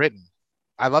songs ever written.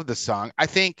 I love this song.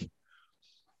 They're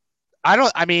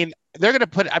gonna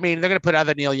put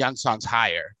other Neil Young songs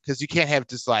higher, because you can't have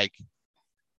just like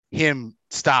him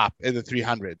stop in the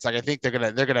 300s. Like, I think they're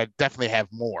gonna definitely have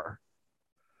more.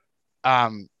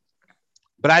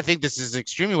 But I think this is an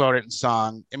extremely well-written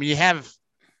song. I mean, you have,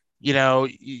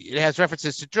 it has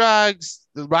references to drugs,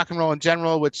 the rock and roll in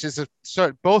general, which is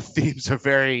both themes are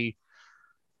very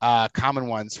common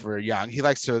ones for Young. He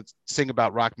likes to sing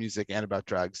about rock music and about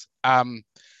drugs. And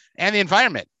the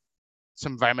environment,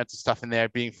 some environmental stuff in there,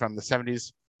 being from the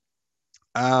 70s.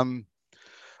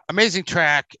 Amazing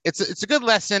track. It's a good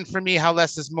lesson for me, how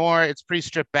less is more. It's pretty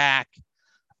stripped back,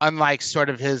 unlike sort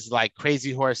of his like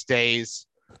Crazy Horse days,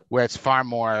 where it's far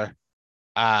more,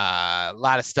 a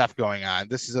lot of stuff going on.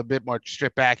 This is a bit more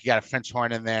stripped back. You got a French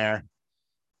horn in there.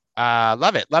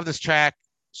 Love it. Love this track.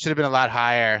 Should have been a lot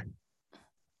higher.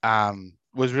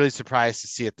 Was really surprised to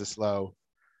see it this low.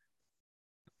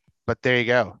 But there you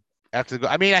go. I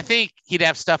think he'd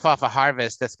have stuff off of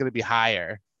Harvest that's going to be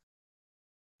higher.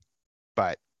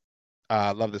 But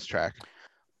love this track.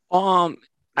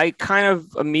 I kind of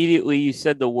immediately, you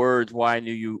said the words why I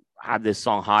knew you had this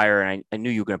song higher, and I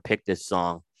knew you were going to pick this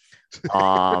song.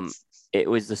 It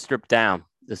was the stripped down,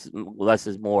 this less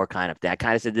is more kind of thing. I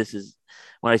kind of said this is,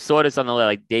 when I saw this on the list,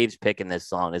 like, Dave's picking this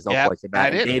song. There's no question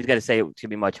about it. Dave's got to say it should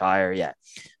be much higher. Yeah.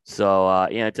 So,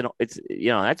 it's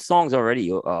that song's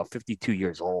already 52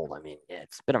 years old. I mean,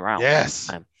 it's been around.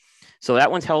 Yes. So that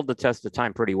one's held the test of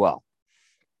time pretty well.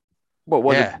 But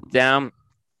was it down?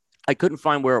 I couldn't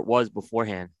find where it was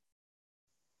beforehand.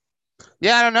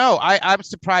 Yeah, I don't know. I'm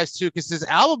surprised too, because his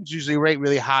albums usually rate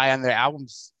really high on their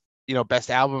albums, best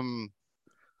album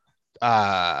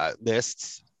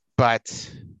lists.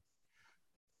 But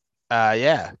there he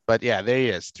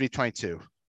is, 322.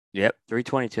 Yep,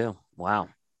 322. Wow.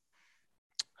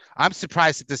 I'm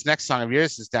surprised that this next song of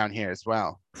yours is down here as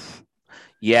well.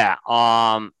 Yeah,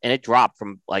 and it dropped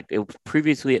from, like, it was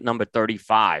previously at number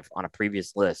 35 on a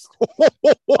previous list.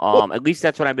 At least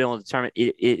that's what I've been able to determine.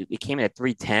 It came in at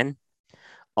 310.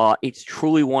 It's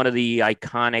truly one of the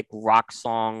iconic rock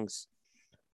songs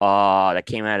that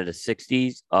came out of the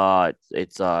 60s.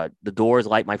 It's The Doors'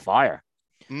 Light My Fire.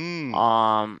 Mm.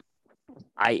 Um,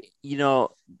 I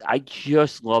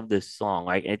just love this song.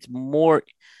 Like it's more,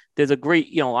 there's a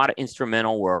great, a lot of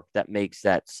instrumental work that makes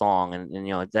that song,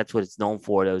 and that's what it's known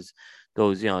for. Those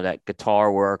that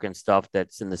guitar work and stuff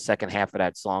that's in the second half of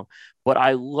that song. But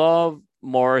I love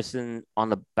Morrison on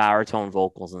the baritone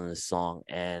vocals in this song,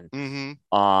 and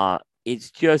Mm-hmm.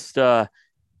 it's just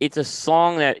it's a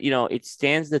song that it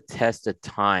stands the test of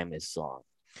time. This song,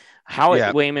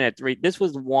 Yeah. Wayman at 3. This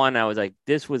was one I was like,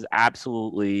 this was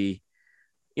absolutely.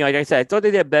 Like I said, I thought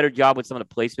they did a better job with some of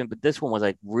the placement, but this one was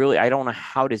like really, I don't know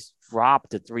how this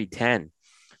dropped to 310.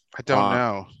 I don't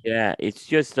know. Yeah, it's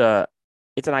just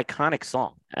it's an iconic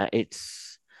song. I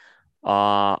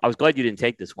was glad you didn't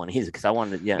take this one either because I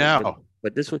wanted to, yeah, No.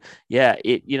 but this one, yeah,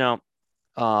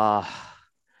 uh,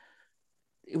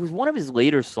 it was one of his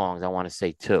later songs, I want to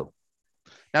say too.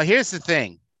 Now here's the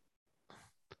thing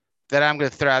that I'm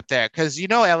going to throw out there because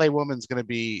LA Woman's going to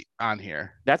be on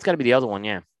here. That's got to be the other one,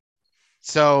 yeah.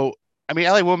 So I mean,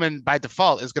 LA Woman by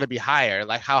default is going to be higher.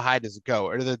 Like, how high does it go,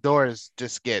 or do the Doors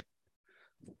just get?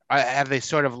 Have they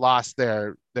sort of lost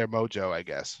their mojo? I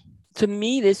guess. To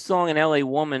me, this song and LA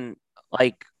Woman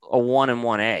like a 1 and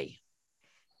 1A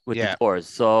with the Yeah. Doors.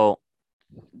 So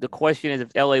the question is,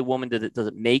 if LA Woman does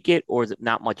it make it, or is it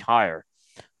not much higher?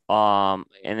 And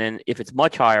then if it's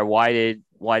much higher, why did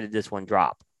this one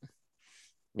drop?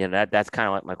 That's kind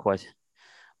of like my question.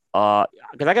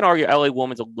 Because I can argue LA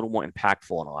Woman's a little more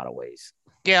impactful in a lot of ways.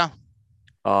 Yeah.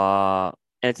 And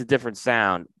it's a different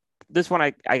sound. This one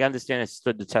I understand it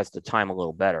stood the test of time a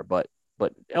little better, but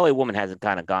LA Woman hasn't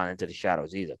kind of gone into the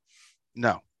shadows either.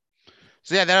 No.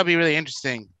 So yeah, that'll be really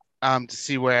interesting to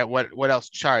see what else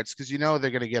charts, because they're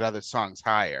going to get other songs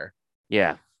higher.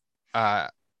 Yeah.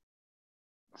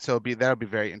 So that'll be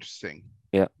very interesting.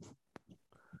 Yeah.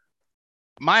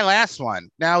 My last one.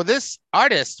 Now, this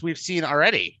artist we've seen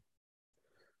already,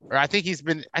 or I think he's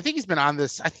been on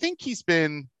this. I think he's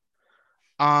been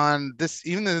on this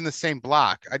even in the same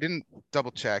block. I didn't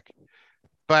double check,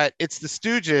 but it's the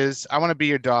Stooges. I Want to Be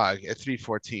Your Dog at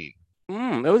 314.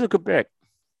 That was a good pick.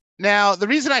 Now, the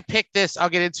reason I picked this, I'll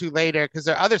get into later, because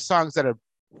there are other songs that are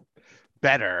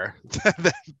better,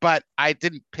 but I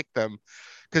didn't pick them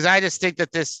because I just think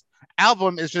that this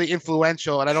album is really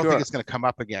influential, and I don't think it's going to come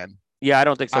up again. Yeah, I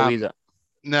don't think so either.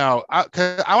 No,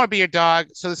 because I Want to Be Your Dog.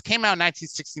 So this came out in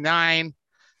 1969,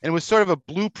 and it was sort of a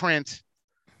blueprint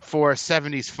for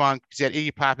 70s funk. You had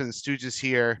Iggy Pop and the Stooges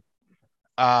here.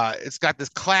 It's got this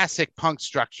classic punk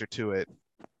structure to it,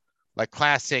 like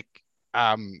classic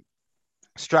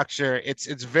structure. It's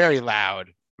very loud,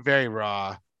 very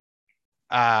raw.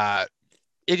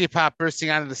 Iggy Pop bursting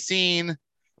onto the scene.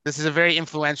 This is a very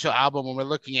influential album when we're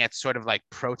looking at sort of like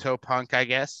proto-punk, I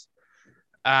guess.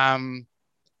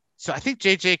 So I think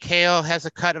J.J. Cale has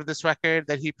a cut of this record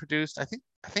that he produced. I think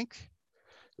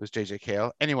it was J.J.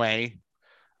 Cale. Anyway,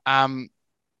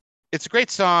 it's a great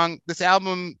song. This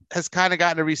album has kind of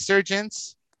gotten a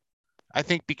resurgence, I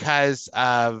think, because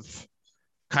of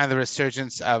kind of the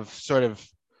resurgence of sort of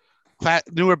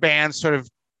newer bands sort of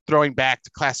throwing back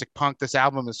to classic punk. This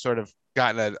album has sort of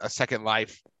gotten a second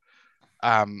life.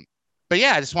 But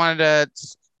yeah, I just wanted to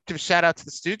give a shout out to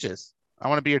the Stooges. I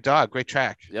Want to Be Your Dog. Great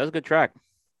track. That was a good track.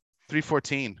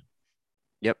 314.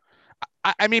 Yep.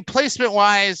 I mean, placement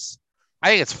wise, I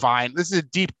think it's fine. This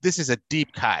is a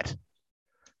deep cut.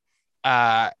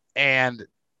 And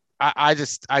I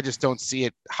just don't see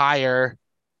it higher.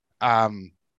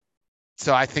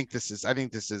 So I think this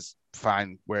is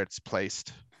fine where it's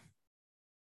placed.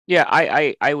 Yeah,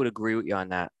 I would agree with you on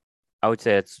that. I would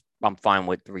say I'm fine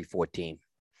with 314.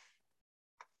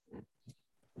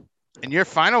 And your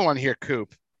final one here,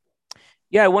 Coop.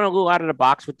 Yeah, I went a little out of the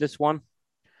box with this one.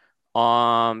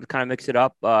 Kind of mix it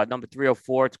up. Number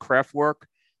 304, it's Kraftwerk,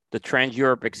 the Trans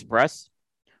Europe Express.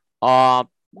 A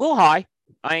little high.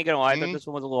 I ain't gonna lie, I thought this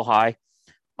one was a little high.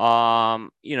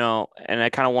 And I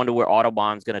kind of wonder where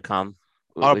Autobahn's gonna come.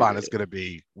 Autobahn is gonna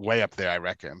be way up there, I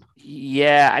reckon.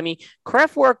 Yeah, I mean,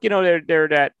 Kraftwerk,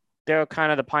 they're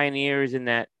kind of the pioneers in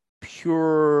that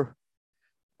pure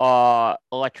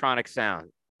electronic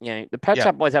sound. The Pet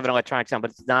Shop Boys have an electronic sound,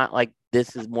 but it's not like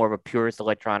this is more of a purist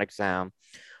electronic sound.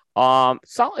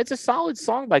 So it's a solid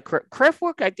song by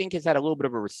Kraftwerk. I think has had a little bit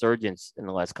of a resurgence in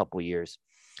the last couple of years.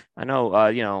 I know,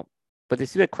 but they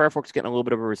see that Kraftwerk's getting a little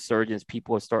bit of a resurgence.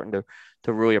 People are starting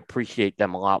to really appreciate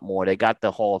them a lot more. They got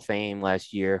the Hall of Fame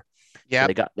last year. Yeah,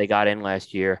 so they got in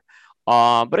last year.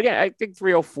 But again, I think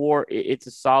 304. It's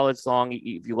a solid song.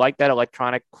 If you like that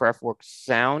electronic Kraftwerk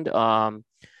sound,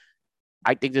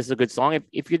 I think this is a good song.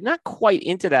 If you're not quite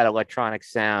into that electronic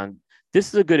sound, this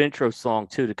is a good intro song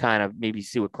too to kind of maybe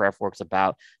see what Kraftwerk's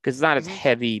about because it's not as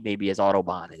heavy maybe as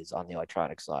Autobahn is on the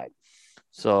electronic side.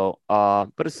 So,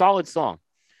 but a solid song.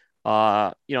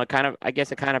 I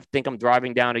guess I kind of think I'm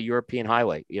driving down a European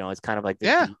highway. It's kind of like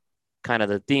Yeah. kind of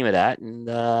the theme of that, and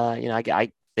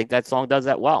I think that song does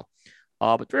that well.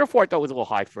 But 304 I thought was a little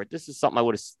high for it. This is something I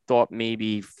would have thought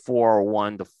maybe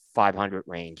 401 to 500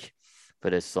 range for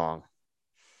this song.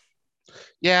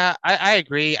 Yeah, I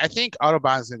agree. I think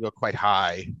Autobahn's gonna go quite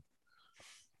high.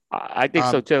 I think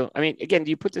so too. I mean, again,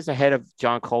 do you put this ahead of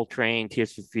John Coltrane,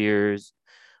 Tears for Fears,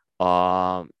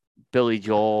 Billy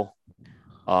Joel?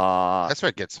 That's where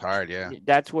it gets hard. Yeah.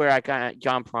 That's where I kind of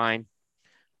John Prine,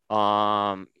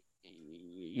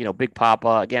 Big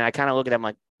Papa. Again, I kind of look at them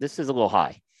like this is a little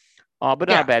high, but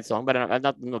not a bad song. But I'm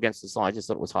nothing against the song. I just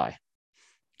thought it was high.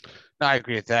 No, I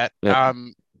agree with that. Yeah.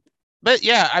 But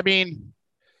yeah, I mean,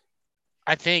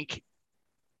 I think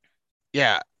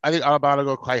Autobahn will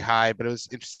go quite high, but it was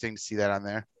interesting to see that on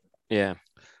there. Yeah.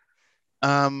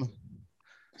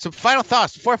 So final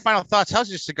thoughts. Before final thoughts, how's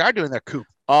your cigar doing there, Coop?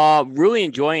 Really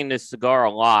enjoying this cigar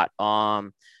a lot.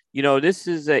 This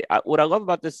is what I love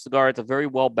about this cigar. It's a very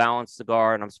well balanced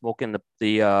cigar, and I'm smoking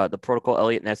the Protocol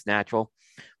Elliot Ness Natural.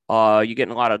 You're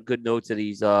getting a lot of good notes of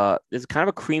these. There's kind of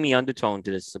a creamy undertone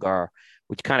to this cigar,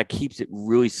 which kind of keeps it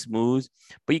really smooth.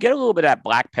 But you get a little bit of that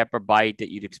black pepper bite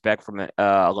that you'd expect from a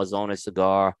La Zona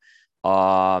cigar.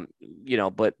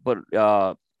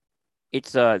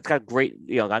 It's got great,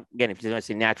 again, if you're going to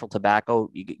say natural tobacco,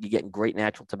 you're getting great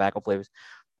natural tobacco flavors.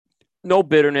 No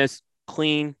bitterness,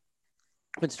 clean.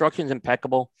 Construction's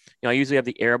impeccable. I usually have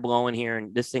the air blowing here,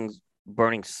 and this thing's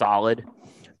burning solid.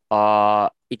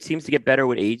 It seems to get better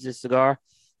with age, this cigar.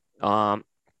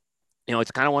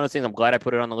 It's kind of one of those things. I'm glad I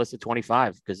put it on the list of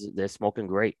 25 because they're smoking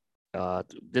great.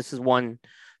 This is one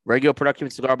regular production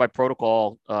cigar by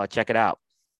Protocol. Check it out.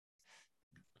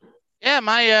 Yeah,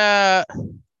 my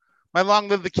Long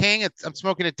Live the King. I'm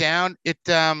smoking it down.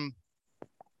 It's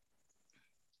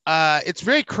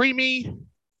very creamy.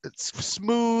 It's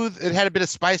smooth. It had a bit of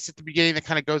spice at the beginning that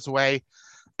kind of goes away.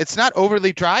 It's not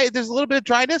overly dry. There's a little bit of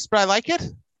dryness, but I like it.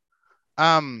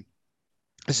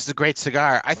 This is a great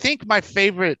cigar. I think my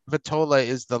favorite Vitola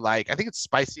is I think it's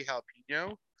spicy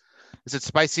jalapeno. Is it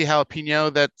spicy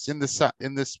jalapeno that's in this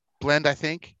blend? I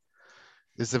think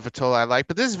is the Vitola I like.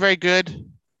 But this is very good.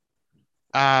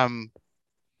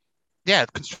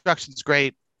 Construction's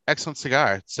great. Excellent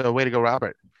cigar. So way to go,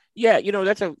 Robert. Yeah,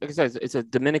 like I said, it's a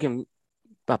Dominican,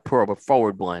 not puro, but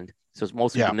forward blend. So it's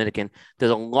mostly Dominican.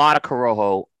 There's a lot of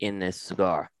Corojo in this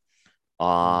cigar.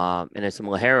 And there's some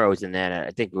Ligeros in there that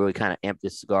I think really kind of amp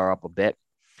this cigar up a bit.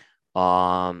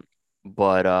 I don't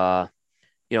know.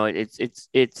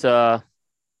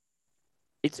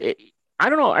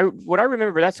 What I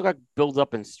remember, that cigar builds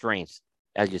up in strength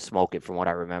as you smoke it, from what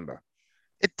I remember.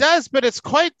 It does, but it's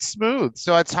quite smooth,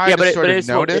 so it's hard to sort of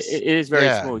notice. It is very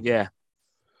smooth, yeah.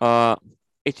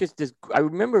 It's just this. I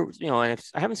remember, and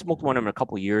I haven't smoked one of them in a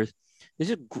couple of years.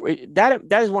 This is great. That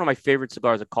is one of my favorite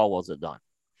cigars that Caldwell's have done.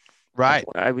 Right.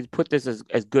 I would put this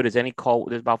as good as any Caldwell.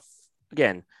 There's about,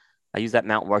 again, I use that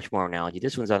Mount Rushmore analogy.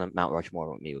 This one's on a Mount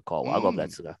Rushmore with me with Caldwell. I love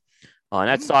that cigar. And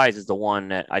that size is the one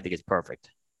that I think is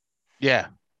perfect. Yeah.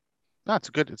 No, it's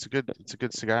a good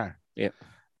cigar. Yeah.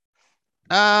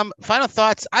 Final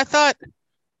thoughts. I thought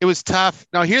it was tough.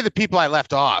 Now, here are the people I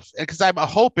left off, because I'm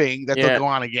hoping that they'll go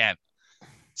on again.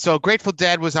 So Grateful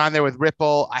Dead was on there with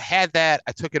Ripple. I had that.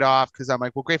 I took it off because I'm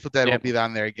like, well, Grateful Dead will be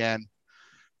on there again.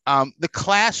 The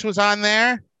Clash was on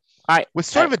there. With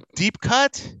sort of a deep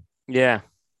cut. Yeah.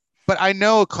 But I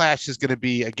know Clash is going to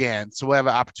be again, so we'll have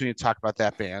an opportunity to talk about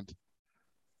that band.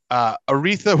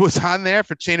 Aretha was on there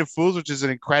for Chain of Fools, which is an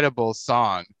incredible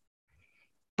song.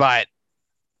 But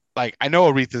I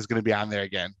know Aretha is going to be on there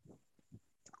again.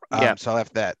 So I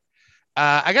left that.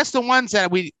 I guess the ones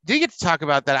that we did get to talk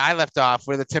about that I left off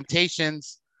were the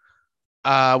Temptations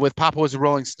with Papa Was a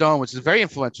Rolling Stone, which is a very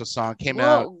influential song. Came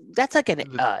out. That's like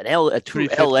a true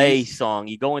LA song.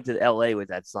 You go into LA with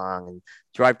that song and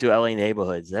drive through LA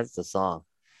neighborhoods. That's the song.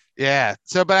 Yeah.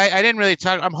 So, but I didn't really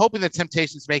talk. I'm hoping the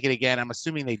Temptations make it again. I'm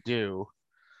assuming they do.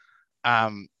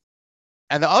 And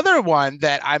the other one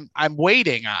that I'm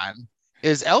waiting on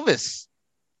is Elvis.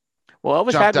 Well,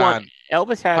 Elvis had one.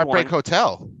 Elvis had Heartbreak one.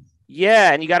 Hotel.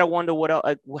 Yeah, and you got to wonder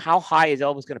how high is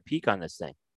Elvis going to peak on this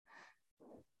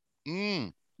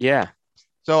thing? Yeah.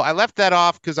 So I left that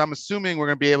off because I'm assuming we're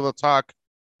going to be able to talk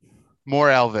more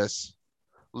Elvis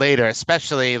later,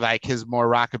 especially like his more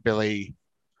rockabilly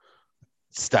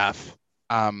stuff.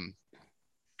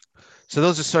 So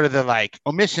those are sort of the like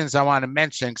omissions I want to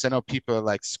mention because I know people are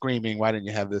like screaming, "Why didn't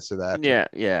you have this or that?" Yeah,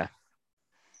 yeah,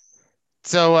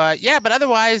 So yeah, but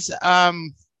otherwise, like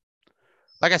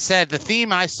I said, the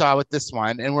theme I saw with this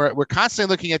one, and we're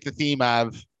constantly looking at the theme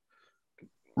of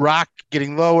rock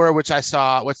getting lower, which I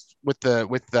saw with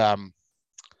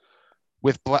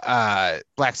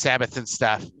Black Sabbath and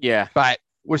stuff. yeah, But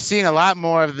we're seeing a lot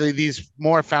more of these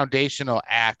more foundational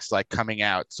acts like coming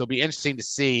out. So it'll be interesting to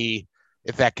see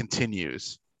if that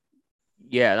continues,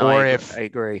 yeah. No, or I if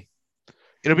agree.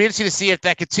 it'll be interesting to see if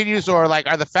that continues, or like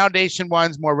are the foundation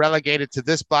ones more relegated to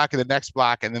this block and the next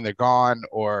block, and then they're gone,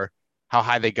 or how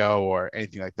high they go, or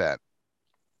anything like that.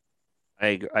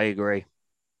 I agree.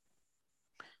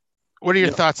 What are your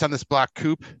You thoughts on this block,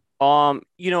 Coop?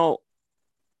 you know,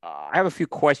 I have a few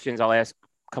questions I'll ask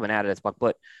coming out of this book,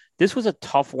 but this was a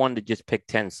tough one to just pick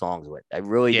 10 songs with. I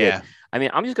really did. Yeah. I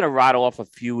mean, I'm just going to rattle off a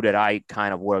few that I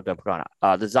kind of worked up on.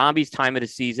 The Zombies, Time of the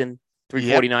Season, Yep.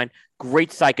 349.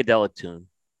 Great psychedelic tune.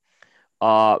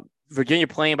 Virginia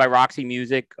Plain by Roxy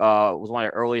Music was one of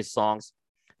the earliest songs,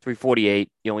 348.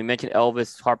 We mentioned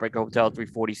Elvis, Heartbreak Hotel,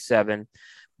 347.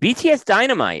 BTS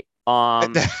Dynamite.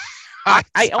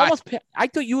 I almost I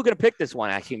thought you were gonna pick this one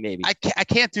actually maybe. I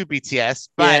can't do BTS,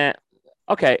 but yeah.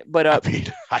 Okay, but I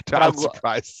mean, I'm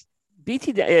surprised.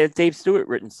 Dave Stewart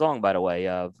written song by the way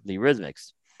of the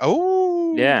Eurythmics.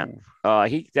 Oh Yeah,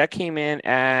 that came in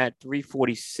at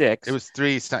 346. It was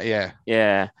three. Yeah.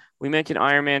 Yeah, we mentioned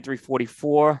Iron Man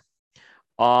 344.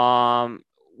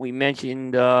 We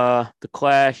mentioned the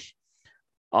Clash.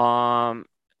 There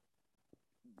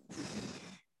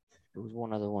was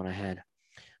one other one I had.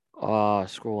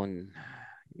 Scrolling.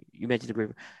 You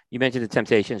mentioned the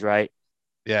Temptations, right?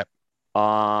 Yeah.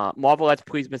 Marvel, let's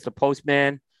please, Mr.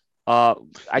 Postman. I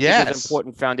think it's an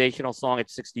important foundational song at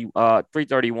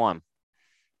 331.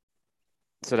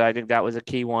 So I think that was a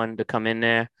key one to come in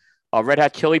there. Red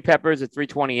Hot Chili Peppers at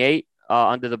 328.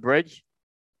 Under the Bridge.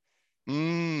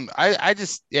 I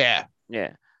just yeah.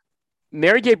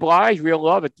 Mary J. Blige, Real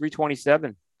Love at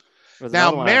 327.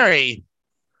 Now Mary,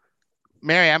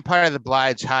 I'm part of the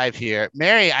Blige hive here.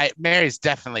 Mary's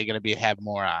definitely going to have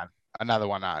more on another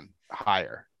one on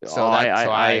higher. So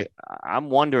I'm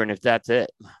wondering if that's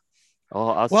it.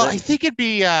 I think it'd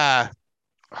be.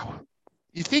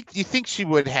 You think she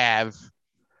would have?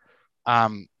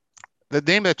 The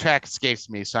name of the track escapes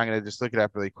me, so I'm going to just look it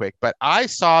up really quick. But I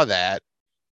saw that,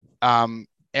 and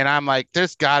I'm like,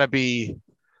 there's got to be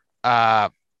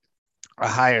a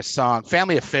higher song.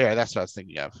 Family Affair. That's what I was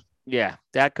thinking of. Yeah,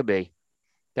 that could be.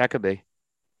 But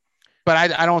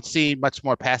I don't see much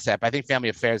more past that. But I think Family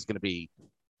Affair is going to be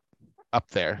up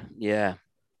there. Yeah.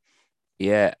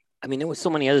 I mean, there was so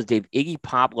many others. Dave, Iggy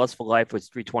Pop, Lust for Life was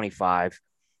 325.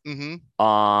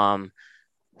 Mm-hmm.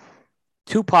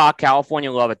 Tupac,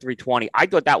 California Love at 320. I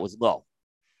thought that was low.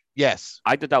 Yes.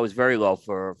 I thought that was very low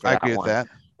for I agree with that.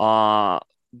 Bob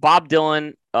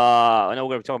Dylan. I know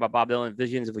we're going to talk about Bob Dylan,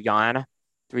 Visions of Guyana,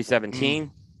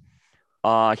 317.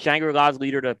 Shangri-La's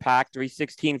Leader to the Pack,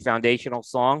 316, foundational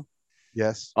song.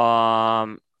 Yes.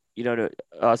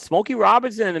 Smokey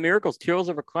Robinson and the Miracles, Tears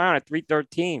of a Clown at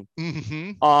 313.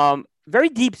 Mm-hmm. Very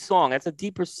deep song. That's a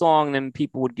deeper song than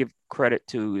people would give credit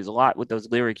to. There's a lot with those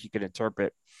lyrics you can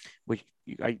interpret, which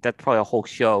that's probably a whole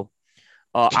show.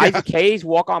 Isaac Hayes,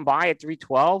 Walk On By at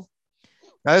 312.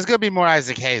 Now there's going to be more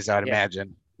Isaac Hayes, I would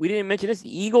imagine. We didn't mention this.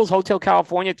 The Eagles, Hotel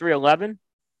California, 311.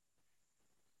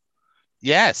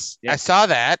 Yes, I saw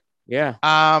that. Yeah.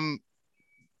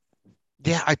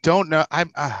 Yeah, I don't know.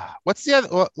 What's the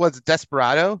other? Was it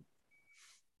Desperado?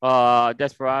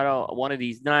 Desperado, One of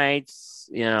These Nights.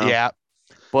 Yeah.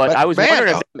 But I was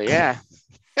wondering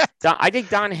I think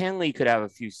Don Henley could have a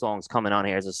few songs coming on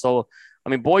here as a solo. I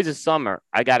mean, Boys of Summer,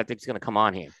 I got to think it's going to come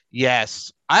on here.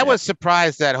 Yes. I was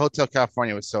surprised that Hotel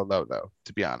California was so low, though,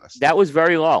 to be honest. That was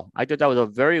very low. I thought that was a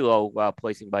very low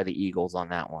placing by the Eagles on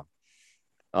that one.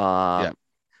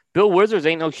 Bill Withers,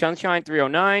 Ain't No Sunshine,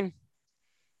 309.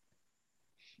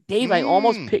 Dave, I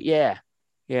almost picked. Yeah.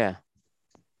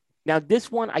 Now,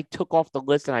 this one I took off the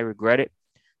list and I regret it.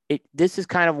 This is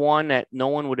kind of one that no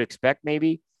one would expect,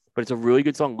 maybe, but it's a really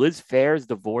good song. Liz Phair's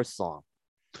Divorce Song.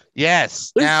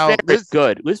 Yes. Liz Phair is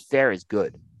good. Liz Phair is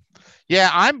good. Yeah,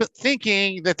 I'm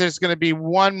thinking that there's going to be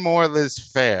one more Liz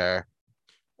Phair.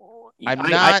 I'm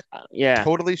not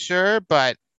totally sure,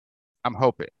 but I'm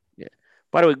hoping. Yeah.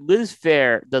 By the way, Liz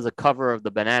Phair does a cover of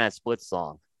the Banana Split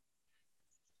song.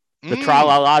 The Tra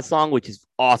La La song, which is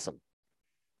awesome.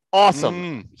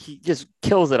 Awesome. He just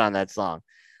kills it on that song.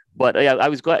 But yeah, I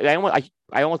was glad. I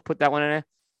almost put that one in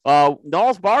there.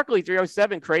 Gnarls Barkley,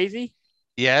 307, Crazy.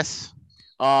 Yes.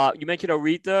 You mentioned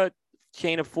Aretha,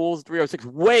 Chain of Fools, 306,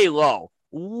 way low.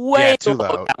 Way too low,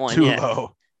 low. that one. Too Yeah.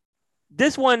 low.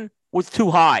 This one was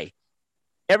too high.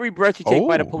 Every Breath You Take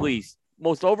by the Oh. Police.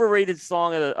 Most overrated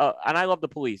song of the, and I love the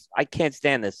Police. I can't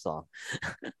stand this song.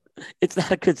 It's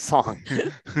not a good song.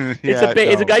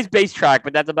 It's a guy's bass track,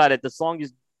 but that's about it. The song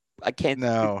is, I can't.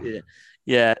 No.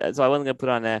 Yeah, so I wasn't gonna put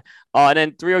on that. And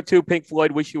then 302, Pink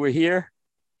Floyd, Wish You Were Here,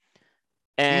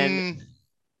 and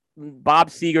Bob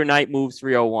Seger, Night Moves,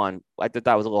 301. I thought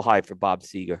that was a little high for Bob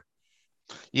Seger.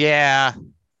 Yeah.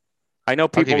 I know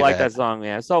people like that song.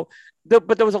 Yeah. So,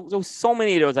 but there was so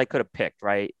many of those I could have picked,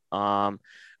 right?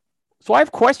 So I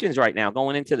have questions right now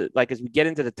going into as we get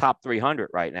into the top 300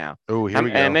 right now. Oh, here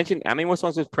we go. And I mentioned how many more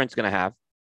songs is Prince going to have?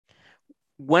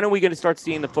 When are we going to start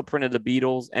seeing the footprint of the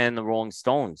Beatles and the Rolling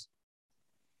Stones?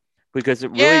 Because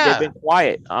they've been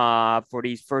quiet for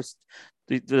these first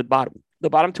the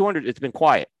bottom 200. It's been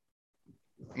quiet.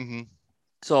 Mm-hmm.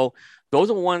 So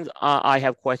those are the ones I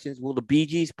have questions. Will the Bee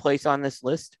Gees place on this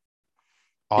list?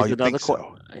 Oh, you think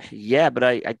so? Yeah, but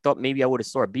I thought maybe I would have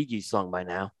saw a Bee Gees song by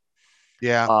now.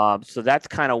 Yeah. So that's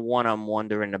kind of one I'm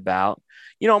wondering about.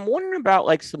 I'm wondering about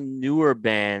like some newer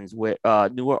bands with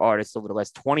newer artists over the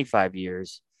last 25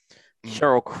 years.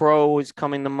 Sheryl Crow is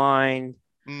coming to mind.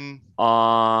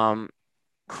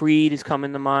 Creed is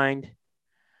coming to mind.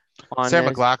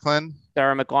 Sarah McLachlan.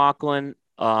 Sarah McLachlan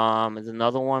is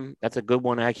another one. That's a good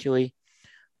one, actually.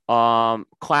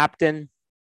 Clapton.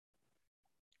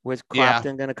 Where's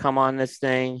Clapton going to come on this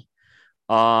thing?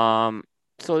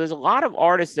 So there's a lot of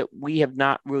artists that we have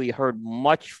not really heard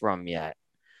much from yet.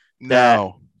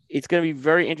 No. It's going to be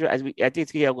very interesting. I think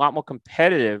it's going to get a lot more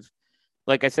competitive.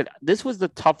 Like I said, this was the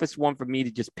toughest one for me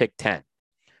to just pick 10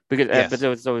 because but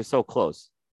it was so close.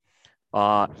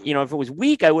 If it was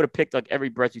weak, I would have picked like Every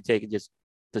Breath You Take and just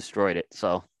destroyed it.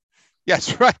 So,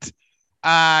 yes, right.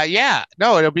 Yeah,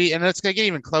 no, it'll be, and it's going to get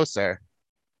even closer.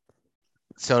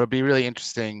 So it'll be really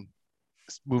interesting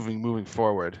moving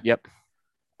forward. Yep.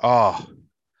 Oh,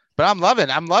 but I'm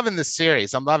loving this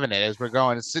series. I'm loving it as we're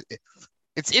going.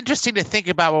 It's interesting to think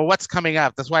about, well, what's coming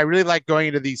up. That's why I really like going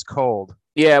into these cold.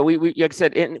 Yeah, we like I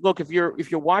said, and look, if you're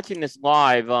watching this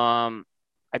live,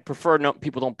 I prefer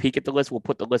people don't peek at the list. We'll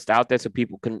put the list out there so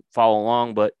people can follow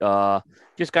along, but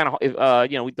just kind of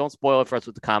we don't spoil it for us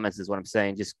with the comments is what I'm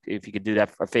saying. Just if you could do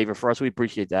that a favor for us, we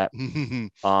appreciate that.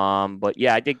 But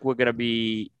yeah, I think we're gonna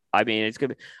be. I mean, it's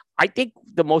gonna be. I think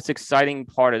the most exciting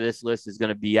part of this list is going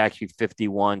to be actually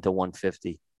 51 to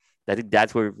 150. I think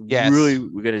that's where really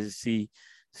we're going to see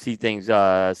things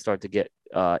start to get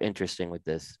interesting with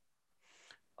this.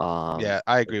 Yeah,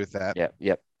 I agree with that.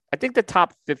 Yep. I think the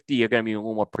top 50 are going to be a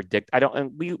little more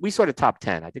we saw the top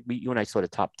 10. I think you and I saw the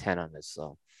top 10 on this.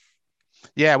 So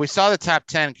yeah, we saw the top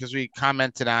 10 because we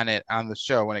commented on it on the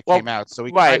show when it came out. So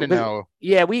we kind of know.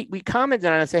 Yeah, we commented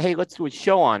on it and said, hey, let's do a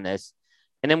show on this.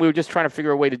 And then we were just trying to figure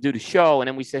a way to do the show. And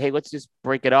then we said, hey, let's just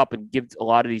break it up and give a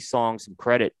lot of these songs some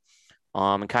credit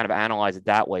and kind of analyze it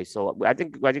that way. So I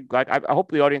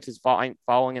hope the audience is following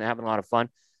and having a lot of fun.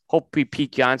 Hope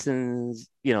Pete Johnson's,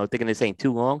 thinking this ain't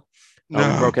too long.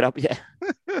 No. We broke it up. Yeah.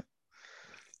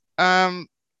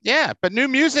 Yeah, but new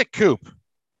music, Coop.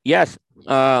 Yes.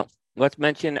 Let's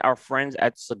mention our friends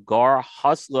at Cigar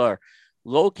Hustler,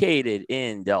 located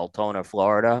in Deltona,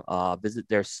 Florida. Visit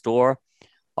their store.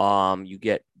 You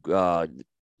get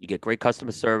great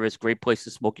customer service, great place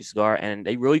to smoke your cigar, and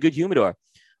a really good humidor.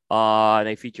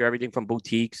 They feature everything from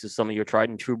boutiques to some of your tried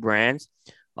and true brands.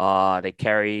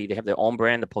 They have their own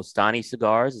brand, the Postani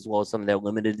cigars, as well as some of their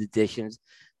limited editions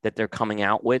that they're coming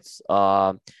out with.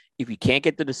 If you can't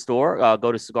get to the store,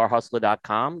 go to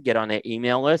cigarhustler.com, get on their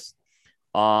email list.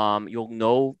 You'll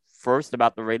know first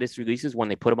about the latest releases when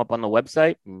they put them up on the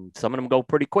website, and some of them go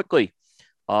pretty quickly.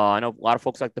 I know a lot of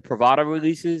folks like the Privada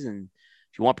releases, and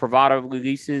if you want Privada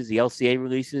releases, the LCA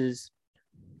releases,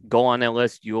 go on their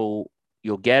list. You'll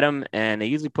get them, and they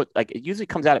usually it usually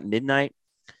comes out at midnight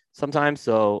sometimes.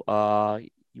 So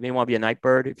you may want to be a night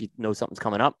bird if you know something's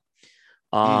coming up.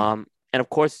 And of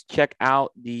course, check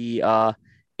out the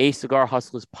A Cigar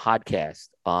Hustlers podcast,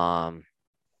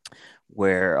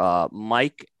 where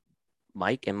Mike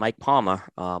and Mike Palmer,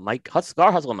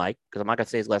 Cigar Hustler Mike, because I'm not gonna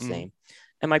say his last name.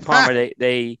 And Mike Palmer,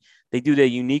 they do their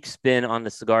unique spin on the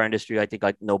cigar industry. I think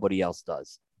like nobody else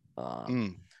does.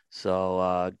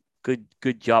 So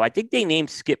good job. I think they named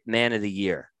Skip Man of the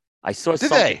Year. I saw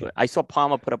I saw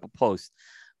Palmer put up a post.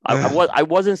 I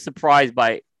wasn't surprised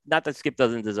by, not that Skip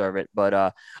doesn't deserve it, but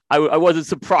I wasn't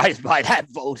surprised by that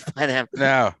vote by them.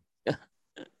 No.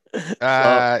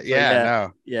 No.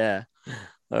 Yeah.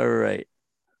 All right.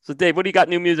 So Dave, what do you got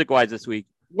new music wise this week?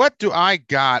 What do I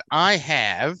got? I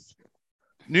have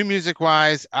new music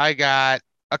wise. I got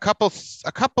a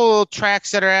couple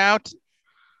tracks that are out.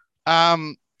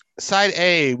 Side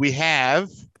A, we have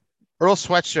Earl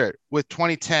Sweatshirt with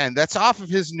 2010. That's off of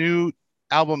his new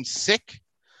album Sick.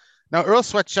 Now, Earl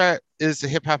Sweatshirt is a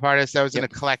hip hop artist that was in a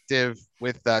collective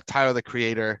with Tyler the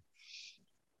Creator.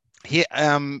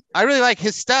 I really like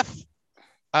his stuff.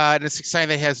 And it's exciting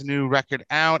that he has a new record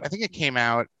out. I think it came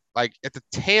out like at the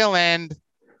tail end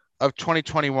of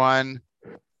 2021,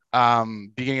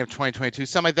 beginning of 2022,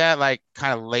 something like that, like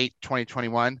kind of late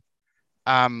 2021.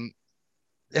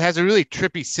 It has a really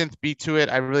trippy synth beat to it.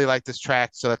 I really like this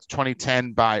track. So that's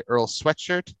 2010 by Earl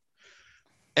Sweatshirt.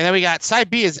 And then we got side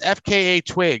B is FKA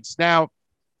Twigs. Now,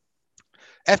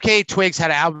 FKA Twigs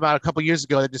had an album out a couple years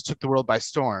ago that just took the world by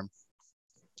storm.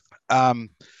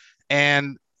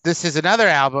 And this is another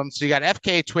album. So you got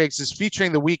FKA Twigs is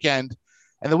featuring The Weeknd,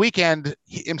 and The Weeknd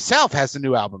himself has a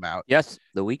new album out. Yes,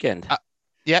 The Weeknd.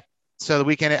 Yep. So The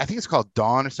Weeknd, I think it's called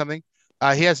Dawn or something.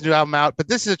 He has a new album out, but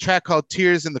this is a track called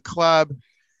Tears in the Club.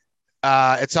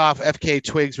 It's off FKA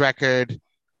Twigs record,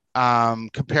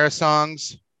 Compare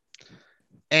Songs.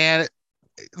 And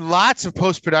lots of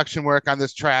post-production work on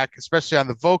this track, especially on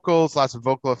the vocals, lots of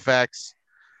vocal effects.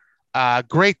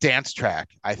 Great dance track,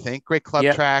 I think. Great club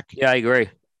track. Yeah, I agree.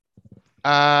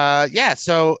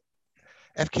 So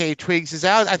FKA Twigs is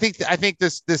out. I think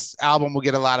this album will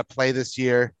get a lot of play this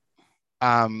year,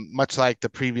 much like the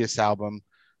previous album.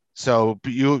 So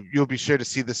you'll be sure to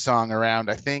see this song around,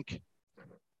 I think.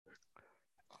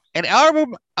 An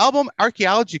album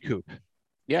Archaeology Coupe.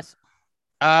 Yes.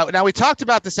 Now we talked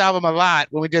about this album a lot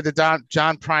when we did the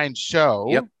John Prine show.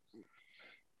 Yep.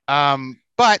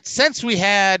 But since we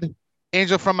had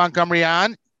Angel from Montgomery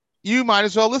on, you might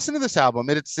as well listen to this album.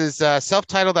 It's his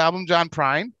self-titled album, John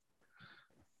Prine.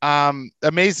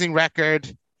 Amazing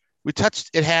record.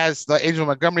 It has the Angel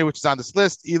Montgomery, which is on this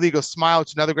list. Illegal Smile, which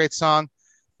is another great song.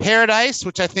 Paradise,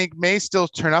 which I think may still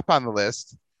turn up on the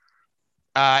list.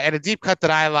 And a deep cut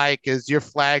that I like is Your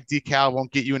Flag Decal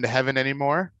Won't Get You Into Heaven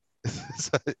Anymore.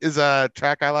 is a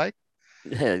track I like.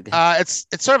 It's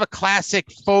sort of a classic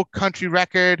folk country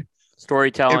record.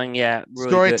 Storytelling, really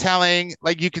storytelling. Good.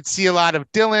 Like you could see a lot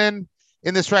of Dylan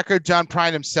in this record. John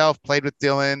Prine himself played with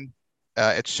Dylan.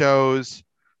 It shows.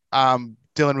 Dylan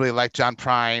really liked John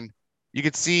Prine. You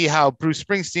could see how Bruce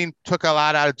Springsteen took a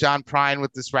lot out of John Prine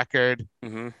with this record.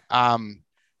 Mm-hmm.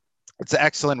 It's an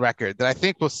excellent record that I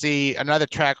think we'll see another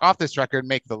track off this record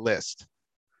make the list.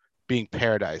 Being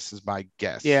Paradise is my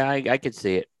guess. Yeah, I could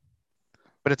see it.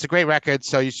 But it's a great record,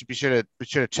 so you should be sure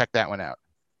to check that one out.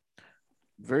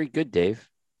 Very good, Dave.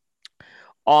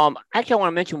 Actually, I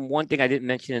want to mention one thing I didn't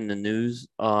mention in the news.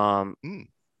 The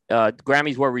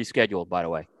Grammys were rescheduled, by the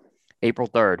way, April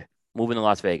 3rd, moving to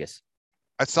Las Vegas.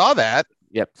 I saw that.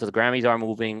 Yep. So the Grammys are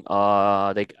moving.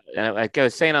 Like I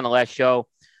was saying on the last show,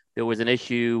 there was an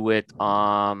issue with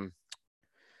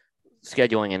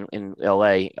scheduling in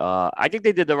LA. I think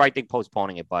they did the right thing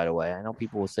postponing it, by the way. I know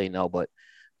people will say no, but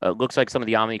it looks like some of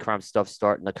the Omnicron stuff's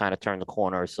starting to kind of turn the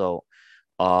corner. So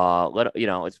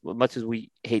as much as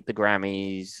we hate the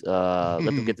Grammys, let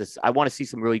them get this. I want to see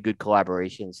some really good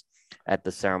collaborations at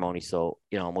the ceremony. So,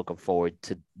 I'm looking forward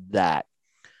to that.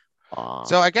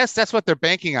 So I guess that's what they're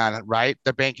banking on, right?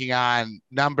 They're banking on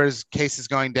numbers, cases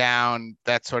going down,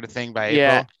 that sort of thing by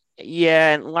April.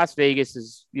 Yeah, and Las Vegas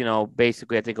is,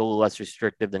 basically, I think a little less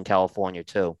restrictive than California,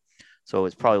 too. So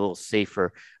it's probably a little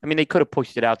safer. I mean, they could have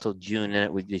pushed it out till June, and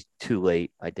it would be too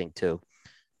late, I think, too.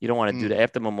 You don't want to do that.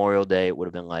 After Memorial Day, it would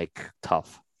have been,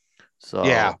 tough. So,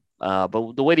 yeah.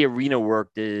 But the way the arena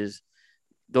worked is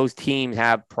those teams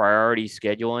have priority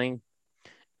scheduling,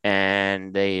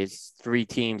 and it's 3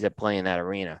 teams that play in that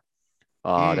arena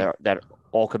that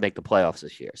all could make the playoffs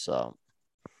this year. So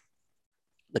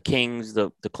the Kings,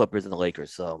 the Clippers, and the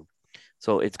Lakers. So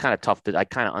it's kind of tough. I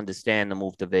kind of understand the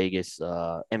move to Vegas.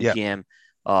 MGM,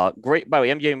 great. By the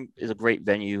way, MGM is a great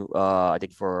venue. I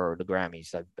think for the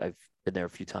Grammys, I've been there a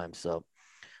few times. So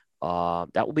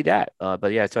that will be that.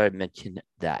 But yeah, so I mentioned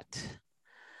that.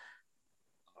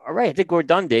 All right, I think we're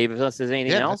done, Dave. Unless there's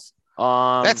anything else.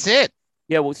 That's it.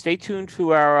 Yeah, well, stay tuned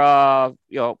to our.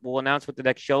 We'll announce what the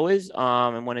next show is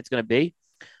and when it's going to be.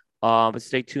 But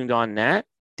stay tuned on that.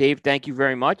 Dave, thank you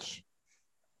very much.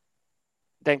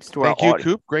 Thanks to our audience. Thank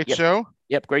you, Coop. Great show.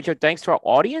 Yep, great show. Thanks to our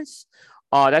audience.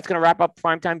 That's going to wrap up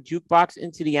Primetime Jukebox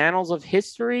into the annals of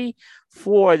history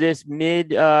for this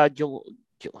mid-January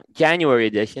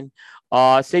edition.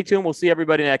 Stay tuned. We'll see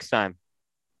everybody next time.